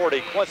Christian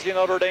 40, Quincy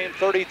Notre Dame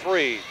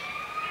 33.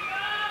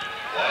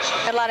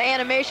 Got a lot of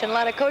animation, a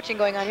lot of coaching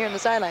going on here in the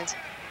sidelines.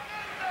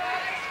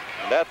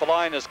 And at the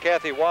line is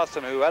Kathy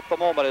Wasson, who at the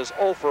moment is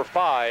 0 for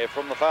 5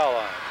 from the foul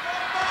line.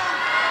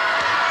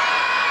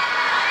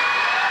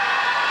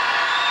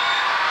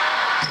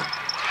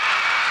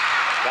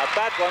 Got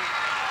that one.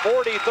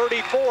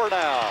 40-34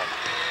 now.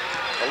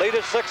 The lead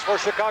is 6 for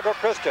Chicago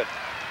Christian.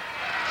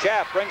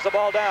 Schaaf brings the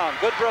ball down.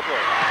 Good dribble.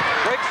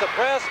 Breaks the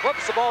press,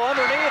 whips the ball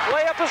underneath.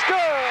 Layup is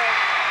good.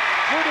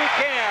 Judy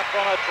Camp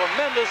on a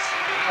tremendous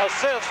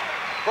assist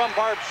from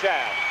Barb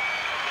Schaaf.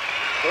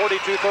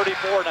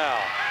 42-34 now.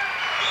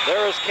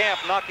 There is Camp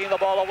knocking the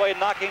ball away,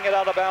 knocking it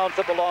out of bounds.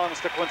 It belongs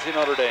to Quincy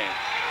Notre Dame.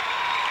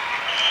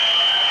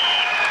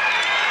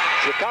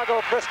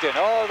 Chicago Christian,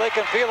 oh, they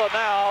can feel it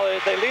now.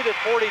 They lead at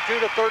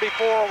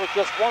 42-34 with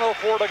just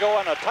 1:04 to go,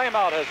 and a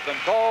timeout has been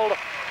called.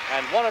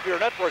 And one of your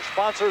network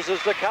sponsors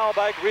is the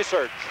Calbag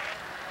Research.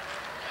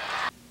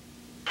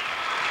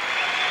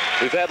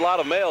 We've had a lot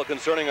of mail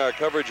concerning our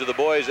coverage of the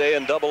boys A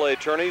and AA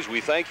tourneys.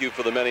 We thank you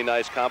for the many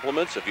nice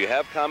compliments. If you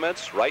have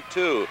comments, write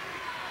to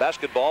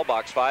Basketball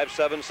Box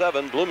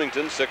 577,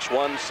 Bloomington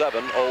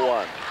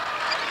 61701.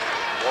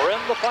 We're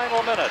in the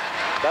final minute.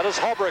 That is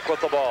Hubrick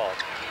with the ball.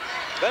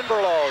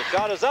 Benberlow,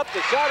 shot is up, the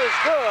shot is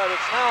good.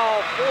 It's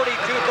now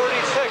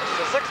 42-36,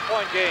 a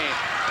 6-point game.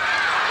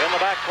 In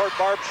the backcourt,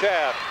 Barb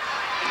Schaaf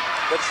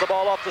gets the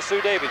ball off to Sue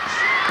Davies.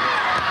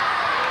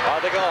 Are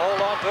they going to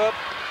hold on to it?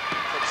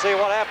 Let's see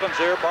what happens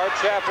here. Barb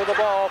Schaaf with the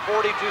ball,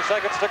 42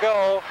 seconds to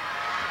go.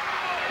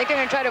 I think they're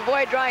going to try to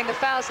avoid drawing the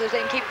foul so they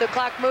can keep the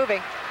clock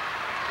moving.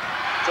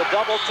 It's a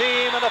double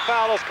team, and a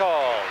foul is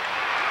called.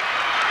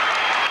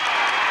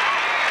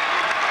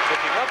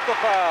 Picking up the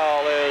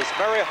foul is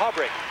Mary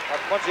Hubrick of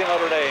Quincy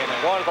Notre Dame,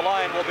 and going to the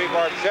line will be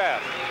Barb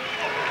Schaaf.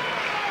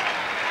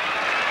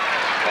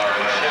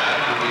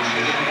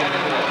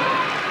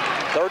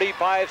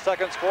 35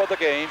 seconds for the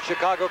game.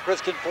 Chicago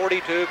Christian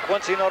 42,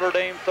 Quincy Notre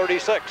Dame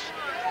 36.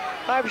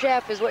 Barb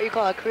Schaaf is what you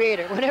call a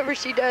creator. Whenever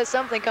she does,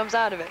 something comes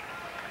out of it.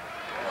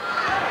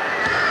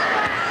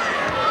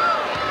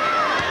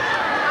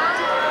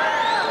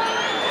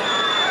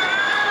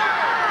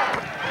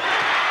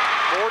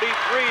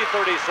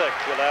 43-36.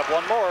 We'll have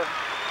one more.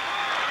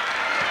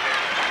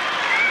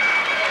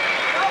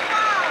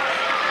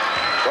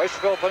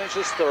 Rushville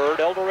finishes third,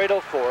 El Dorado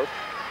fourth.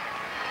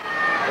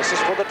 This is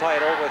for the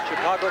title with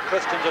Chicago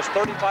Christian just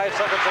 35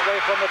 seconds away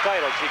from the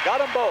title. She got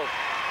them both.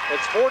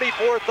 It's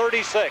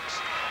 44-36.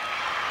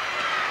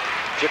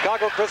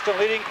 Chicago Christian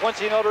leading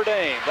Quincy Notre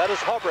Dame. That is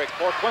Hubrick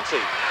for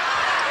Quincy.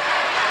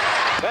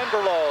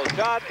 Venderlow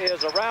shot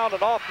is around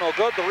and off, no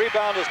good. The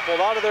rebound is pulled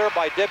out of there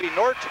by Debbie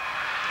Notre.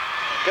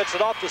 Gets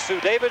it off to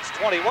Sue Davids,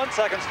 21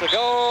 seconds to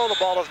go. The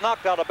ball is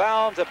knocked out of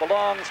bounds. It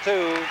belongs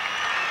to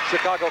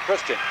Chicago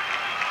Christian.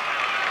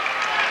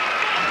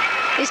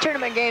 These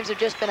tournament games have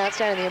just been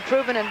outstanding. The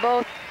improvement in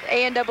both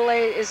A and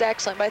AA is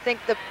excellent, but I think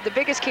the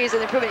biggest key is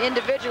the improvement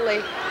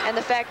individually and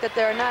the fact that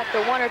there are not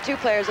the one or two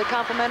players, the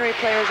complementary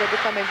players are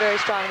becoming very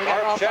strong. We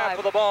got all Schaff five.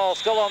 with the ball,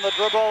 still on the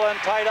dribble and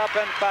tied up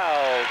and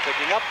fouled.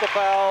 Picking up the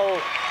foul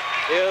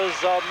is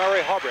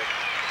Mary Harbrick.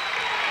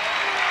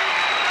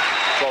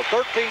 So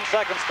 13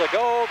 seconds to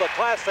go. The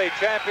Class A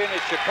champion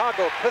is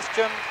Chicago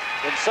Christian.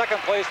 In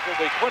second place will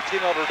be Quincy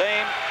Notre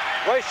Dame.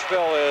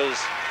 Rushville is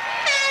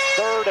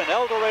third and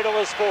El Dorado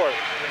is fourth.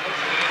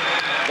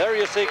 There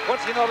you see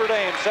Quincy Notre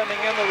Dame sending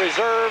in the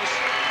reserves.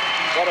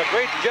 What a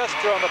great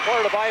gesture on the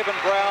part of Ivan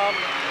Brown,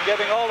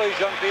 giving all these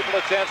young people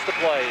a chance to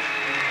play.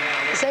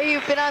 Say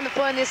you've been on the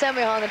floor in the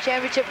Assembly Hall in the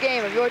championship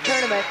game of your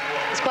tournament.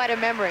 It's quite a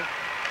memory.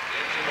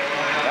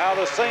 Now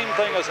the same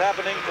thing is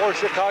happening for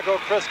Chicago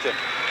Christian.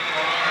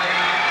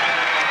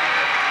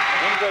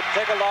 Ingrid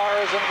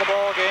Tegelar is in the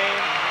ball game.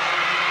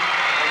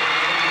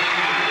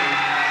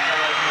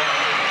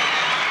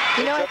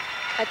 You know what?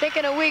 I think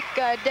in a week,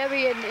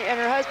 Debbie and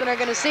her husband are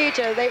going to see each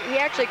other. He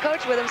actually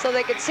coached with them so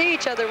they could see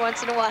each other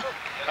once in a while.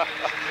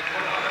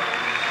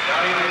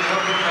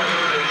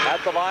 At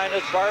the line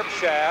is Barb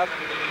Schaff.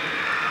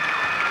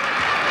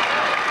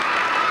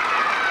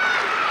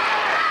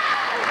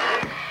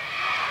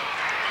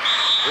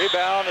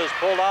 Rebound is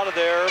pulled out of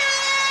there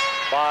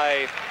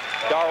by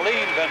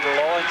Darlene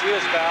Venderlow, and she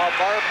is fouled.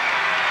 Barb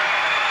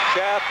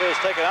Schaff is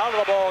taken out of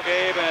the ball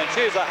game, and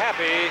she's a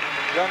happy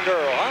young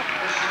girl, huh?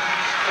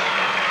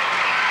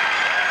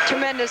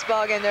 Tremendous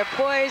ball game. They're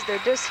poised,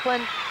 they're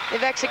disciplined.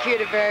 They've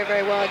executed very,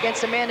 very well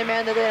against a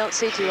man-to-man that they don't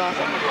see too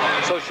often.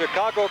 So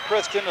Chicago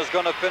Christian is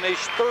going to finish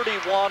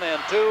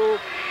 31-2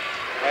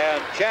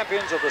 and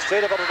champions of the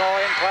state of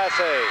Illinois in Class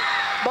A.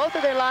 Both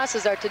of their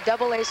losses are to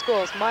AA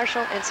schools,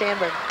 Marshall and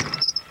Sandburg.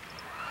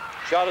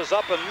 Shot is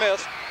up and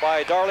missed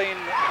by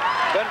Darlene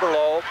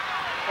Venderlow.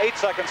 8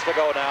 seconds to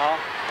go now.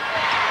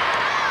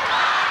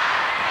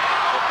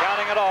 They're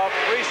counting it off.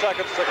 3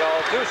 seconds to go.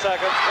 2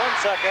 seconds. 1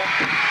 second.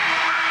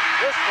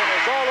 This one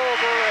is all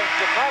over, and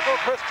Chicago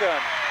Christian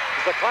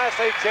is the Class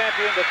A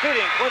champion,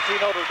 defeating Quincy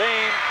Notre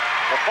Dame.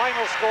 The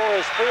final score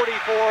is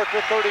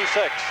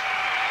 44-36.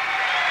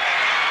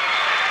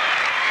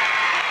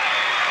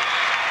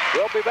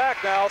 We'll be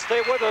back now.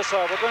 Stay with us.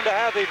 We're going to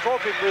have the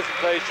trophy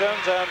presentations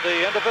and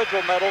the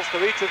individual medals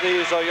to each of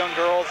these young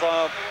girls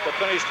that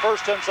finished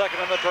first and second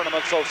in the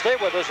tournament. So stay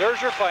with us. Here's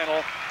your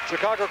final.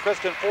 Chicago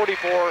Christian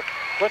 44,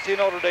 Quincy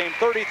Notre Dame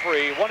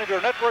 33. One of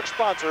your network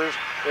sponsors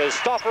is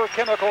Stauffer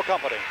Chemical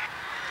Company.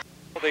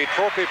 The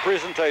trophy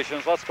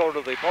presentations, let's go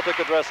to the public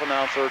address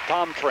announcer,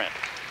 Tom Trent.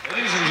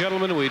 Ladies and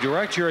gentlemen, we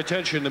direct your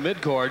attention to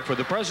midcourt for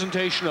the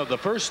presentation of the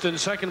first and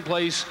second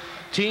place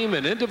team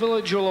and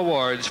individual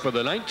awards for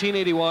the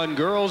 1981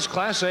 Girls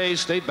Class A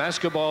State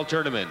Basketball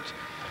Tournament.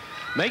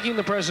 Making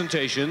the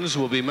presentations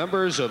will be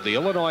members of the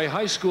Illinois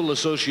High School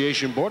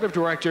Association Board of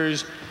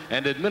Directors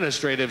and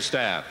administrative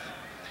staff.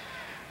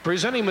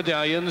 Presenting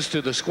medallions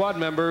to the squad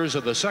members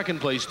of the second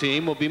place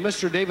team will be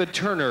Mr. David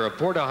Turner of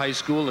Porta High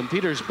School in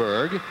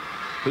Petersburg,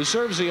 who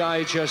serves the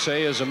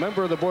IHSA as a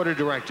member of the Board of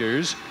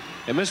Directors,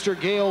 and Mr.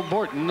 Gail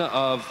Borton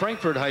of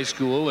Frankfurt High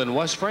School in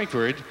West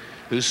Frankfurt,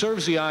 who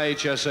serves the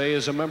IHSA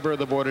as a member of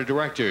the Board of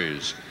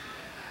Directors.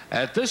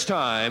 At this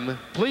time,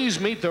 please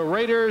meet the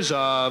Raiders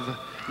of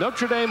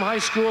Notre Dame High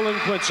School in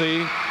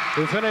Quincy,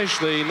 who finished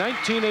the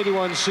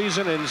 1981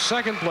 season in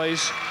second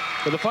place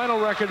with a final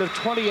record of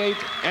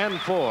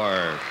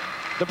 28-4.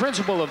 The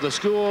principal of the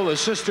school is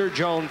Sister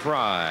Joan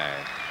Fry.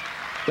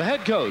 The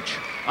head coach,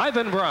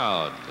 Ivan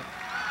Brown.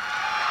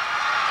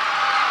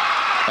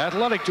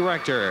 Athletic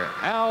Director,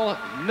 Al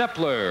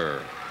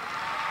Nepler.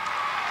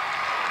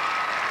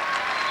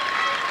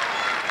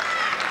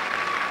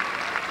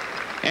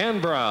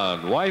 Ann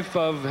Brown, wife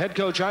of head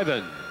coach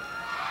Ivan.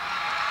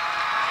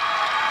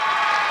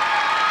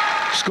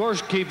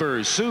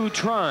 Scorekeeper, Sue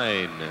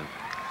Trine.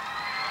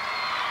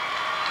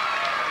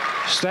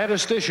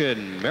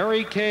 Statistician,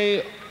 Mary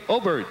Kay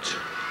Obert.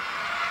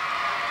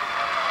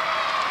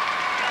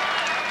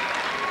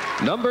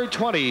 Number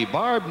 20,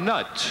 Barb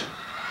Nutt.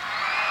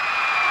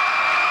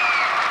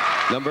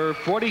 Number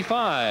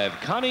 45,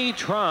 Connie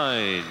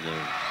Trine.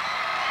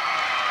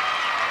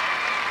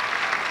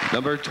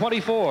 Number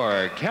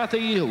 24,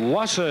 Kathy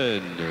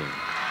Wasson.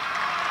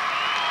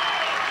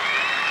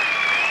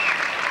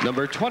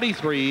 Number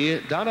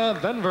 23, Donna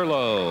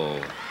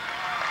Venverlow.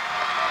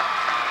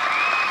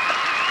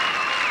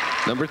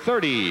 Number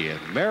 30,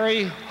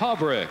 Mary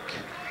Haubrick.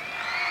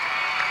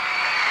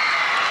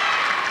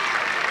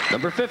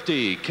 Number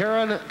 50,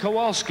 Karen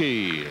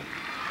Kowalski.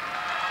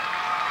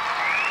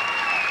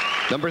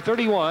 Number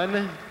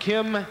 31,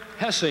 Kim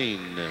Hessing.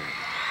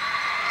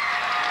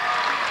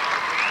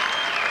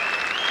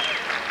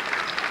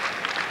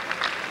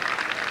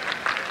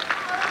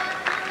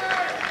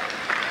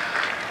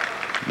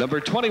 Number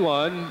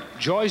 21,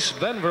 Joyce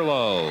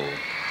Venverlo.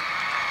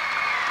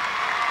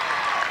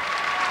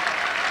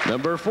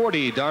 Number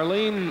 40,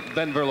 Darlene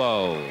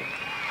Venverlo.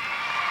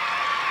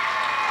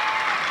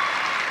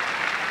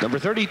 Number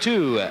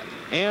 32,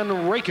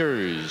 Ann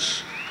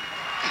Rakers.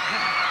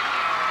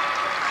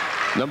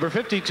 Number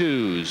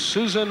 52,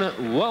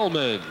 Susan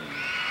Wellman.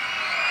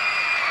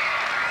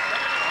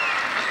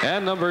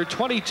 And number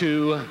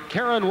 22,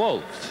 Karen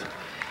Wolf.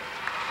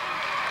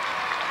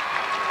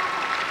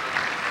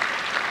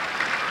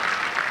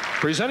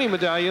 Presenting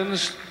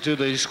medallions to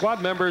the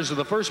squad members of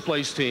the first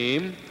place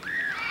team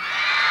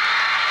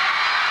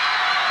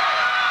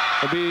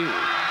will be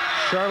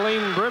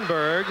Charlene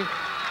Brimberg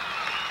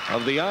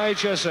of the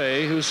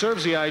IHSA, who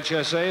serves the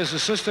IHSA as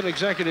Assistant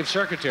Executive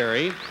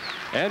Secretary,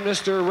 and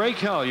Mr. Ray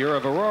Collier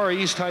of Aurora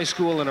East High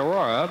School in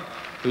Aurora,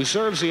 who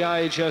serves the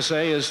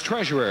IHSA as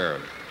Treasurer.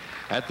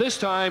 At this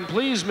time,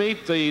 please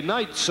meet the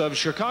Knights of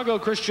Chicago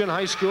Christian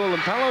High School in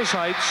Palos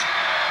Heights,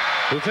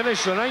 who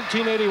finished the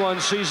 1981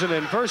 season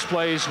in first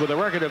place with a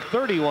record of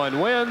 31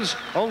 wins,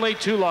 only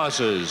 2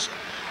 losses.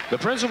 The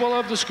principal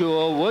of the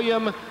school,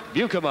 William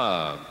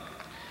Buchema.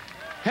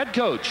 Head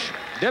coach,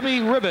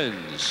 Debbie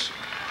Ribbons.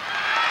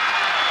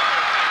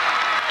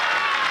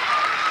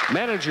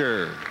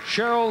 Manager,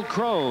 Cheryl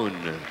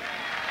Crone.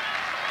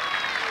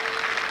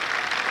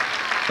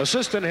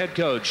 Assistant head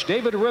coach,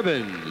 David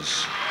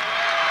Ribbons.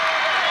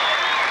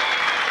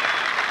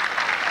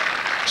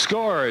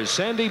 Scores,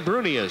 Sandy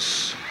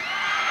Brunius.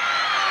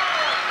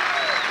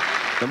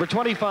 Number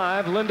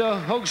 25,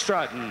 Linda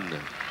Hoogstraten.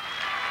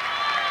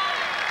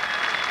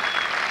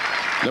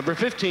 Number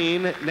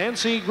 15,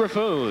 Nancy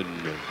Griffoon.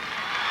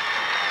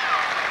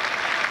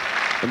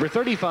 Number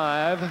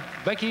 35,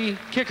 Becky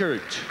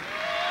Kickert.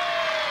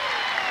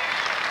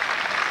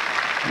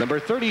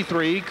 Number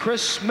 33,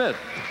 Chris Smith.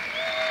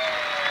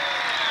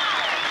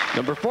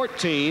 Number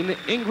 14,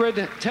 Ingrid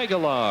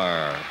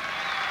Tegelar.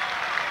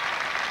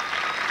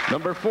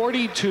 Number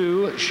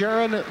 42,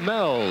 Sharon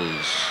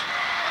Mells.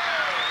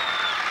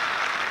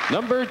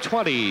 Number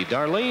 20,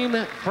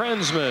 Darlene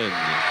Fransman.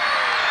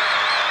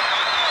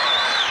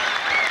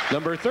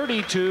 Number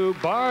 32,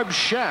 Barb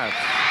Schaff.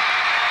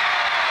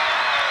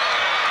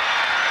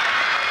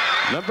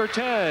 Number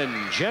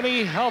 10,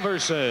 Jenny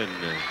Halverson.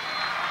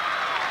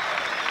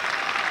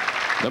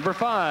 Number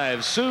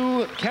 5,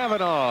 Sue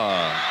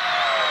Kavanaugh.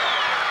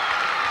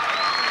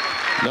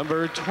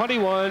 Number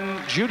 21,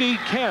 Judy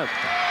Kemp.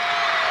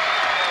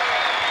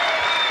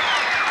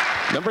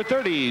 Number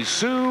 30,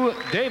 Sue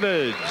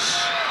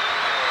Davids.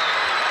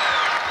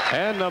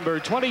 And number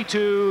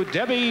 22,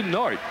 Debbie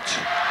Nort.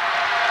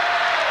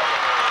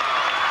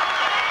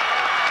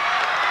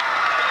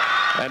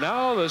 And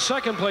now the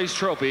second place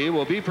trophy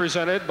will be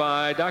presented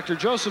by Dr.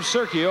 Joseph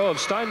Sergio of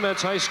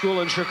Steinmetz High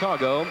School in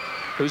Chicago,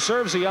 who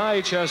serves the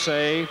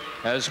IHSA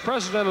as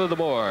president of the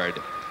board.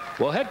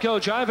 Will head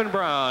coach Ivan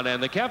Brown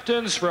and the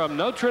captains from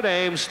Notre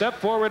Dame step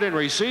forward and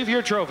receive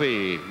your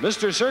trophy.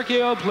 Mr.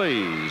 Sergio,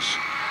 please.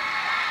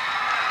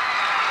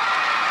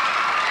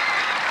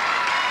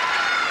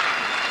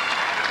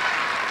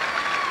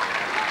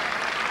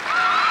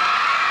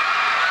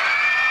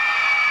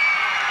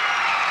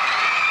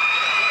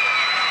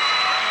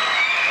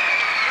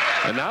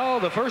 And now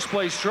the first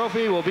place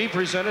trophy will be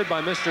presented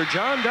by Mr.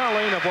 John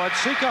Dowling of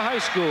Watseka High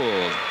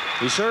School,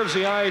 who serves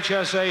the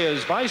IHSA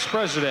as vice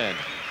president.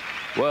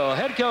 Will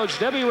head coach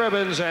Debbie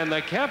Ribbons and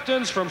the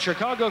captains from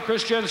Chicago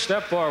Christian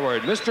step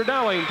forward. Mr.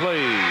 Dowling,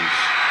 please.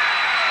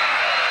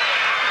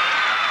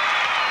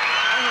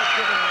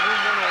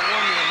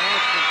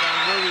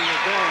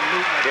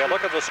 Yeah,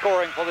 look at the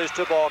scoring for these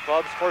 2 ball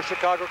clubs. For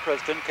Chicago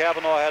Christian,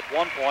 Kavanaugh had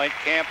 1 point,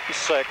 Camp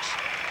 6,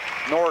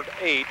 Nord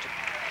 8,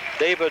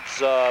 Davids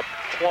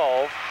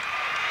 12,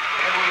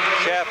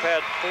 Schaff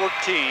had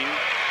 14,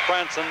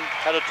 Franson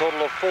had a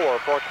total of 4.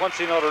 For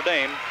Quincy Notre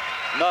Dame,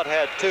 Nutt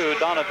had 2,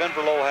 Donna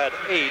Venverlo had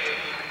 8,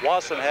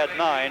 Wasson had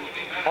 9,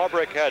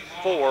 Harbrick had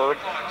 4,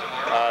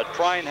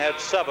 Trine had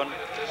 7,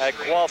 and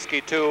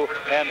Kowalski 2,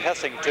 and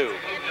Hessing 2.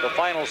 The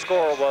final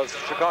score was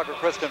Chicago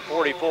Christian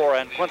 44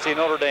 and Quincy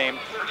Notre Dame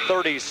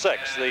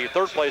 36. The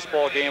third place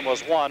ball game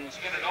was won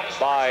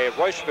by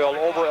Rushville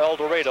over El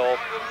Dorado,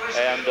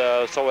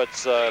 and so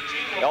it's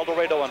El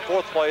Dorado in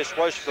 4th place,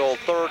 Rushville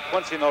 3rd,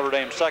 Quincy Notre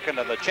Dame 2nd,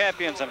 and the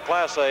champions in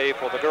Class A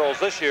for the girls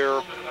this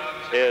year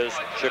is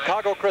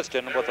Chicago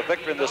Christian with a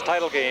victory in this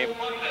title game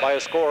by a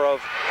score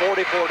of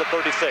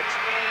 44-36.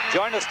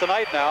 Join us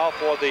tonight now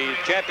for the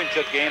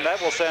championship game. That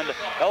will send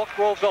Elk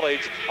Grove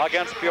Village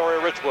against Peoria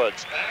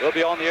Richwoods. We'll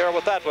be on the air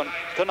with that one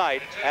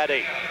tonight at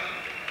 8.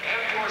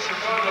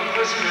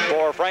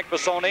 For Frank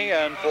Bassoni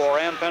and for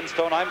Ann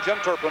Penstone, I'm Jim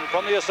Turpin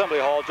from the Assembly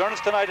Hall. Join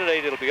us tonight at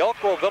 8. It'll be Elk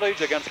Grove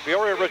Village against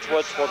Peoria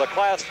Richwoods for the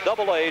Class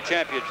AA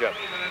championship.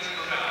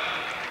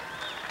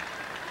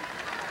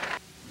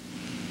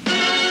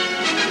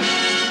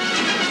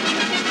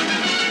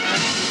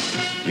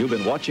 You've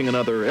been watching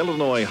another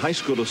Illinois High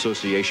School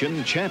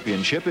Association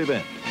championship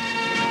event.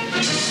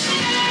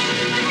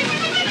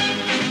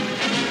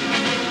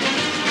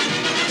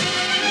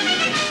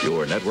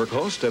 Your Network network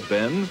hosts have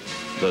been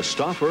the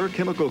Stauffer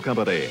Chemical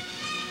Company,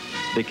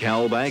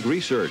 DeKalb Bag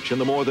Research, and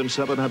the more than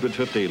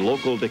 750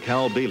 local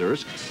DeKalb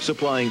dealers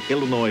supplying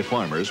Illinois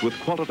farmers with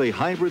quality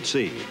hybrid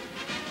seed,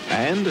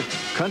 and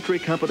Country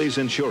Companies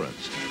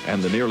Insurance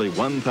and the nearly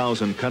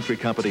 1,000 Country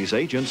Companies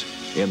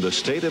agents in the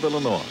state of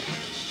Illinois.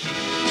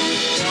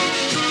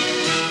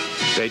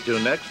 Stay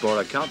tuned next for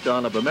a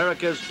countdown of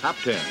America's Top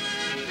 10.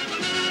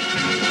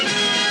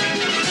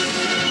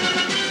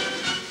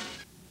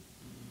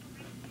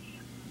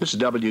 This is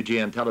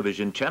WGN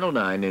Television, Channel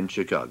 9 in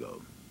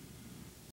Chicago.